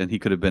Kick, and he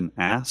could have been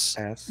Ass.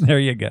 There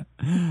you go.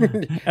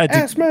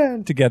 Ass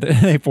man. Together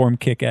they form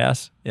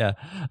Kick-Ass. Yeah.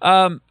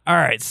 All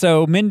right.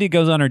 So Mindy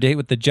goes on her date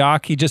with the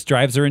jock. He just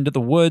drives her into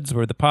the woods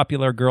where the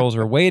popular girls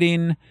are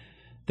waiting.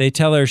 They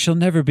tell her she'll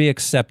never be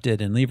accepted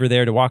and leave her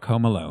there to walk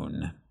home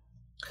alone.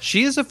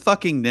 She is a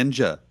fucking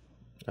ninja.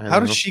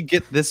 How does she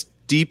get this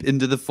deep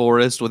into the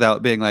forest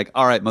without being like,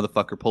 all right,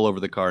 motherfucker, pull over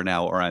the car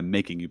now, or I'm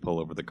making you pull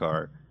over the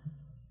car?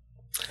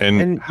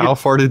 And how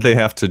far did they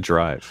have to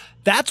drive?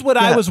 That's what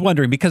I was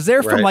wondering, because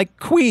they're from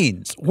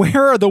Queens.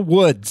 Where are the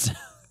woods?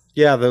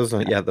 Yeah, those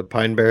the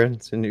Pine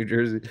Barrens in New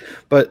Jersey.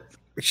 But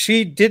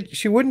she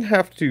wouldn't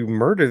have to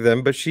murder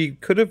them, but she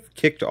could have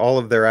kicked all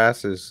of their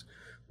asses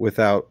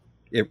without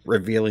it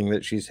revealing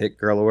that she's Hit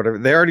Girl or whatever.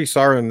 They already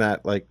saw her in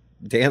that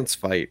dance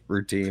fight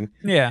routine.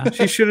 Yeah.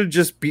 She should have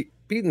just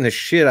beaten the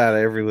shit out of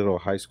every little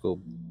high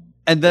school.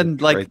 And then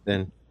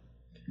then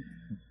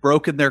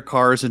broken their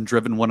cars and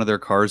driven one of their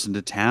cars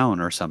into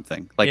town or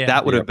something.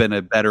 That would have been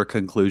a better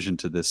conclusion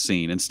to this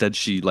scene. Instead,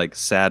 she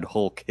sad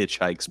Hulk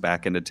hitchhikes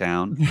back into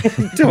town.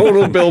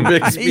 Total Bill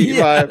Bixby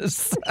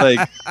vibes.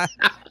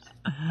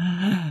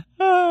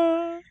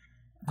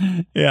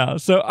 Yeah.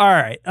 So, all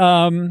right.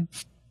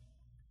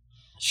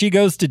 She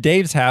goes to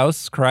Dave's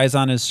house, cries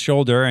on his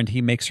shoulder, and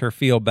he makes her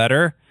feel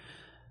better.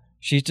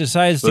 She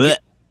decides to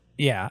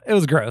yeah, it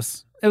was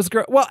gross. It was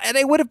gross. Well, and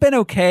it would have been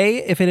okay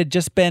if it had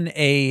just been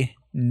if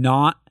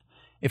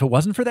it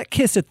wasn't for that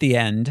kiss at the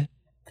end,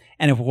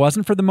 and if it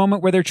wasn't for the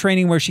moment where they're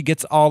training where she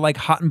gets all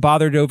hot and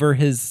bothered over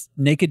his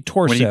naked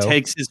torso. When he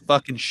takes his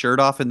fucking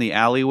shirt off in the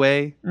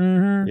alleyway.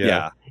 Mm-hmm.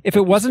 Yeah. If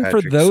it wasn't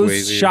for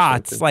those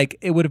shots,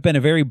 it would have been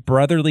a very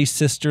brotherly,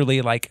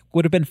 sisterly,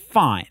 would have been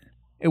fine.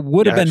 It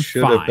would have been fine.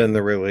 Should have been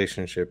the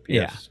relationship,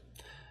 yes.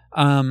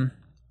 Yeah.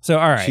 So,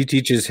 all right. She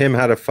teaches him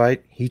how to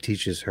fight. He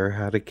teaches her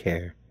how to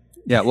care.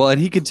 Yeah, well,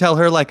 and he could tell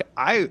her,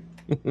 I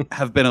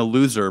have been a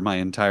loser my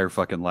entire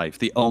fucking life.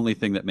 The only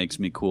thing that makes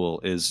me cool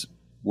is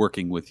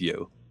working with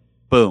you.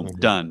 Boom,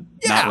 done.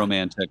 Yeah. Not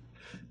romantic.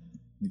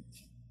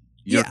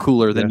 You're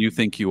cooler than you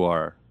think you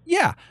are.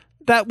 Yeah,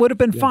 that would have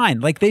been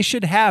fine. They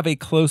should have a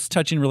close,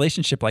 touching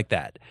relationship like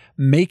that.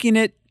 Making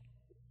it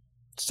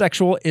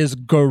sexual is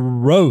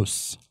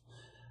gross.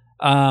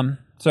 So,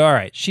 all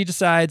right, she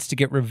decides to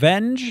get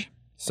revenge.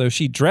 So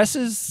she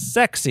dresses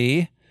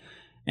sexy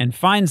and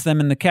finds them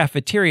in the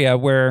cafeteria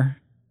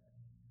where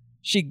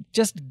she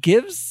just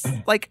gives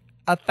like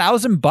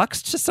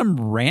 $1,000 to some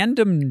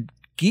random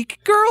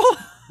geek girl.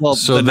 Well,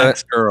 so the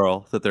next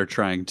girl that they're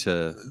trying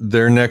to...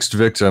 Their next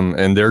victim,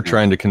 and they're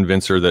trying to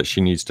convince her that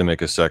she needs to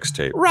make a sex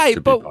tape.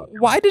 Right, but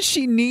why does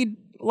she need,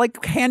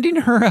 like, handing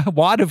her a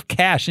wad of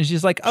cash? And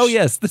she's like, oh,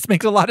 yes, this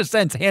makes a lot of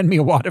sense. Hand me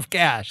a wad of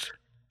cash.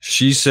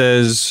 She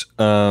says,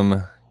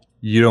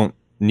 you don't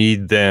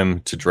need them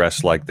to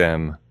dress like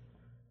them.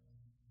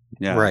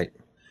 Yeah. Right.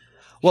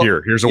 Well,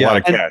 here's a wad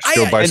of cash.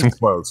 Go buy some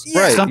clothes.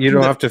 Right. You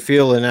don't have to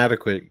feel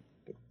inadequate.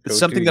 It's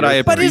something that I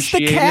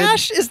appreciated.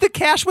 But is the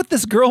cash what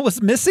this girl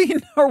was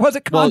missing, or was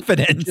it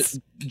confidence?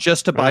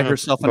 Just to buy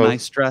herself a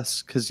nice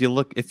dress, because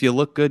if you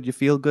look good, you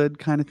feel good,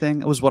 kind of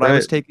thing. It was what I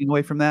was taking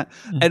away from that.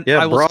 And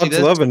yeah, broads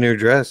love a new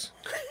dress.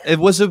 It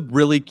was a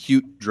really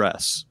cute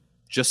dress.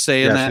 Just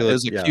saying that it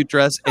was a cute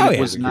dress, and it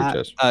was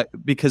not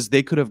because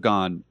they could have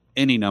gone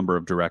any number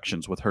of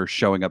directions with her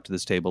showing up to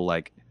this table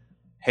like,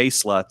 "Hey,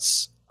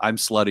 sluts, I'm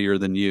sluttier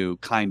than you,"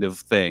 kind of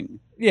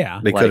thing.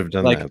 Yeah, they could have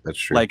done that. That's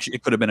true. Like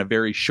it could have been a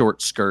very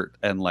short skirt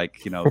and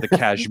like, you know, the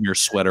cashmere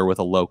sweater with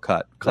a low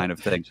cut kind of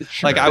thing.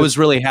 Like I was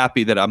really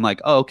happy that I'm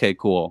like, oh, okay,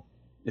 cool.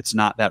 It's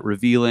not that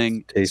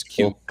revealing. It's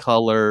cute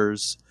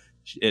colors.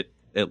 It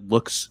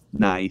looks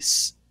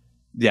nice.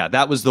 Yeah,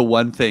 that was the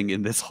one thing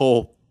in this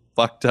whole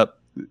fucked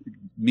up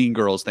Mean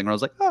Girls thing where I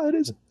was like, oh,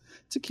 it's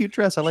a cute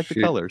dress. I like the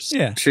colors.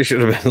 Yeah, she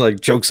should have been like,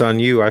 joke's on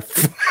you. I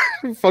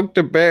fucked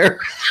a bear.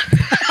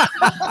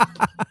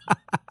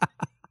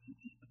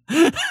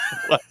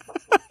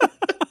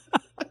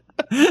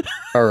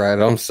 All right,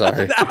 I'm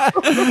sorry.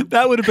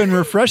 That would have been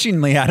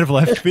refreshingly out of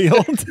left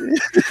field.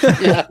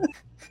 Yeah.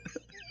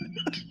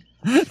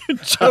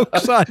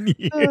 Joke's on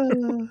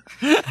you.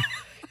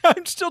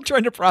 I'm still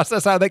trying to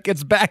process how that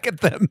gets back at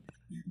them.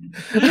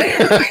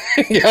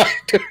 Yeah,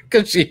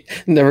 because she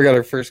never got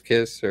her first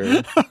kiss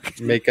or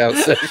make-out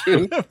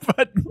session.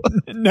 But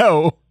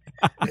no.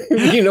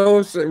 You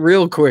know,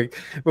 real quick,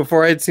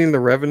 before I'd seen The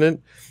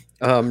Revenant,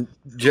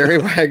 Jerry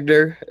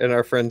Wagner and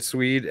our friend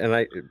Swede, and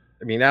I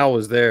mean, Al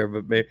was there,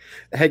 but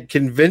had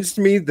convinced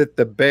me that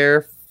the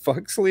bear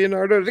fucks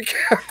Leonardo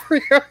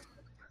DiCaprio.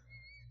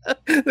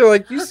 They're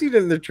like, you see it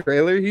in the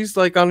trailer. He's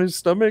like on his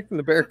stomach, and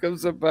the bear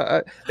comes up.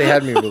 They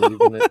had me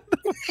believing it.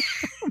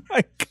 Oh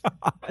my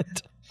God.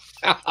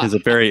 It's a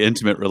very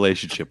intimate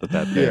relationship with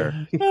that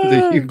bear.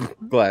 The Hugh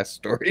Glass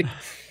story.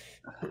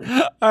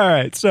 All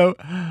right, so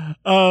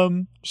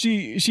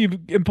she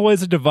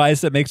employs a device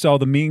that makes all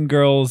the Mean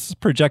Girls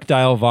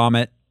projectile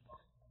vomit.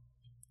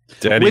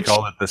 Daddy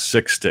called it the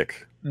sick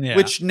stick,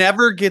 which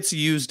never gets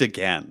used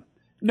again.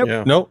 Nope.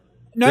 Yeah. Nope.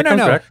 No.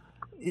 That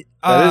is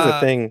a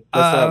thing.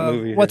 That's not a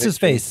movie. What's his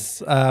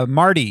face?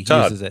 Marty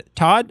Todd. uses it.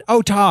 Todd?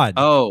 Oh, Todd.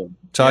 Oh,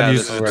 Todd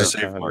uses it to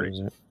save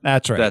Marty.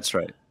 That's right. That's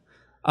right.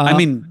 I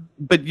mean,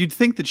 but you'd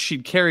think that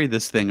she'd carry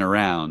this thing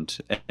around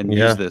and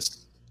use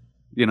this,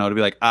 you know, to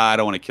be like, I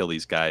don't want to kill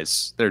these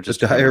guys. They're just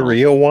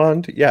diarrhea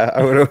wand. Yeah,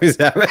 I would always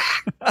have it.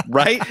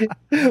 Right?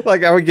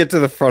 Like I would get to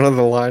the front of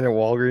the line at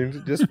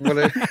Walgreens. Just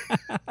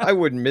I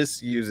would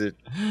misuse it.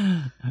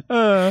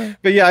 But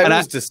yeah, it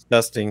was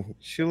disgusting.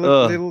 She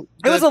looked.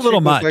 It was a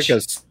little much. Like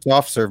a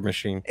soft serve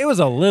machine. It was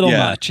a little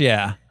much.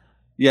 Yeah.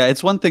 Yeah,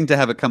 it's one thing to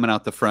have it coming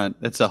out the front.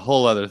 It's a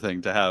whole other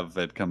thing to have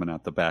it coming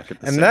out the back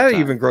at the same time. And that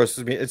even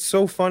grosses me. It's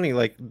so funny.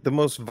 Like the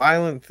most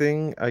violent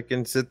thing I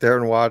can sit there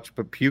and watch,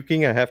 but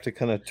puking, I have to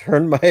kind of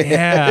turn my head.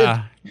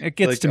 Yeah, it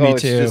gets to me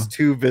too. It's just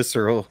too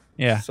visceral.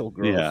 Yeah, so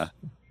gross. Yeah,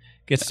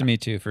 gets to me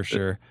too for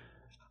sure.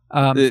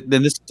 Then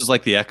this is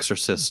like The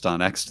Exorcist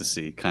on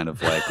ecstasy, kind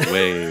of like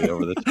way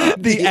over the top.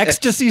 The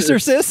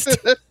ecstasy-cercist?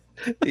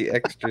 The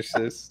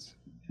Exorcist.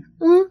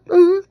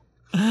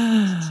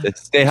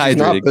 Stay hydrated. She's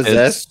not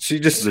possessed. She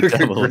just the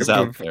devil is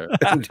out there.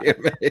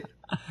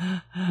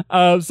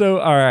 So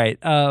all right,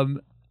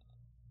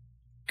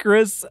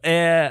 Chris.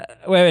 Wait,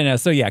 no.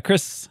 So yeah,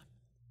 Chris.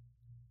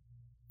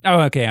 Oh,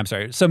 okay. I'm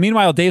sorry. So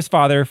meanwhile, Dave's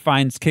father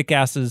finds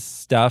Kick-Ass's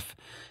stuff.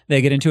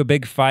 They get into a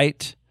big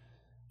fight.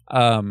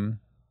 Then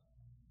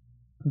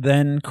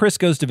Chris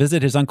goes to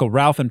visit his Uncle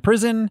Ralph in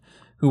prison,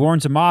 who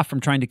warns him off from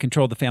trying to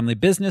control the family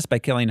business by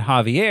killing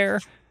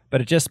Javier. But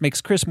it just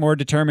makes Chris more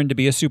determined to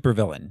be a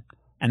supervillain.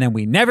 And then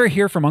we never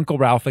hear from Uncle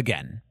Ralph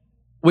again.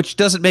 Which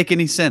doesn't make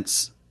any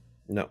sense.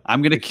 No.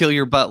 I'm going to kill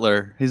your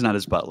butler. He's not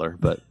his butler,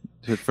 but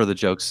for the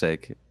joke's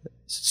sake.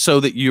 So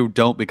that you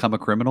don't become a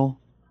criminal?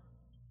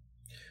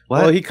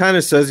 What? Well, he kind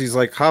of says he's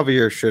like,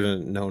 Javier should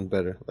have known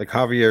better. Like,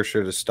 Javier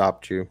should have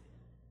stopped you.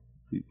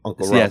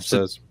 Uncle Ralph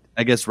says.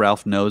 I guess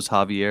Ralph knows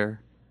Javier.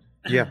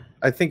 Yeah.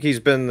 I think he's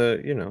been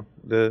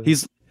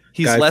he's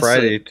Guy less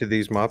Friday to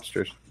these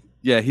mobsters.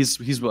 Yeah, he's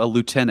a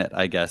lieutenant,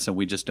 I guess, and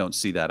we just don't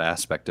see that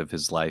aspect of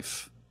his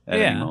life at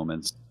any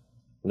moments.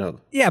 No.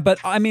 Yeah, but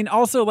I mean,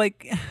 also,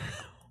 like,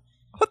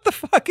 what the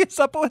fuck is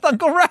up with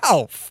Uncle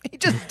Ralph? He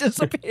just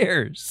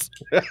disappears.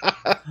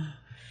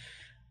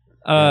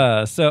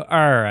 So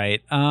all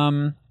right.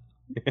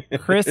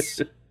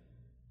 Chris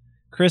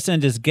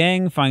and his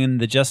gang find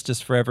the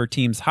Justice Forever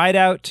team's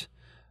hideout.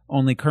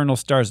 Only Colonel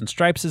Stars and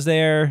Stripes is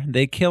there.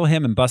 They kill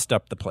him and bust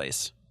up the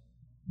place.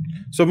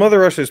 So Mother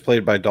Russia is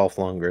played by Dolph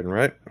Lundgren,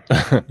 right?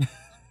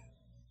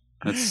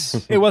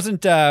 It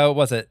wasn't.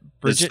 Was it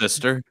Bridget? His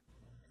sister?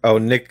 Oh,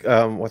 Nick.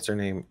 What's her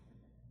name?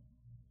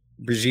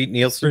 Brigitte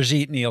Nielsen.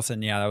 Brigitte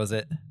Nielsen. Yeah, that was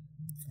it.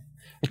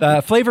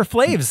 The Flavor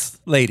Flav's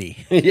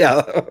lady.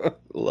 Yeah,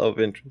 love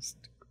interest.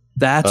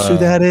 That's who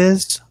that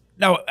is.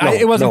 No,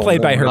 it wasn't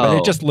played by her, but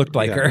it just looked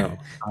like her. No.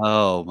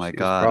 Oh my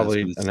god!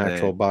 Probably an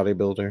actual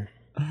bodybuilder.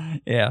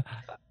 Yeah.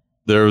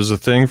 There was a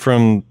thing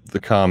from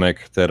the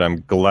comic that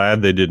I'm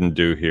glad they didn't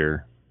do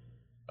here.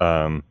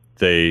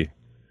 They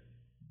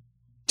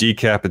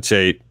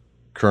decapitate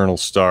Colonel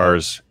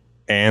Stars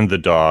and the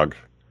dog,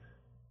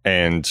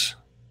 and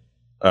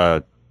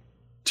to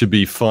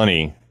be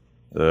funny,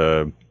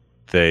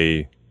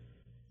 they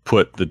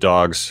put the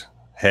dog's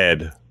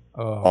head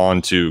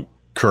onto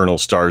Colonel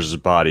Stars'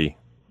 body,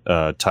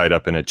 tied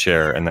up in a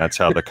chair, and that's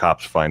how the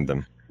cops find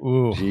them.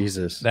 Ooh,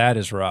 Jesus, that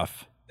is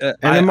rough. And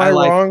am I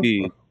like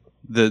wrong?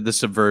 The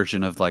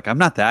subversion of like, I'm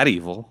not that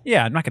evil.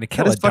 Yeah, I'm not going to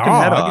kill Cut a his fucking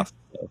head dog. off.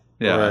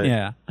 Yeah,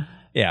 Right.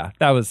 Yeah.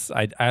 That was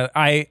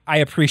I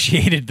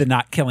appreciated the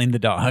not killing the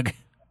dog.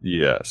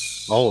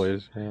 Yes,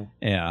 Always.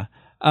 Yeah.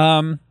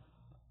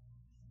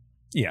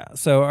 Yeah.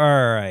 So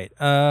all right.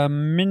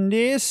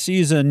 Mindy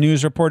sees a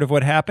news report of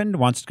what happened.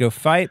 Wants to go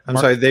fight. I'm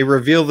sorry. They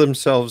reveal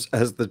themselves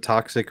as the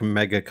toxic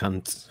mega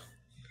cunts.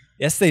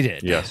 Yes, they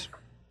did. Yes.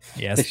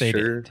 Yes, they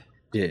sure did.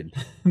 did.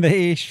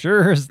 They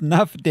sure as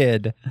enough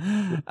did.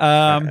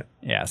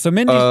 Yeah. So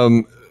Mindy.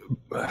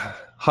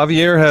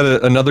 Javier had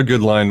another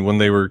good line when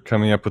they were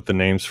coming up with the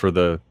names for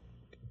the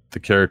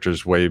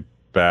characters way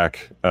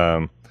back.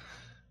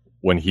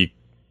 When he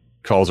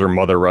calls her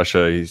Mother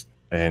Russia, he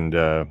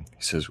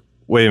says,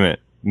 "Wait a minute,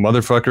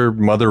 motherfucker,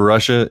 Mother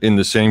Russia in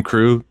the same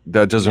crew?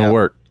 That doesn't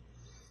work."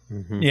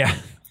 Mm-hmm. Yeah.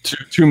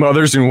 Two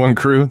mothers in one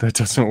crew? That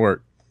doesn't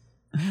work.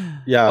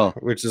 Yeah,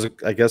 which is,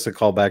 I guess, a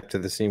callback to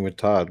the scene with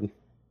Todd.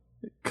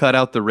 Cut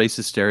out the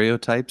racist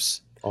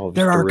stereotypes.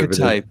 They're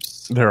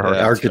archetypes. They're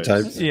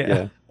archetypes.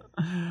 Yeah.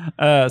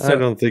 I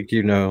don't think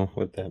you know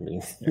what that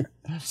means.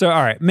 So,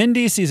 all right.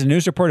 Mindy sees a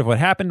news report of what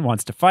happened,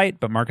 wants to fight,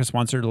 but Marcus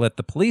wants her to let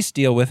the police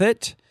deal with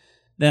it.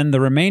 Then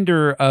the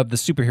remainder of the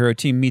superhero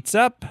team meets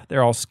up.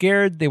 They're all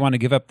scared. They want to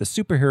give up the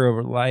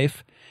superhero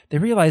life. They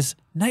realize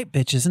Night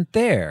Bitch isn't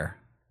there.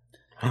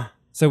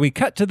 So we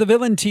cut to the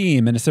villain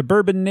team in a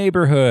suburban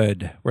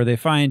neighborhood where they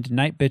find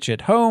Night Bitch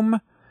at home.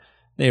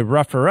 They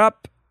rough her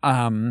up,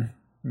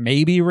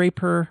 maybe rape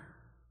her.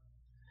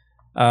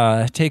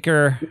 Take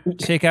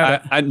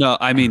out. I know.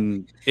 I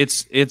mean,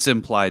 it's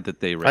implied that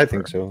they rape I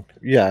think her. so.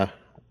 Yeah.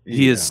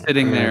 He is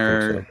sitting I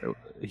there.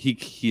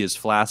 think He is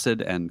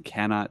flaccid and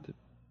cannot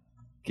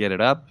get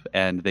it up,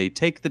 and they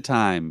take the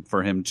time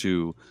for him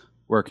to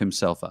work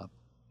himself up.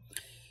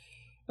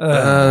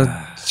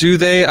 Do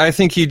they? I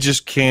think he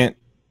just can't.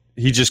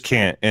 He just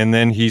can't. And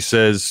then he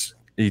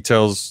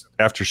tells,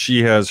 after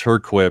she has her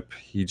quip,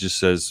 he just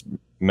says,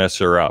 "Mess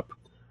her up."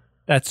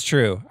 That's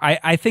true.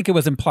 I think it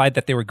was implied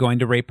that they were going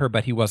to rape her,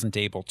 but he wasn't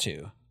able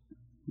to.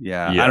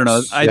 Yeah, Yes. I don't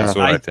know. That's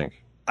what I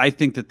think. I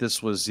think that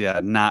this was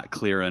not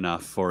clear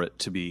enough for it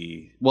to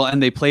be well,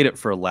 and they played it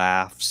for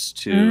laughs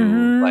too.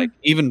 Mhm. Like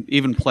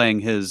even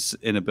playing his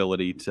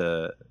inability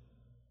to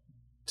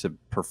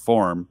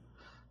perform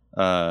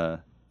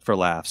for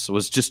laughs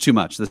was just too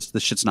much. This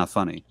shit's not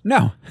funny.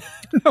 No,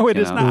 no, it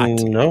is You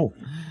not.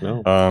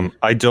 No.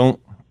 I don't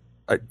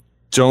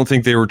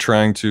think they were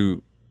trying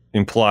to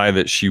imply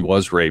that she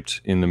was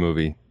raped in the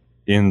movie.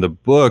 In the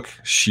book,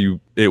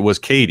 it was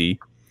Katie,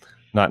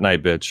 not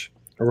Night Bitch.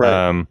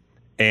 Right.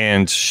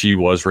 And she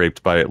was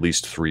raped by at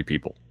least 3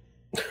 people.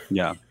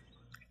 Yeah.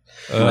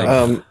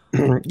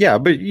 Yeah,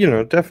 but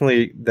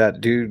definitely that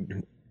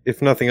dude.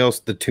 If nothing else,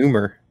 the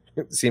tumor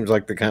seems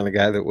like the kind of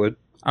guy that would.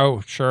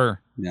 Oh,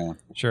 sure. Yeah.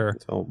 Sure.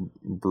 It's all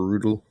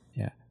brutal.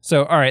 Yeah.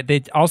 So, all right.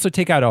 They also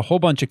take out a whole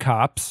bunch of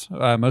cops,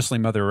 mostly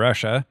Mother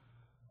Russia.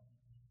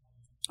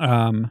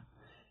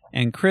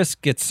 And Chris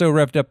gets so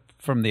revved up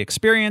from the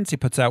experience, he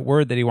puts out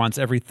word that he wants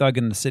every thug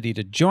in the city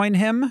to join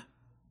him.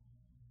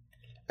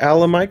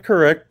 Al, am I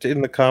correct?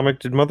 In the comic,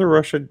 did Mother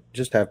Russia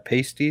just have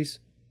pasties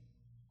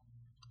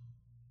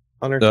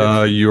on her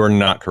tits? You are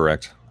not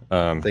correct.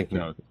 Thank you.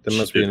 No, That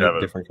must she be in did have a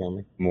different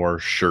comic. more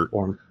shirt.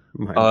 Or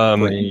my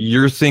brain.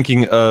 You're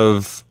thinking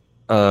of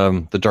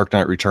The Dark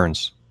Knight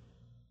Returns.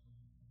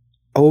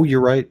 Oh, you're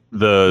right.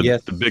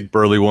 The big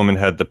burly woman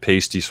had the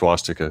pasty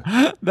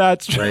swastika.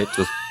 That's right.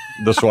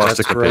 The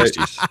swastika That's right.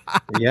 pasties.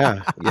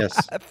 Yeah.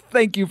 Yes.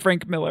 Thank you,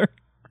 Frank Miller.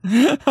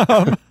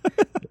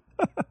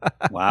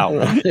 Wow.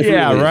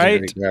 Yeah, Really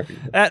right? is very crappy.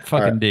 That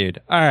fucking All right.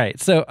 dude. All right.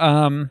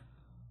 So,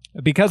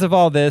 because of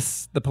all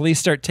this, the police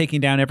start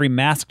taking down every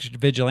masked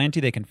vigilante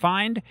they can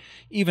find,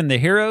 even the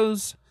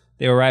heroes.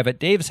 They arrive at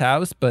Dave's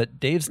house, but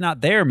Dave's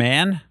not there,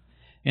 man.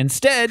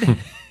 Instead,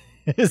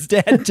 his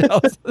dad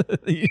tells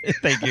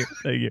Thank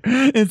you.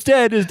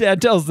 Instead, his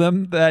dad tells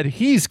them that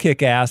he's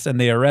kick-ass and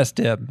they arrest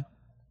him.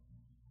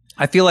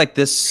 I feel like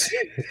this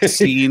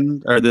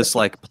scene or this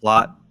like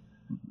plot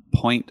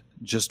point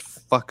just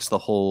fucks the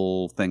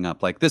whole thing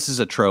up. Like, this is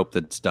a trope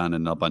that's done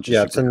in a bunch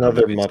of it's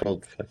another movies.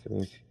 muddled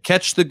fucking...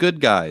 Catch the good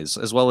guys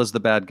as well as the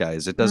bad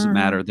guys. It doesn't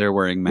matter. They're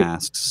wearing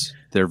masks.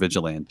 They're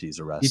vigilantes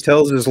arrested. He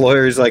tells his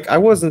lawyer, he's like, I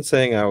wasn't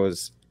saying I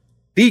was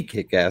the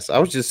kick-ass. I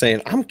was just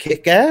saying I'm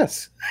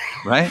kick-ass.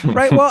 Right?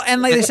 Right. Well,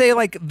 and like they say,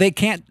 like, they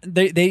can't,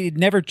 they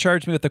never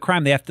charge me with the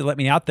crime. They have to let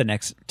me out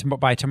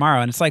by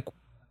tomorrow. And it's like,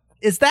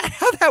 is that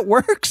how that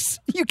works?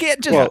 You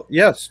can't just... Well,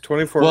 yes,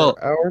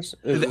 24 hours.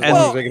 So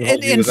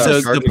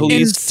the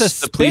police, in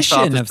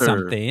suspicion of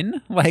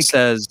something, like...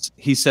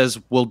 He says,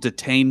 we'll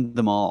detain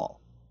them all.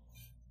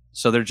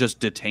 So they're just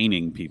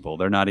detaining people.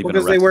 They're not even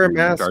because they wear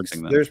masks.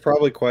 Them. There's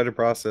probably quite a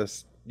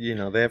process. You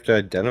know, they have to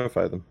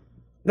identify them.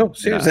 No,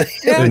 seriously.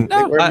 Yeah,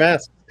 they wear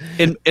masks.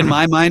 In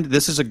my mind,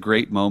 this is a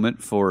great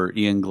moment for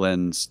Ian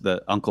Glenn's,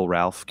 the Uncle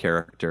Ralph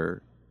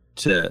character,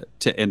 to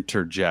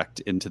interject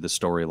into the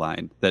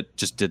storyline that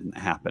just didn't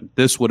happen.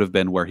 This would have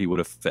been where he would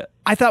have fit.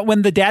 I thought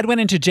when the dad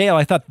went into jail,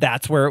 I thought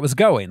that's where it was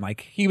going.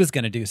 Like, he was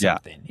going to do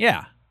something.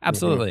 Yeah,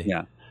 absolutely.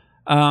 Yeah.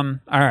 All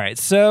right.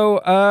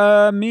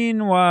 So,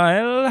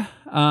 meanwhile,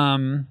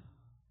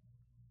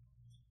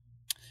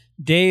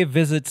 Dave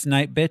visits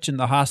Night Bitch in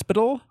the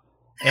hospital,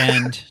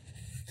 and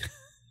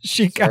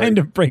she kind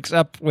of breaks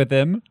up with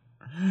him,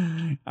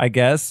 I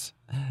guess.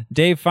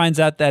 Dave finds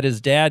out that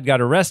his dad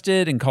got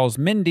arrested and calls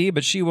Mindy,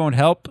 but she won't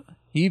help.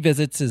 He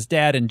visits his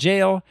dad in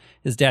jail.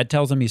 His dad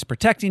tells him he's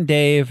protecting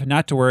Dave,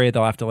 not to worry,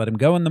 they'll have to let him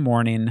go in the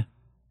morning.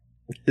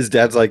 His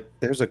dad's like,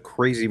 there's a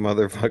crazy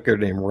motherfucker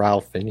named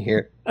Ralph in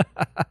here.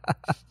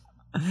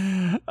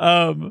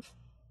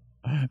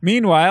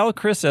 Meanwhile,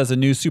 Chris has a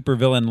new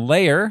supervillain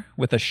lair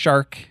with a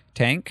shark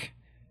tank.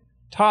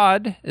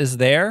 Todd is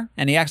there,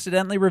 and he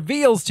accidentally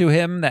reveals to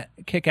him that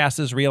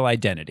Kick-Ass's real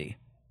identity.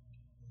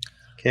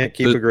 Can't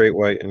keep a great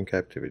white in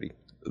captivity.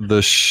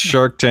 The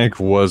shark tank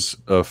was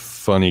a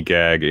funny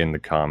gag in the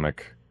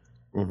comic.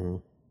 Mm-hmm.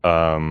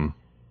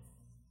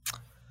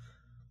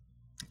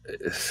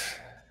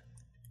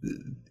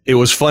 It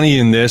was funny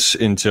in this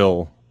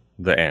until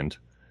the end,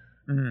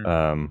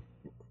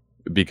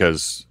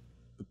 because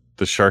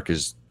the shark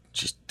is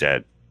just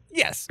dead.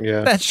 Yes,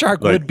 that shark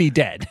would be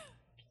dead.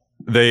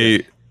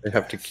 They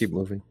have to keep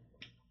moving.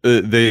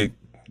 They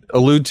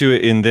allude to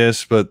it in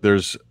this, but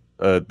there's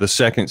the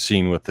second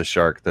scene with the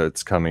shark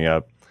that's coming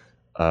up.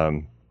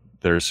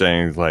 They're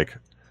saying like,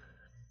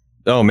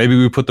 "Oh, maybe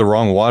we put the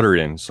wrong water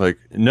in." It's like,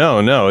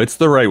 no, it's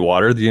the right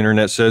water. The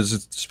internet says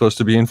it's supposed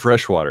to be in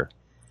fresh water.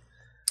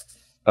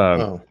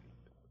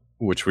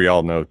 Which we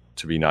all know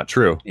to be not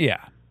true.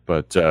 Yeah.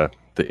 But the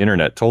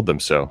internet told them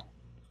so.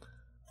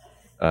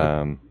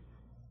 Yeah,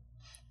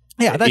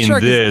 that in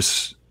shark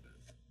this,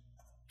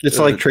 it's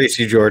like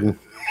Tracy Jordan.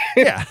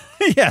 Yeah.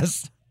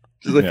 Yes.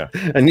 Like,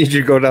 I need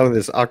you to go down to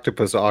this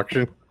octopus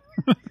auction.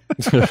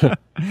 So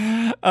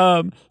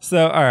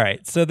all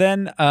right. So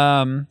then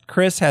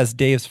Chris has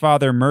Dave's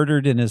father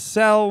murdered in his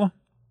cell.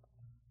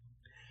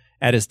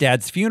 At his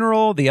dad's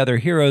funeral, the other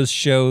heroes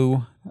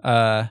show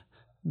up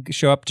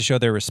to show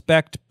their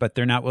respect, but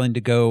they're not willing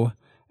to go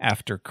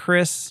after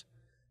Chris.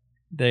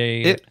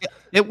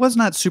 It was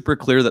not super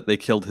clear that they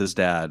killed his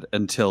dad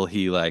until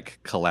he like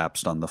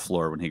collapsed on the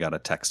floor when he got a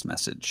text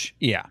message.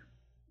 Yeah.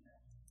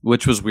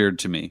 Which was weird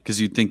to me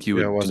because you'd think you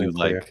would do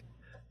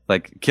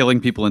like killing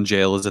people in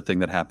jail is a thing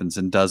that happens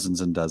in dozens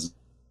and dozens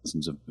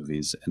of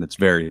movies, and it's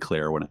very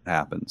clear when it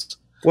happens.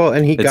 Well,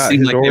 and he got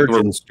his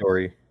origin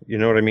story. You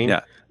know what I mean?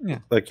 Yeah.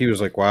 Like he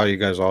was like, "Wow, you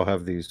guys all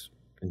have these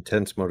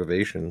intense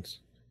motivations."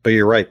 But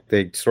you're right;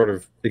 they sort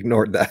of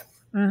ignored that.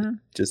 Mm-hmm.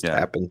 Just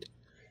happened.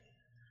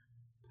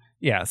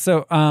 Yeah.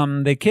 So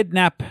they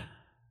kidnap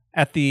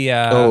at the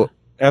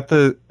at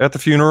the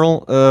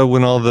funeral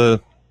when all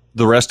the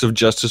rest of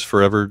Justice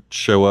Forever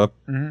show up.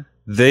 Mm-hmm.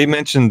 They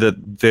mentioned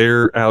that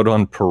they're out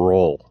on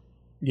parole.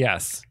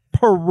 Yes,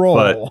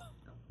 parole.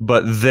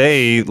 But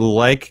they,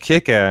 like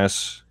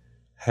Kick-Ass,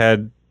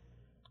 had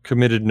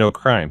committed no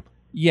crime.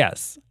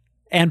 Yes,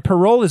 and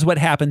parole is what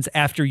happens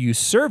after you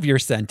serve your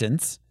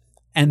sentence,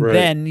 and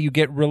then you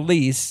get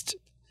released.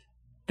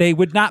 They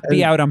would not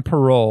be out on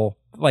parole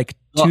like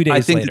 2 days later.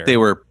 I think that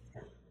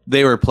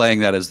they were playing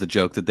that as the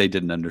joke that they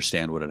didn't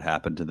understand what had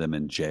happened to them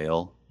in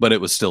jail, but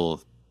it was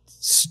still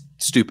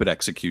stupid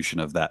execution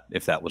of that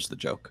if that was the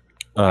joke.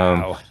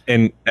 Wow.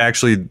 And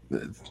actually,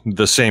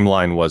 the same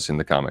line was in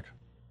the comic.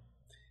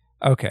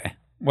 Okay.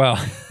 Well,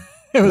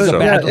 it was a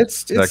bad.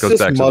 That goes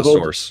back to the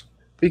source.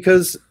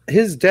 Because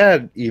his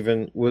dad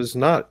even was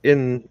not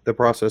in the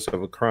process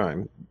of a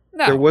crime.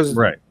 No. There was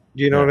right.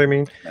 Do you know what I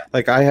mean?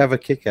 Like I have a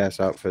Kick-Ass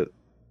outfit.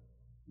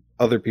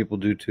 Other people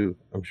do too,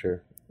 I'm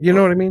sure. You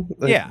know what I mean?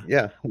 Like,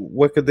 yeah.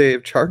 What could they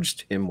have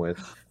charged him with?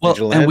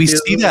 Well, and we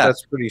see that.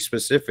 That's pretty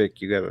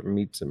specific. You got to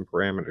meet some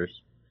parameters.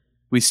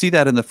 We see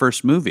that in the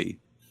first movie.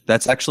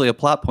 That's actually a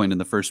plot point in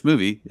the first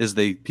movie. Is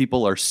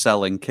people are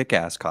selling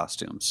Kick-Ass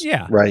costumes?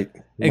 Yeah, right.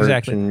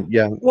 Exactly.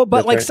 Well,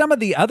 but like some of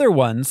the other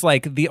ones,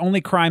 like the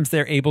only crimes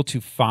they're able to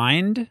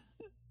find,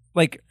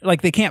 like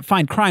they can't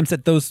find crimes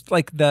that those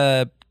like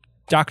the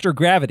Dr.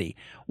 Gravity.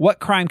 What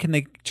crime can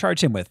they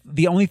charge him with?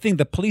 The only thing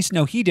the police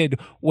know he did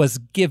was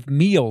give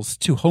meals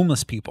to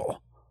homeless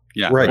people.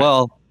 Yeah. Right.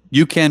 Well,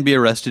 you can be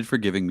arrested for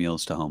giving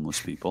meals to homeless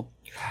people.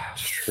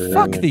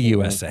 Fuck the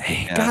USA.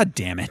 Yeah. God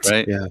damn it.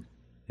 Right? Yeah.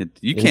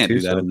 You can't do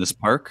that in this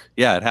park.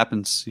 Yeah, it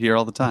happens here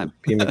all the time.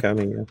 Pima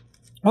County, yeah.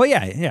 Well,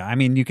 yeah. I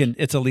mean,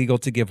 it's illegal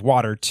to give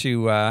water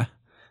to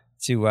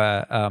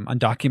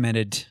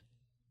undocumented.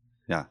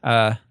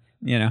 Yeah.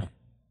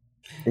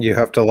 You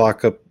have to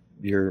lock up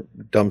your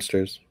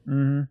dumpsters.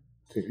 Mm-hmm.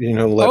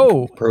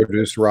 Let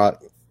produce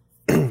rot.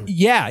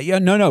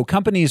 No.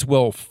 Companies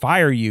will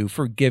fire you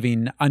for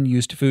giving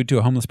unused food to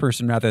a homeless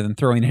person rather than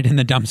throwing it in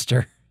the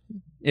dumpster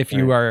if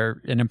you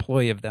are an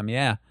employee of them.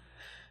 Yeah.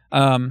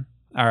 All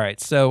right.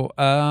 So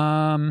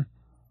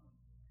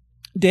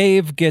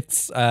Dave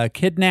gets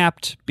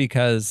kidnapped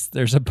because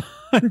there's a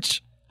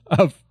bunch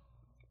of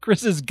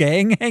Chris's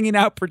gang hanging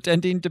out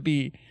pretending to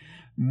be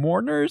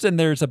mourners, and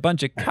there's a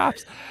bunch of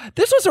cops.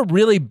 This was a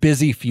really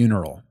busy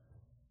funeral.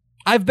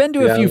 I've been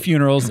to a few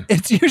funerals.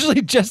 It's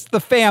usually just the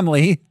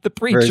family, the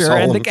preacher,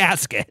 and the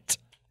casket.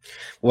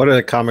 What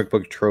a comic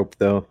book trope,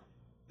 though.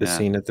 The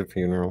scene at the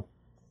funeral.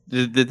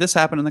 Did this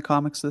happen in the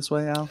comics this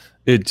way, Al?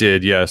 It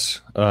did, yes.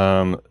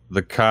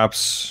 The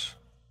cops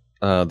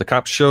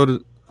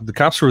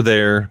were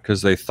there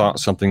because they thought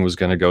something was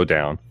going to go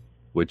down,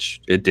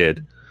 which it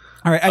did.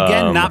 All right,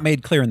 again, not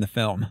made clear in the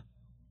film.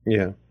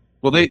 Yeah.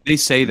 Well, they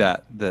say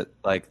that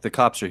like the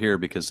cops are here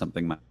because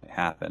something might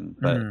happen.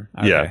 But okay,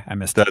 yeah, I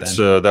missed that.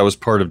 That was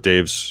part of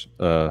Dave's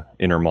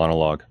inner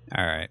monologue.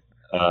 All right.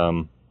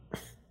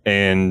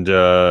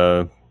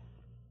 The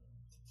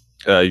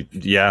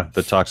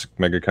toxic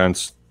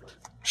megacunts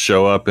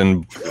show up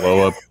and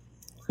blow up.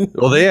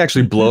 Well, they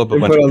actually blow up a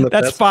bunch of.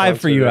 That's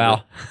 5 for you,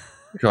 Al.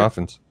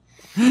 Coffins.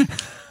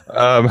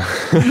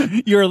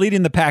 You're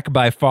leading the pack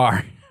by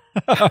far.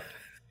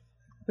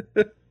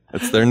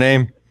 That's their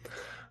name.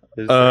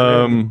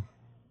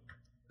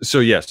 So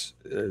yes,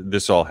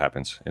 this all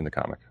happens in the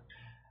comic.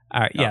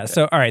 All right. Yeah. Okay.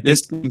 So all right.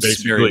 This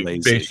is very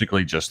lazy.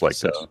 Basically just like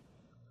this.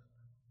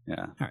 Yeah.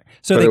 All right.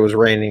 So it was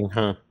raining,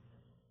 huh?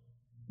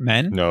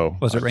 Men? No.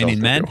 Was it raining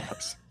men?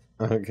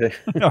 Okay.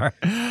 All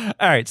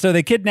right. So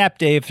they kidnap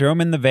Dave, throw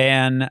him in the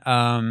van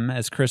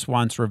as Chris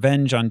wants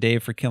revenge on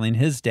Dave for killing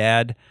his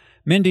dad.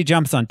 Mindy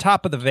jumps on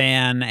top of the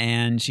van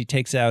and she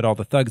takes out all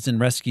the thugs and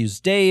rescues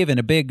Dave in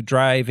a big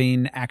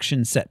driving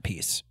action set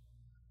piece.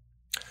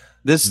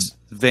 This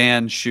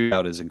van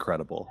shootout is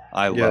incredible.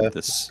 I love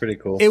this. Pretty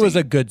cool. It was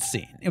a good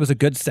scene. It was a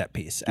good set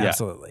piece.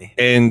 Absolutely.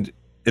 Yeah. And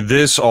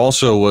this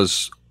also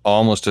was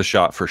almost a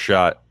shot for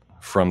shot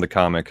from the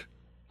comic,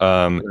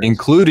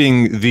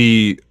 including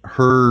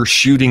her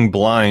shooting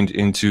blind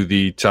into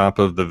the top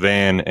of the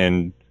van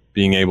and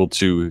being able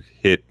to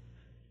hit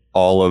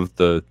all of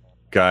the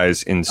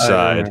guys inside.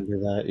 I remember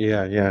that.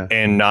 Yeah.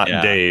 And not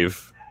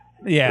Dave.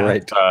 Yeah.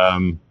 Right.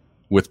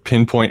 With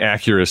pinpoint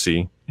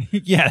accuracy.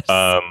 Yes.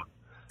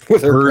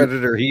 With her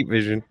predator heat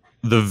vision.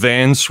 The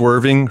van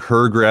swerving,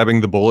 her grabbing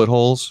the bullet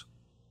holes.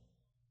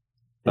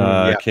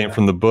 Came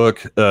from the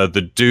book.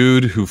 The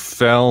dude who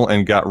fell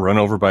and got run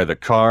over by the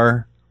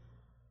car.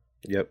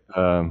 Yep.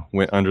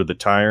 Went under the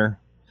tire.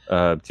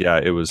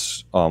 It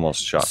was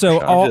almost shot. So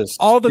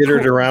all the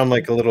skittered around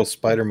like a little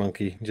spider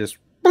monkey, just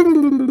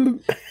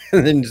into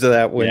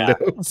that window.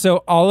 Yeah. So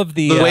all of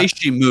the way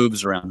she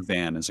moves around the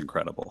van is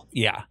incredible.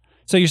 Yeah.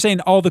 So you're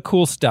saying all the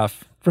cool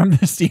stuff from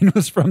the scene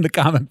was from the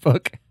comic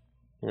book?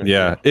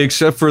 Yeah,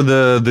 except for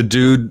the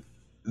dude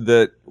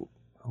that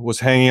was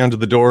hanging onto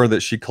the door that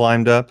she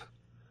climbed up.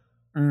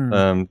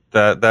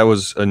 That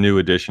was a new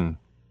addition.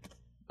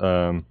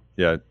 In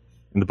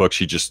the book,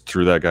 she just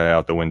threw that guy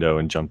out the window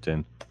and jumped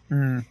in.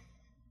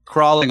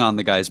 Crawling on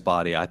the guy's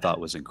body, I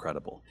thought was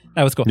incredible.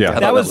 That was cool. Yeah,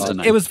 that was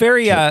it was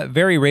very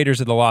very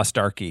Raiders of the Lost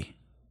Arky.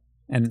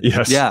 And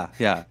yes,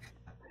 yeah.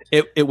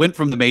 It went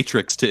from the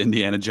Matrix to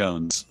Indiana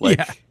Jones.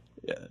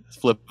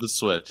 Flip the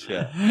switch.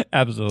 Yeah,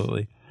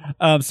 absolutely.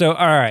 So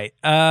all right.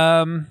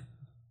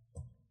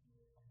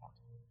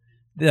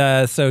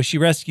 So she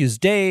rescues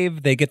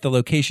Dave. They get the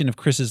location of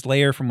Chris's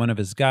lair from one of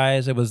his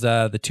guys. It was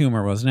the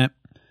tumor, wasn't it?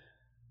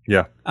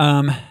 Yeah.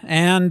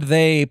 And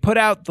they put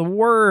out the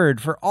word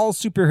for all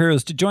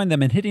superheroes to join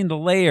them in hitting the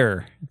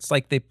lair. It's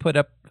like they put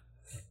up.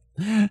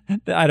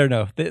 I don't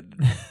know.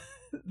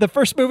 The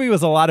first movie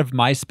was a lot of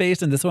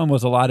MySpace, and this one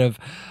was a lot of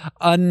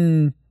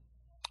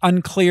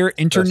unclear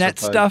internet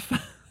stuff.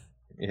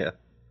 Yeah.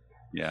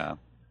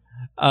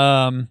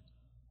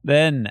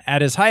 Then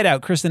at his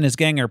hideout, Chris and his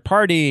gang are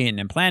partying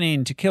and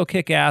planning to kill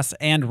Kick-Ass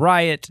and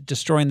Riot,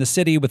 destroying the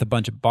city with a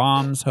bunch of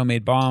bombs,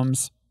 homemade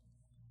bombs.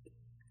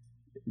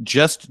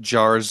 Just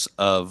jars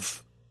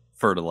of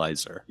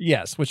fertilizer.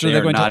 Yes, which they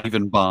are not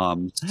even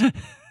bombs.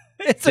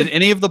 Did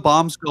any of the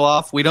bombs go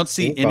off? We don't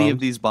see any of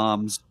these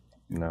bombs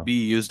be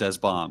used as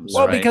bombs.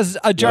 Well, because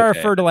a jar of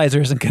fertilizer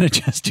isn't going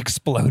to just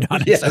explode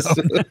on its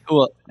own.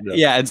 Well,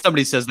 yeah, and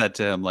somebody says that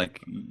to him, like,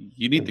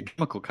 you need the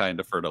chemical kind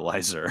of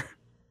fertilizer.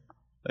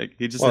 Like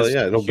he just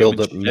it'll build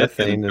up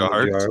methane in the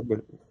jar,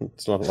 but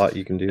it's not a lot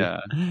you can do.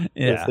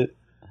 Yeah.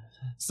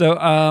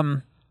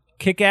 So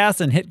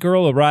Kick-Ass and Hit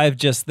Girl arrive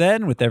just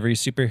then with every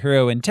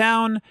superhero in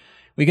town.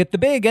 We get the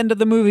big end of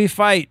the movie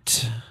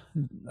fight.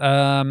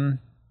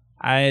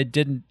 I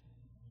didn't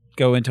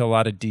go into a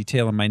lot of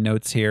detail in my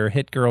notes here.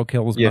 Hit Girl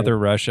kills Mother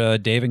Russia.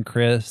 Dave and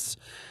Chris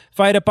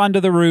fight up onto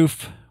the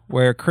roof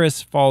where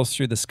Chris falls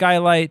through the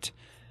skylight,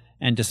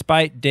 and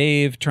despite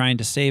Dave trying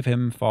to save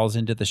him, falls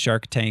into the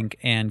shark tank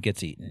and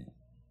gets eaten.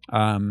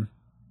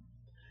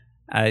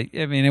 I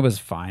mean, it was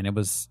fine. It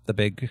was the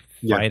big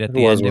fight at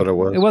the end. What it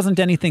was. It wasn't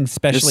anything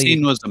especially. The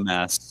scene was a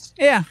mess.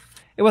 Yeah,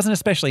 it wasn't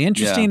especially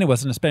interesting. Yeah. It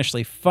wasn't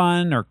especially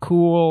fun or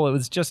cool. It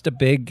was just a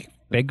big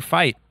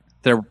fight.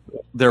 There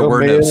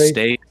were no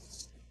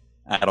stakes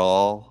at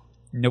all.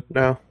 Nope.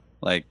 No.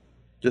 Like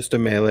just a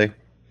melee.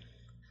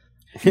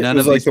 None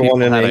of these people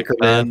had a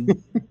gun.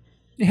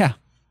 Yeah.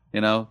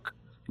 You know,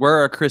 where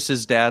are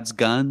Chris's dad's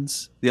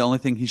guns? The only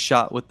thing he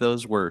shot with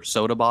those were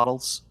soda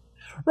bottles.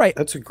 Right.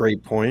 That's a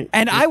great point.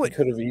 And I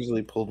could have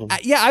easily pulled them.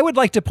 I would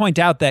like to point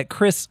out that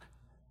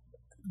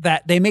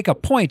that they make a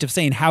point of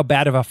saying how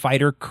bad of a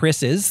fighter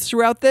Chris is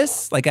throughout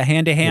this, like a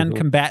hand-to-hand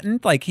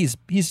combatant. Like he's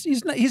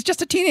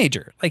just a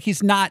teenager. Like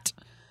he's not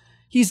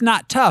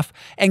tough.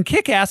 And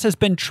Kick-Ass has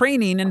been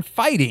training and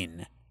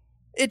fighting.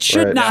 It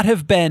should not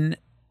have been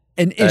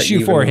an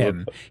issue for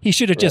him. He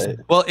should have just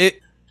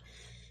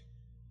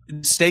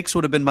stakes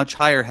would have been much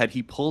higher had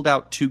he pulled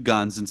out two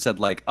guns and said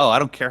like, oh, I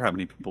don't care how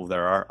many people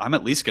there are. I'm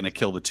at least going to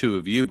kill the two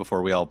of you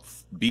before we all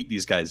beat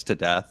these guys to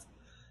death.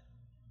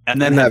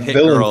 And then that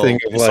villain thing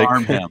of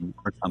disarm him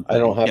or something. I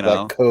don't have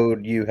that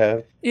code you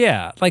have.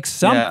 Yeah, like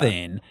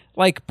something. Yeah.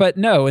 Like, but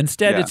no,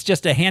 instead it's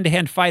just a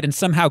hand-to-hand fight, and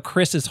somehow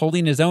Chris is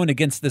holding his own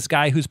against this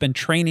guy who's been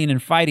training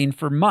and fighting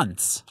for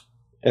months.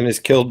 And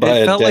is killed by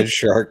a dead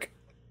shark.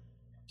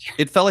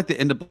 It felt like the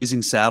end of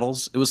Blazing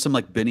Saddles. It was some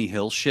like Benny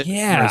Hill shit.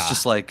 Yeah. Where it's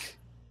just like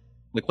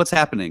what's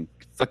happening?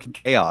 Fucking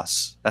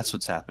chaos. That's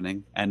what's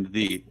happening. And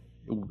the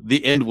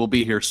end will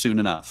be here soon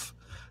enough.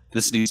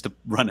 This needs to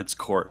run its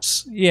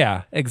course.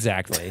 Yeah,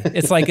 exactly.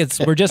 It's like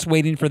we're just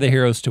waiting for the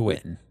heroes to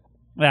win.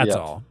 That's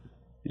all.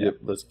 Yep,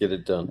 let's get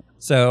it done.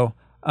 So,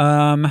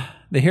 the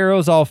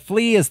heroes all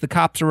flee as the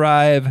cops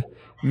arrive.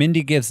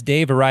 Mindy gives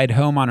Dave a ride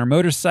home on her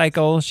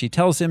motorcycle. She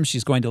tells him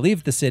she's going to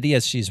leave the city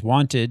as she's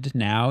wanted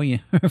now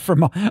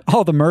from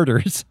all the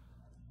murders.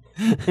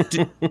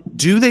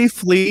 Do they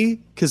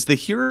flee? Because the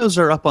heroes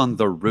are up on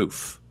the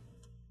roof.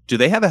 Do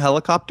they have a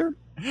helicopter?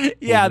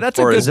 Yeah, that's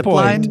a good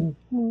point.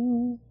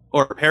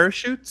 Or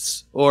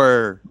parachutes?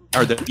 Or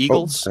are there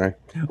eagles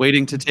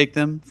waiting to take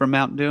them from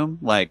Mount Doom?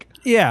 Like,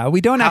 yeah, we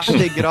don't actually.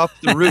 How do they get off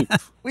the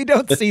roof? We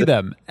don't see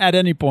them at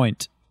any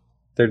point.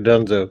 They're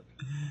donezo.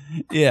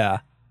 Yeah.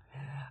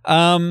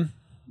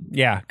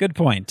 Yeah, good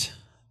point.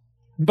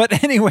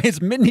 But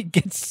anyways, Mindy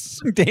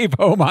gets Dave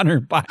home on her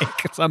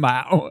bike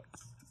somehow.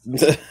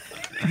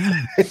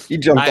 He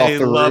jumped off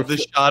the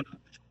roof.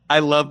 I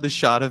love the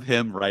shot of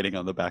him riding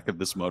on the back of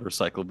this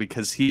motorcycle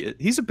because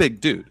he's a big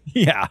dude.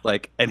 Yeah.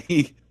 Like, and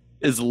he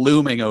is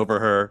looming over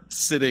her,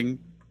 sitting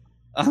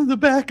on the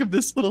back of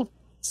this little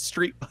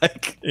street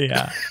bike.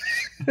 Yeah.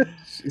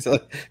 She's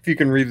like, if you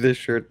can read this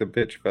shirt, the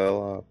bitch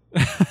fell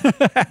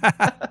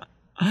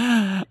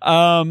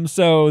off.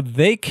 So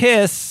they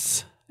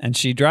kiss and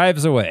she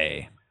drives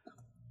away.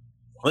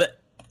 What?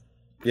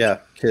 Yeah,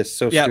 kiss.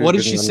 So yeah, what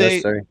did she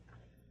say?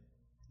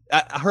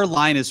 Her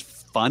line is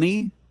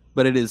funny,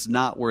 but it is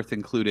not worth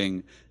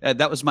including.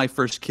 That was my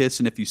first kiss,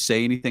 and if you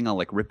say anything, I'll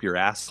like rip your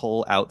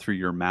asshole out through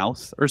your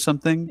mouth or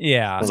something.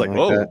 Yeah, I was like,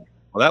 whoa, well,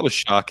 that was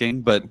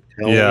shocking, but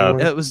yeah,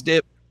 it was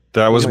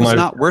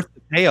not worth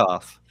the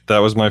payoff. That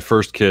was my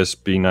first kiss.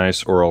 Be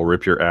nice, or I'll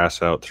rip your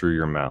ass out through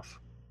your mouth.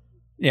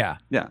 Yeah,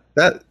 yeah.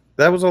 That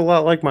was a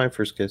lot like my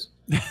first kiss.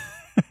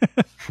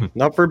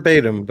 Not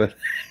verbatim, but.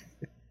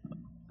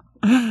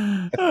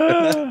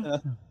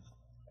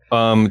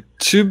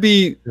 To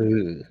be,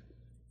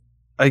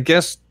 I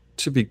guess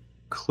to be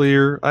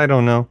clear, I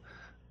don't know.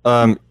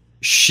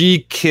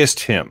 She kissed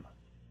him.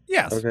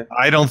 Yes. Okay.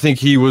 I don't think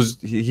he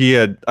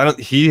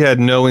had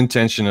no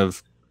intention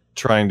of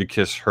trying to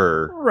kiss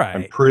her. Right.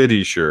 I'm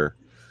pretty sure.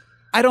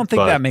 I don't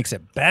think that makes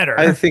it better.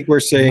 I think we're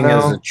saying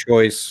as a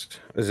choice,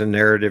 as a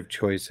narrative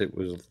choice, it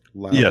was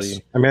loudly. Yes.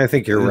 I mean, I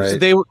think you're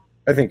right.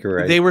 I think you're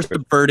right. They were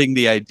subverting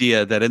the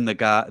idea that in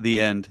the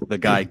end, the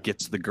guy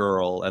gets the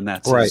girl, and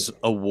that's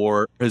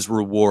his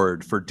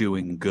reward for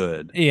doing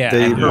good. Yeah,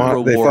 they thought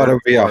it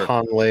would be a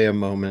Han Leia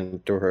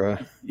moment or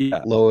a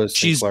Lois.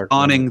 She's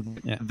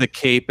donning the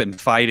cape and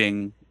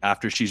fighting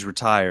after she's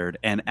retired,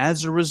 and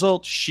as a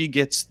result, she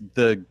gets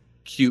the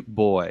cute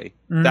boy.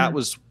 Mm-hmm. That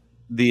was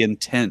the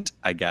intent,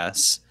 I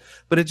guess,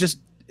 but it just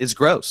is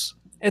gross.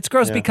 It's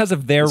gross because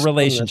of their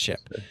relationship.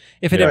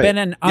 If it had been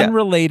an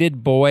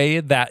unrelated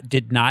boy that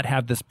did not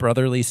have this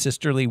brotherly,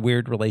 sisterly,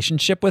 weird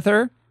relationship with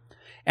her,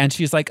 and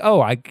she's like, oh,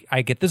 I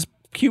get this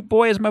cute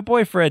boy as my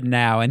boyfriend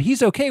now, and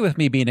he's okay with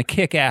me being a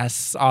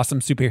kick-ass,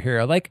 awesome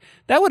superhero, like,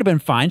 that would have been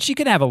fine. She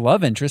could have a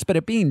love interest, but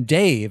it being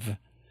Dave.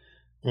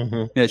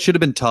 Mm-hmm. Yeah, it should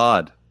have been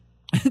Todd.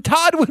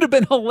 Todd would have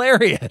been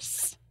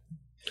hilarious.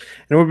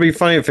 And it would be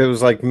funny if it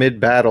was like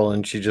mid-battle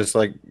and she just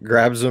like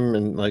grabs him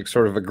and like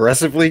sort of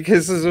aggressively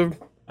kisses him,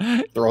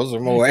 throws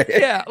him away.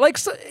 Yeah, like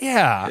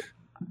yeah.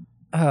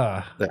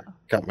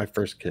 Got my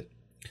first kid.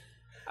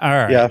 All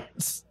right. Yeah.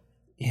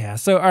 Yeah.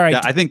 So all right.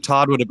 Yeah, I think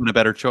Todd would have been a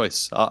better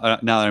choice. Now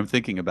that I'm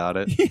thinking about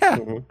it, yeah,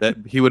 that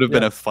he would have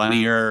been a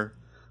funnier.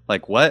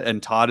 Like what?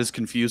 And Todd is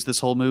confused this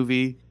whole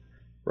movie.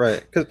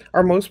 Right. Because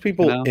are most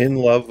people in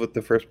love with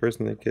the first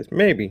person they kiss?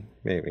 Maybe.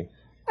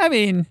 I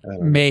mean,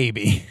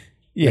 maybe.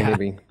 Yeah.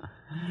 Maybe.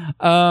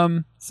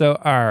 So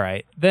all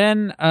right.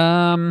 Then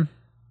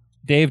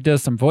Dave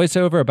does some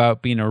voiceover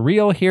about being a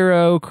real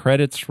hero.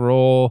 Credits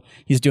roll.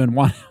 He's doing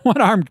one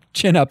arm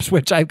chin ups,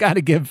 which I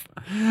gotta give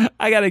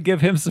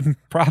him some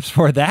props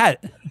for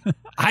that.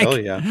 Oh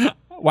yeah.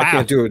 Wow. I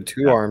can't do it with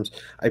 2 arms.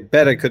 I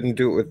bet I couldn't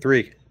do it with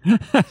 3.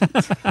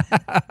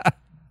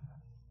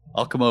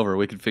 I'll come over.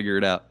 We can figure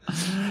it out.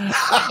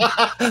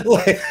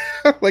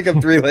 like a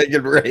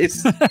 3-legged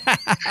race.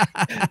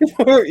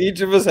 Where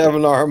each of us have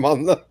an arm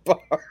on the bar.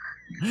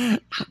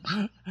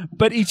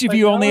 But each of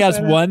you only has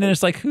one, and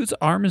it's like, whose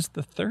arm is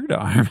the third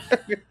arm?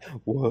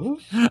 What?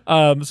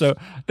 So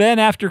then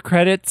after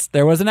credits,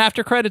 there was an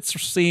after credits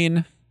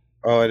scene.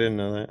 Oh, I didn't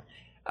know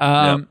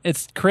that.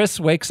 It's Chris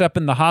wakes up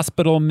in the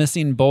hospital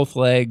missing both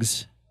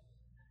legs.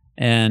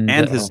 And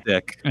his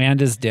dick.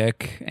 And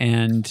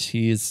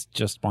he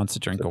just wants a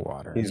drink of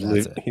water. He's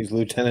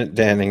Lieutenant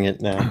Danning it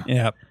now.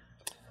 Yep.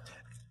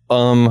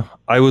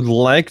 I would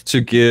like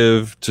to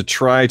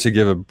try to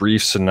give a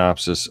brief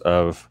synopsis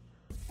of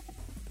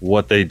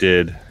what they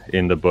did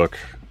in the book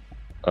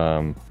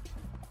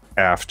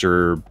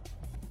after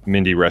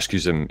Mindy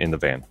rescues him in the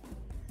van.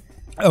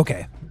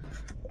 Okay.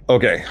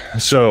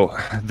 So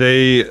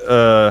they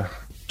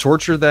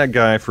torture that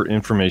guy for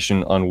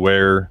information on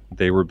where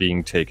they were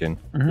being taken,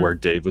 where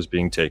Dave was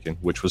being taken,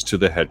 which was to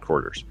the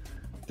headquarters.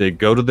 They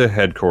go to the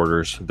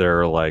headquarters.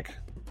 There are like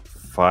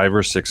 5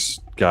 or 6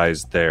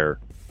 guys there,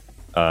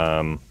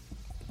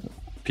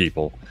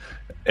 people,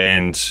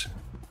 and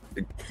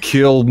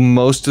kill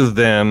most of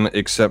them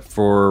except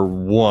for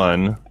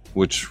one,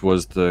 which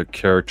was the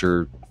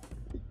character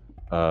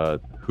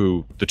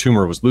who the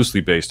tumor was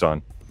loosely based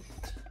on.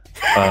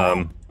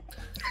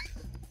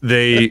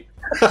 They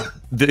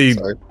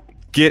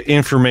get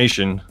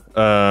information.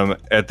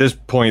 At this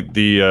point,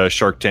 the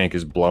shark tank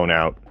is blown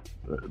out.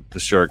 The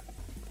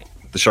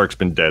shark's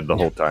been dead the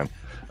whole time.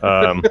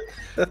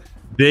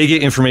 They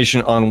get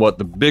information on what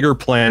the bigger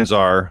plans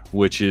are,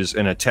 which is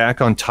an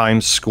attack on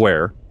Times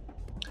Square.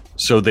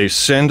 So they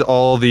send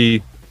all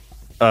the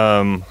they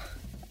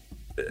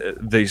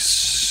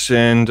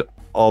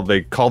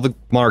call the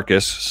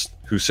Marcus,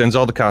 who sends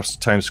all the cops to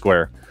Times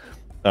Square.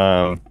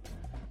 The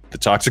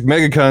toxic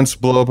megacunts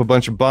blow up a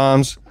bunch of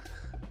bombs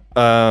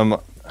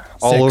all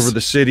over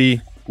the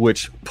city,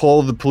 which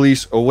pull the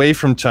police away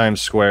from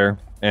Times Square,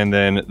 and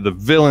then the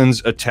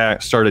villains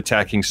start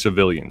attacking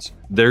civilians.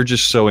 They're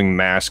just sowing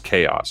mass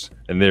chaos,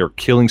 and they're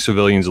killing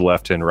civilians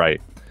left and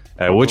right.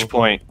 At which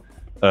point,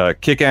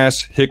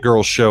 Kick-Ass, Hit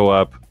Girl show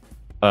up.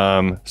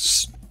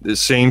 The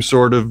same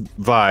sort of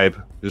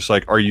vibe. Just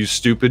like, are you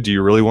stupid? Do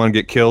you really want to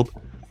get killed?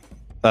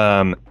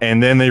 And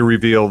then they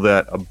reveal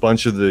that a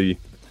bunch of the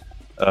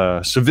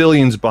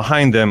civilians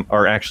behind them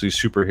are actually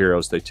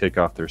superheroes. They take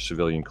off their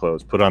civilian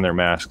clothes, put on their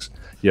masks.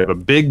 You have a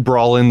big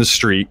brawl in the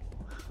street.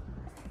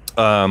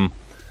 And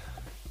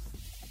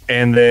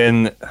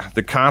then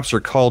the cops are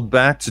called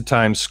back to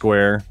Times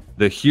Square.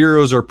 The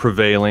heroes are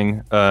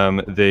prevailing.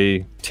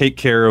 They take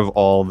care of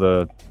all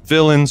the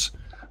villains.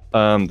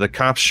 The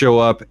cops show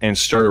up and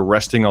start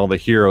arresting all the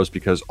heroes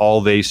because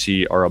all they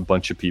see are a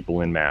bunch of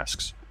people in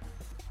masks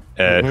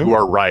who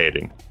are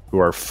rioting, who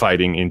are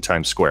fighting in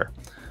Times Square.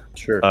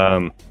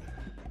 Sure.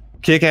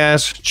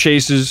 Kick-Ass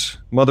chases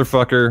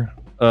motherfucker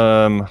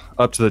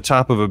up to the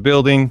top of a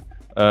building.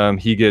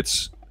 He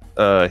gets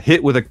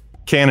hit with a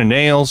can of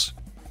nails,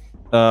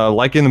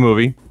 like in the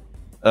movie.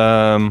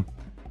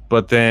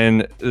 But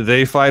then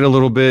they fight a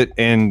little bit,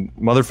 and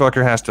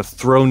motherfucker has to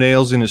throw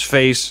nails in his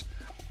face.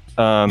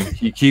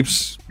 They keep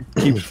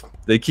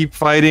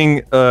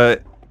fighting.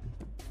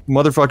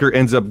 Motherfucker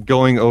ends up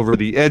going over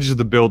the edge of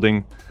the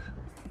building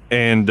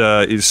and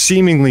is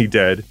seemingly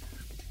dead.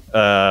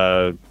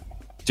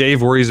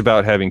 Dave worries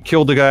about having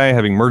killed a guy,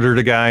 having murdered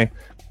a guy.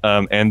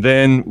 And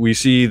then we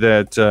see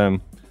that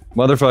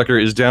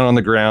motherfucker is down on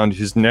the ground.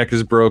 His neck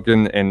is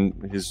broken and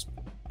his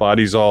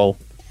body's all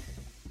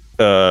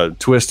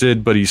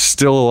twisted, but he's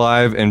still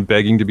alive and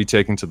begging to be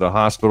taken to the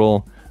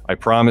hospital. I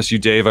promise you,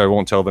 Dave, I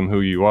won't tell them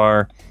who you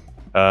are.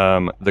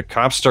 The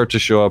cops start to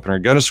show up and are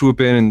going to swoop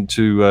in and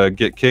to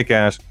get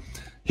Kick-Ass.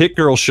 Hit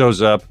Girl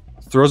shows up,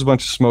 throws a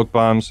bunch of smoke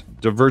bombs,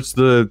 takes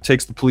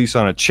the police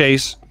on a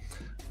chase.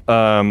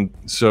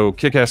 So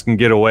Kick-Ass can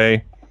get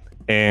away,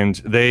 and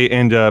they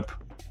end up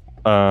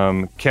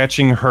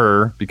catching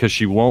her because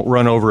she won't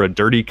run over a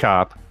dirty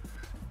cop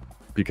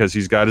because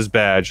he's got his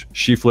badge.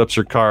 She flips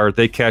her car.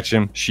 They catch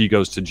him. She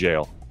goes to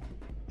jail.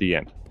 The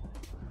end.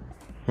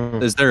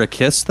 Is there a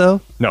kiss, though?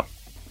 No.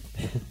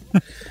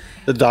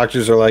 The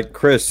doctors are like,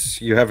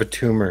 Chris, you have a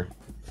tumor.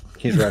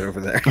 He's right over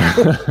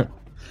there.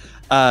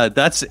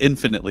 That's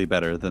infinitely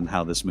better than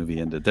how this movie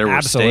ended. There were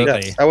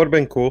Absolutely. stakes. That would have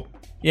been cool.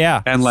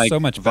 Yeah, And like so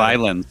much better.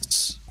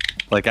 violence,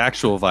 like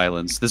actual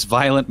violence. This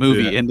violent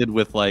movie ended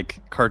with like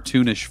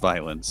cartoonish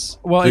violence.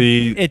 Well,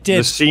 it did.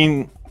 The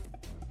scene,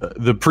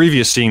 the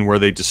previous scene where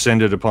they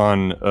descended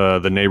upon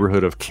the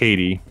neighborhood of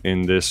Katie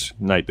in this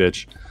Night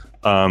Bitch,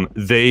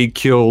 they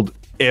killed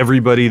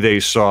everybody they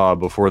saw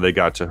before they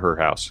got to her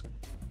house.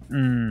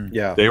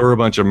 Yeah. They were a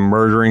bunch of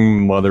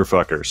murdering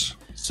motherfuckers.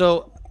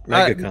 So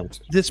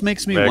Megacons. this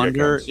makes me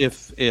wonder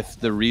if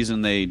the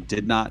reason they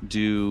did not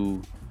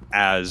do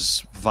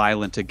as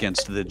violent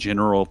against the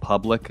general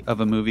public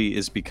of a movie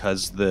is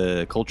because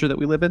the culture that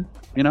we live in,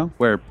 you know,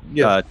 where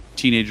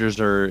teenagers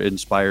are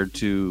inspired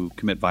to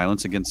commit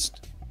violence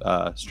against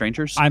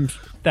strangers.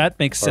 That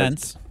makes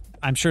sense.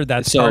 I'm sure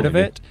that's part of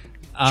it.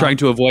 Trying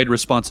to avoid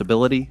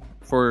responsibility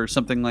for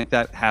something like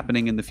that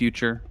happening in the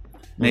future,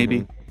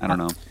 maybe. I don't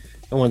know.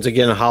 And once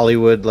again,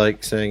 Hollywood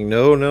like saying,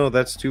 no,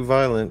 that's too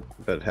violent,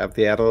 but have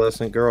the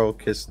adolescent girl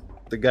kiss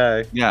the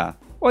guy. Yeah.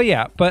 Well,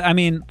 yeah, but I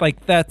mean,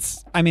 like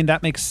that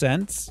makes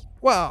sense.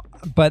 Well,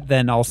 but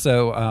then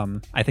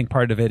also, I think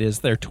part of it is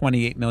their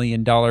 $28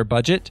 million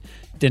budget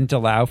didn't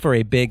allow for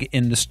a big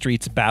in the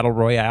streets battle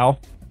royale.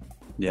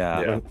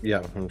 Yeah,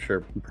 I'm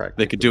sure.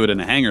 They could do it in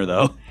a hangar,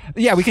 though.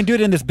 Yeah, we can do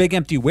it in this big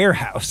empty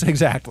warehouse.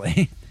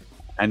 Exactly.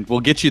 And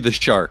we'll get you the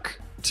shark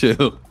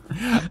too.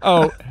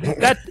 Oh,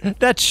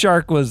 that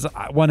shark was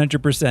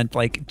 100%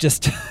 like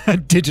just a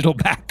digital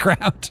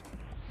background.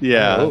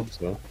 Yeah. I hope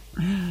so.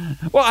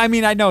 Well, I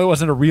mean, I know it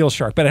wasn't a real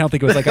shark, but I don't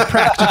think it was like a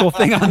practical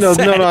thing on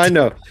set. No, I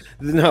know.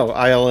 No,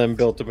 ILM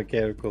built a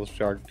mechanical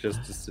shark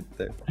just to sit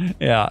there.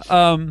 Yeah.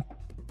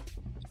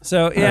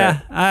 So,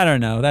 yeah, I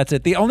don't know. That's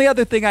it. The only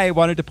other thing I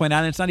wanted to point out,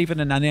 and it's not even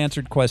an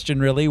unanswered question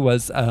really,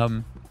 was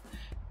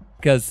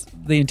because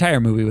the entire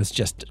movie was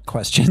just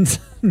questions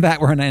that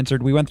were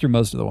unanswered. We went through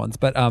most of the ones.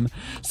 But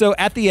so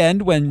at the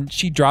end, when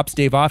she drops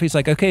Dave off, he's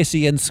like, okay,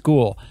 see you in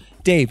school.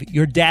 Dave,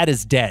 your dad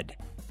is dead.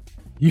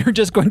 You're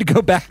just going to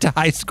go back to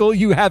high school?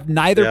 You have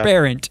neither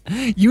parent.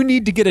 You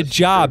need to get a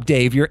job,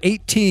 Dave. You're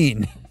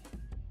 18.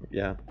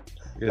 Yeah.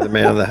 You're the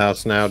man of the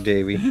house now,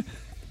 Davey.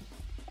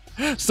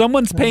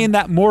 Someone's paying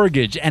that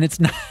mortgage, and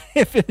it's not.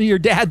 If your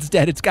dad's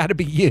dead, it's got to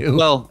be you.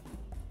 Well,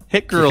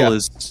 Hit Girl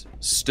is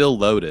still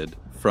loaded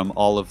from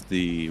all of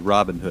the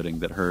Robin Hooding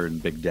that her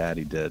and Big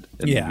Daddy did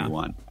in movie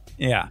one.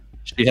 Yeah.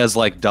 She has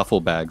like duffel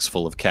bags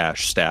full of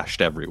cash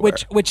stashed everywhere.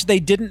 Which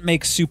they didn't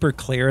make super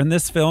clear in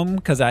this film,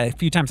 because a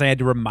few times I had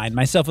to remind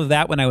myself of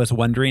that when I was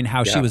wondering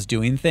how she was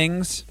doing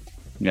things.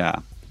 Yeah.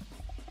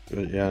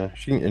 Yeah,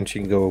 she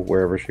can go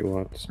wherever she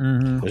wants.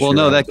 Mm-hmm. Well,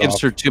 no, that gives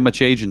her too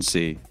much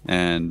agency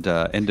and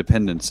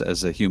independence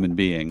as a human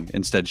being.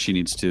 Instead, she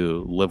needs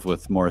to live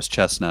with Morris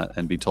Chestnut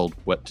and be told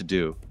what to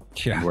do,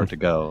 and where to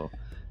go,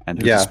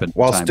 and who to spend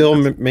while time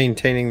still with.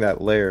 maintaining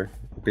that lair,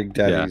 Big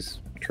Daddy's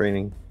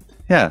training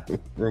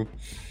room.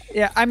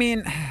 Yeah, I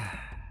mean,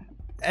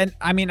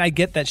 I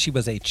get that she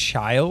was a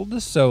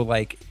child, so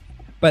like,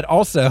 but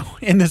also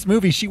in this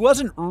movie, she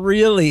wasn't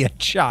really a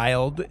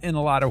child in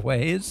a lot of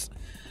ways.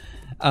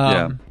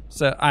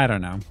 So I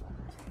don't know.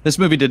 This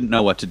movie didn't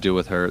know what to do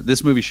with her.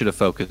 This movie should have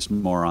focused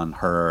more on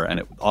her,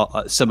 and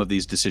some of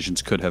these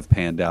decisions could have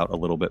panned out a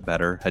little bit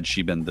better had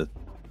she been the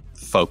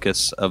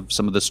focus of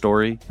some of the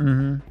story.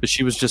 Mm-hmm. But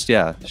she was just,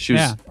 she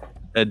was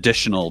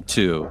additional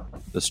to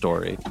the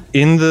story.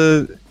 In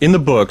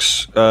the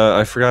books,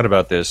 I forgot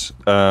about this.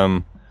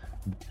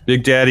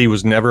 Big Daddy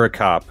was never a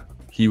cop.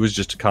 He was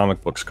just a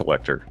comic books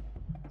collector,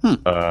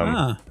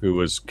 who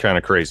was kind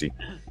of crazy.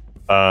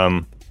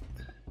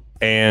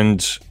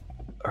 And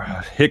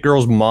Hit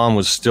Girl's mom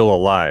was still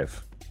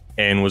alive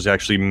and was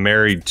actually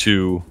married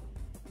to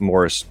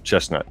Morris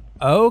Chestnut.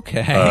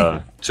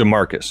 Okay. To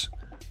Marcus.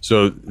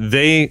 So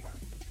they,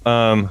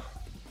 Big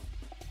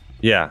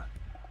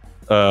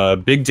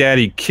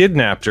Daddy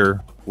kidnapped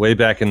her way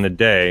back in the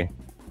day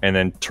and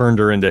then turned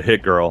her into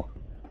Hit Girl.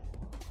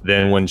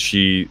 Then when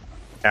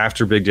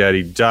after Big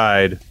Daddy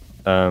died,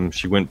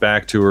 she went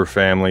back to her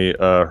family.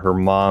 Her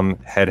mom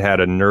had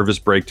a nervous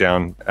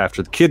breakdown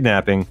after the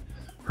kidnapping.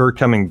 Her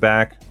coming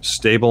back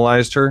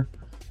stabilized her,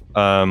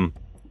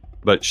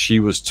 but she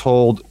was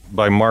told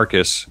by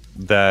Marcus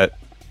that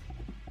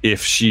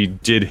if she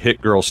did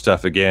Hit Girl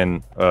stuff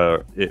again,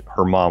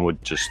 her mom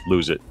would just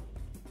lose it.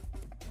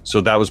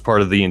 So that was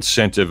part of the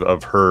incentive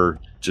of her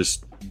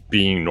just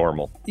being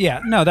normal. Yeah,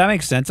 no, that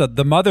makes sense.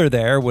 The mother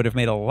there would have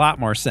made a lot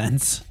more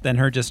sense than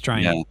her just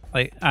trying.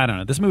 Like, I don't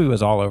know. This movie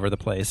was all over the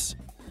place.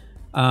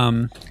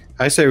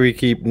 I say we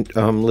keep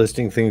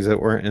listing things that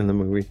weren't in the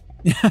movie.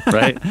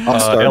 Right?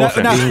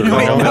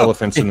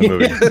 Elephants in the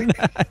movie.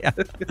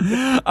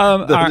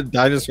 The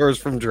dinosaurs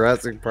from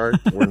Jurassic Park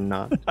were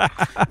not.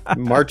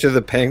 March of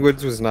the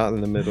Penguins was not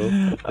in the middle.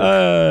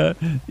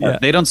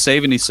 They don't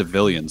save any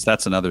civilians.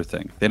 That's another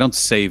thing. They don't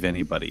save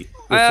anybody.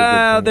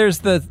 There's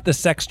the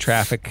sex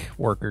traffic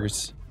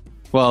workers.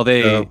 Well,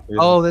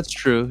 that's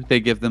true. They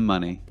give them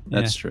money.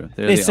 That's true.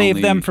 They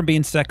save them from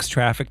being sex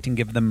trafficked and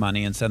give them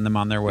money and send them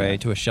on their way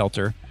to a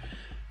shelter.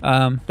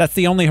 That's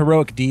the only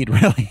heroic deed,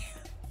 really.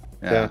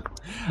 Yeah.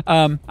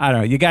 I don't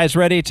know. You guys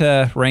ready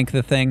to rank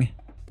the thing?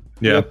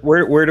 Yeah.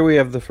 Where do we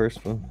have the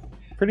first one?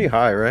 Pretty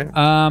high, right?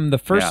 The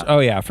first. Yeah. Oh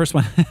yeah, first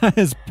one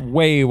is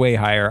way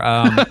higher.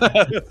 I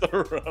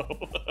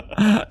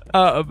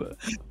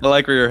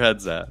like where your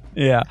head's at.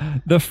 Yeah,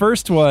 the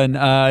first one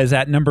is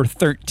at number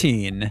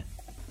 13,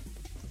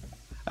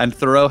 and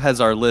Thoreau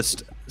has our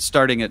list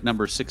starting at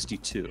number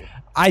 62.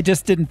 I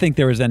just didn't think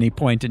there was any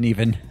point in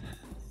even.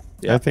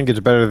 Yeah, I think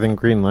it's better than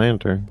Green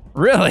Lantern.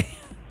 Really?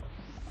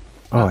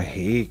 Oh, I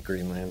hate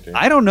Green Lantern.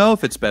 I don't know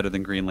if it's better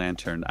than Green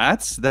Lantern.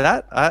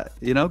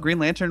 Green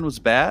Lantern was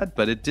bad,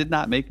 but it did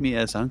not make me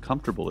as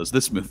uncomfortable as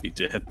this movie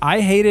did. I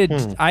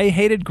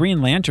hated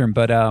Green Lantern,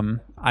 but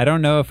I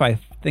don't know if I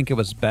think it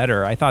was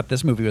better. I thought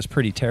this movie was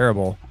pretty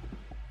terrible.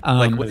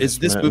 Is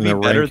this movie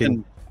better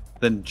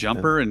than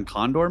Jumper and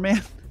Condor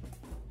Man?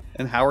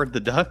 And Howard the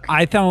Duck?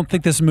 I don't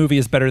think this movie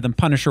is better than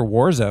Punisher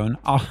Warzone.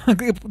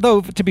 Though,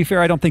 to be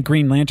fair, I don't think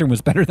Green Lantern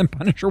was better than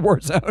Punisher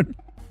Warzone.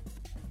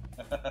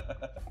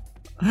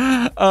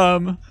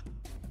 I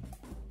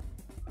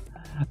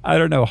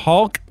don't know.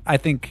 Hulk, I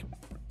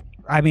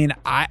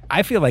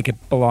feel like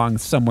it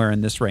belongs somewhere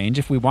in this range.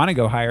 If we want to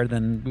go higher,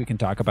 then we can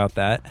talk about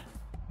that.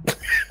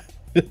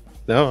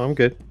 No, I'm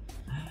good.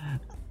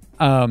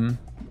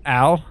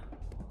 Al,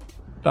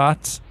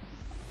 thoughts?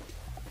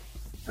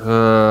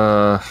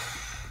 I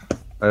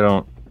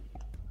don't.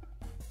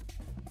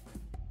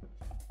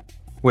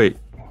 Wait,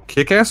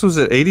 Kick-Ass was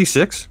at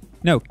 86?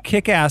 No,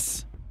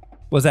 Kick-Ass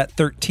was at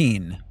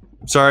 13.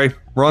 Sorry,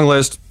 wrong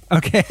list.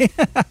 Okay.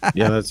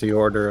 Yeah, that's the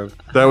order of.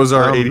 That was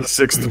our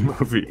 86th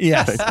movie.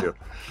 Yes. Thank you.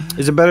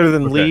 Is it better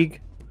than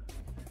League?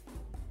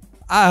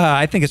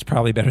 I think it's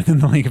probably better than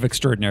the League of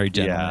Extraordinary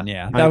Gentlemen.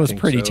 Yeah, that was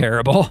pretty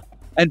terrible.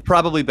 And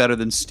probably better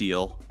than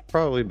Steel.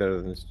 Probably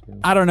better than Steel.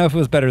 I don't know if it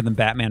was better than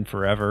Batman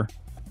Forever.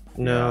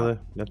 No,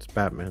 that's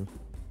Batman.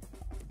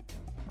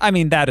 I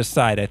mean, that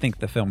aside, I think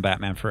the film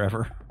Batman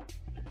Forever,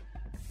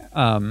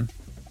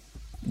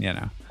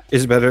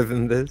 is better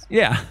than this.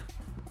 Yeah.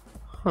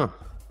 Huh.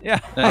 Yeah.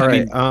 All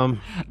right.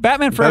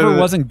 Batman Forever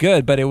wasn't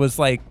good, but it was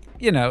like,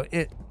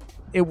 it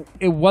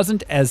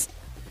wasn't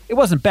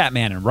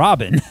Batman and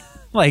Robin.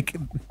 like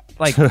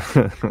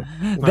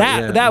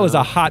that was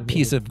a hot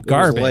piece of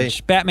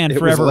garbage. Batman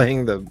Forever was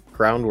laying the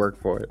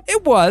groundwork for it.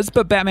 It was,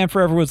 but Batman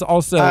Forever was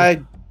also.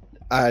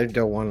 I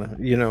don't want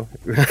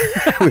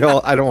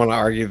to, I don't want to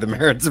argue the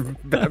merits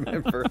of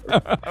Batman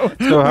Forever.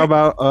 So how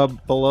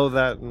about below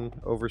that and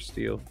over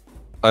Steel?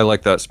 I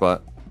like that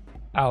spot.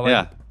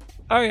 Yeah.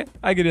 All right,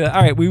 I can do that.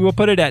 All right, we will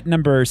put it at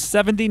number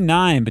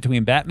 79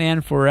 between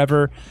Batman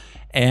Forever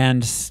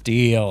and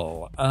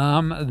Steel.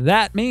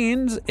 That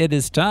means it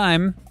is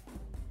time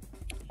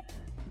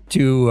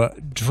to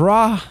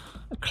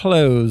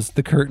close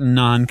the curtain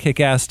on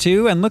Kick-Ass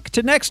 2 and look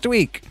to next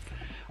week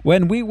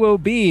when we will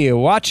be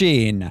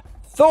watching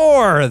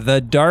Thor: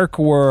 The Dark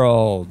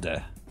World.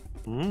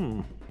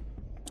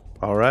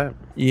 All right.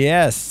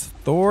 Yes,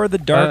 Thor: The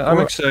Dark World.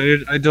 I'm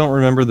excited. I don't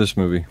remember this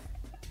movie.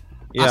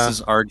 Yeah. This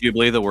is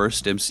arguably the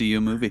worst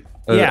MCU movie.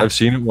 I've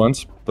seen it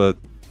once, but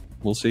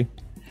we'll see.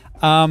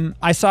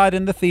 I saw it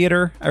in the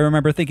theater. I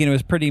remember thinking it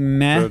was pretty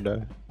meh,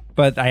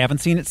 but I haven't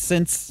seen it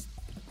since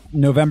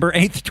November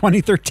 8th,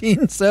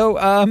 2013. So,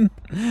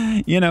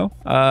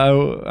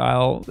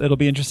 it'll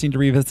be interesting to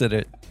revisit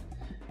it.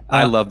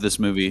 I love this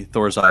movie.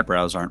 Thor's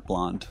eyebrows aren't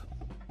blonde.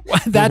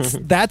 That's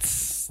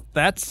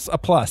a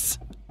plus.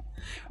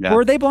 Yeah.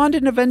 Were they blonde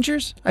in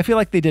Avengers? I feel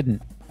like they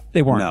didn't.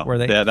 They weren't, were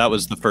they? Yeah, that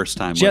was the first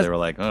time where they were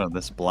like, oh,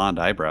 this blonde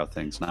eyebrow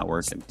thing's not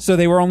working. So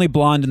they were only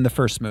blonde in the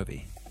first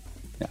movie.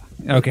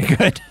 Yeah. Okay,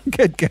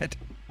 good.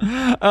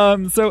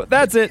 So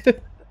that's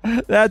it.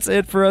 That's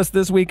it for us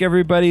this week,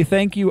 everybody.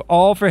 Thank you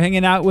all for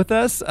hanging out with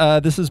us.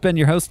 This has been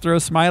your host, Thoreau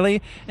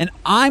Smiley, and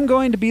I'm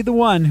going to be the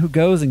one who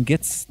goes and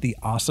gets the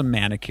awesome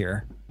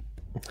manicure.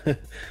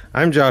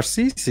 I'm Josh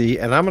Cece,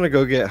 and I'm going to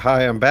go get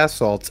high on bath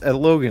salts at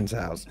Logan's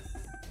house.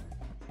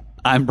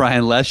 I'm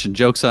Brian Lesh, and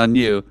joke's on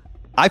you.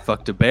 I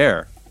fucked a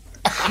bear.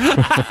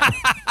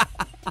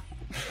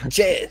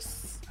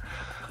 Cheers.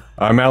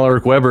 I'm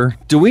Alaric Weber.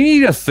 Do we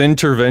need a thin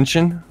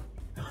intervention?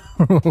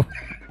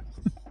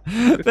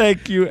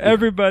 Thank you,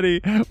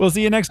 everybody. We'll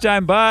see you next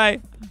time.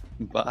 Bye.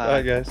 Bye.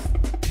 Bye, guys.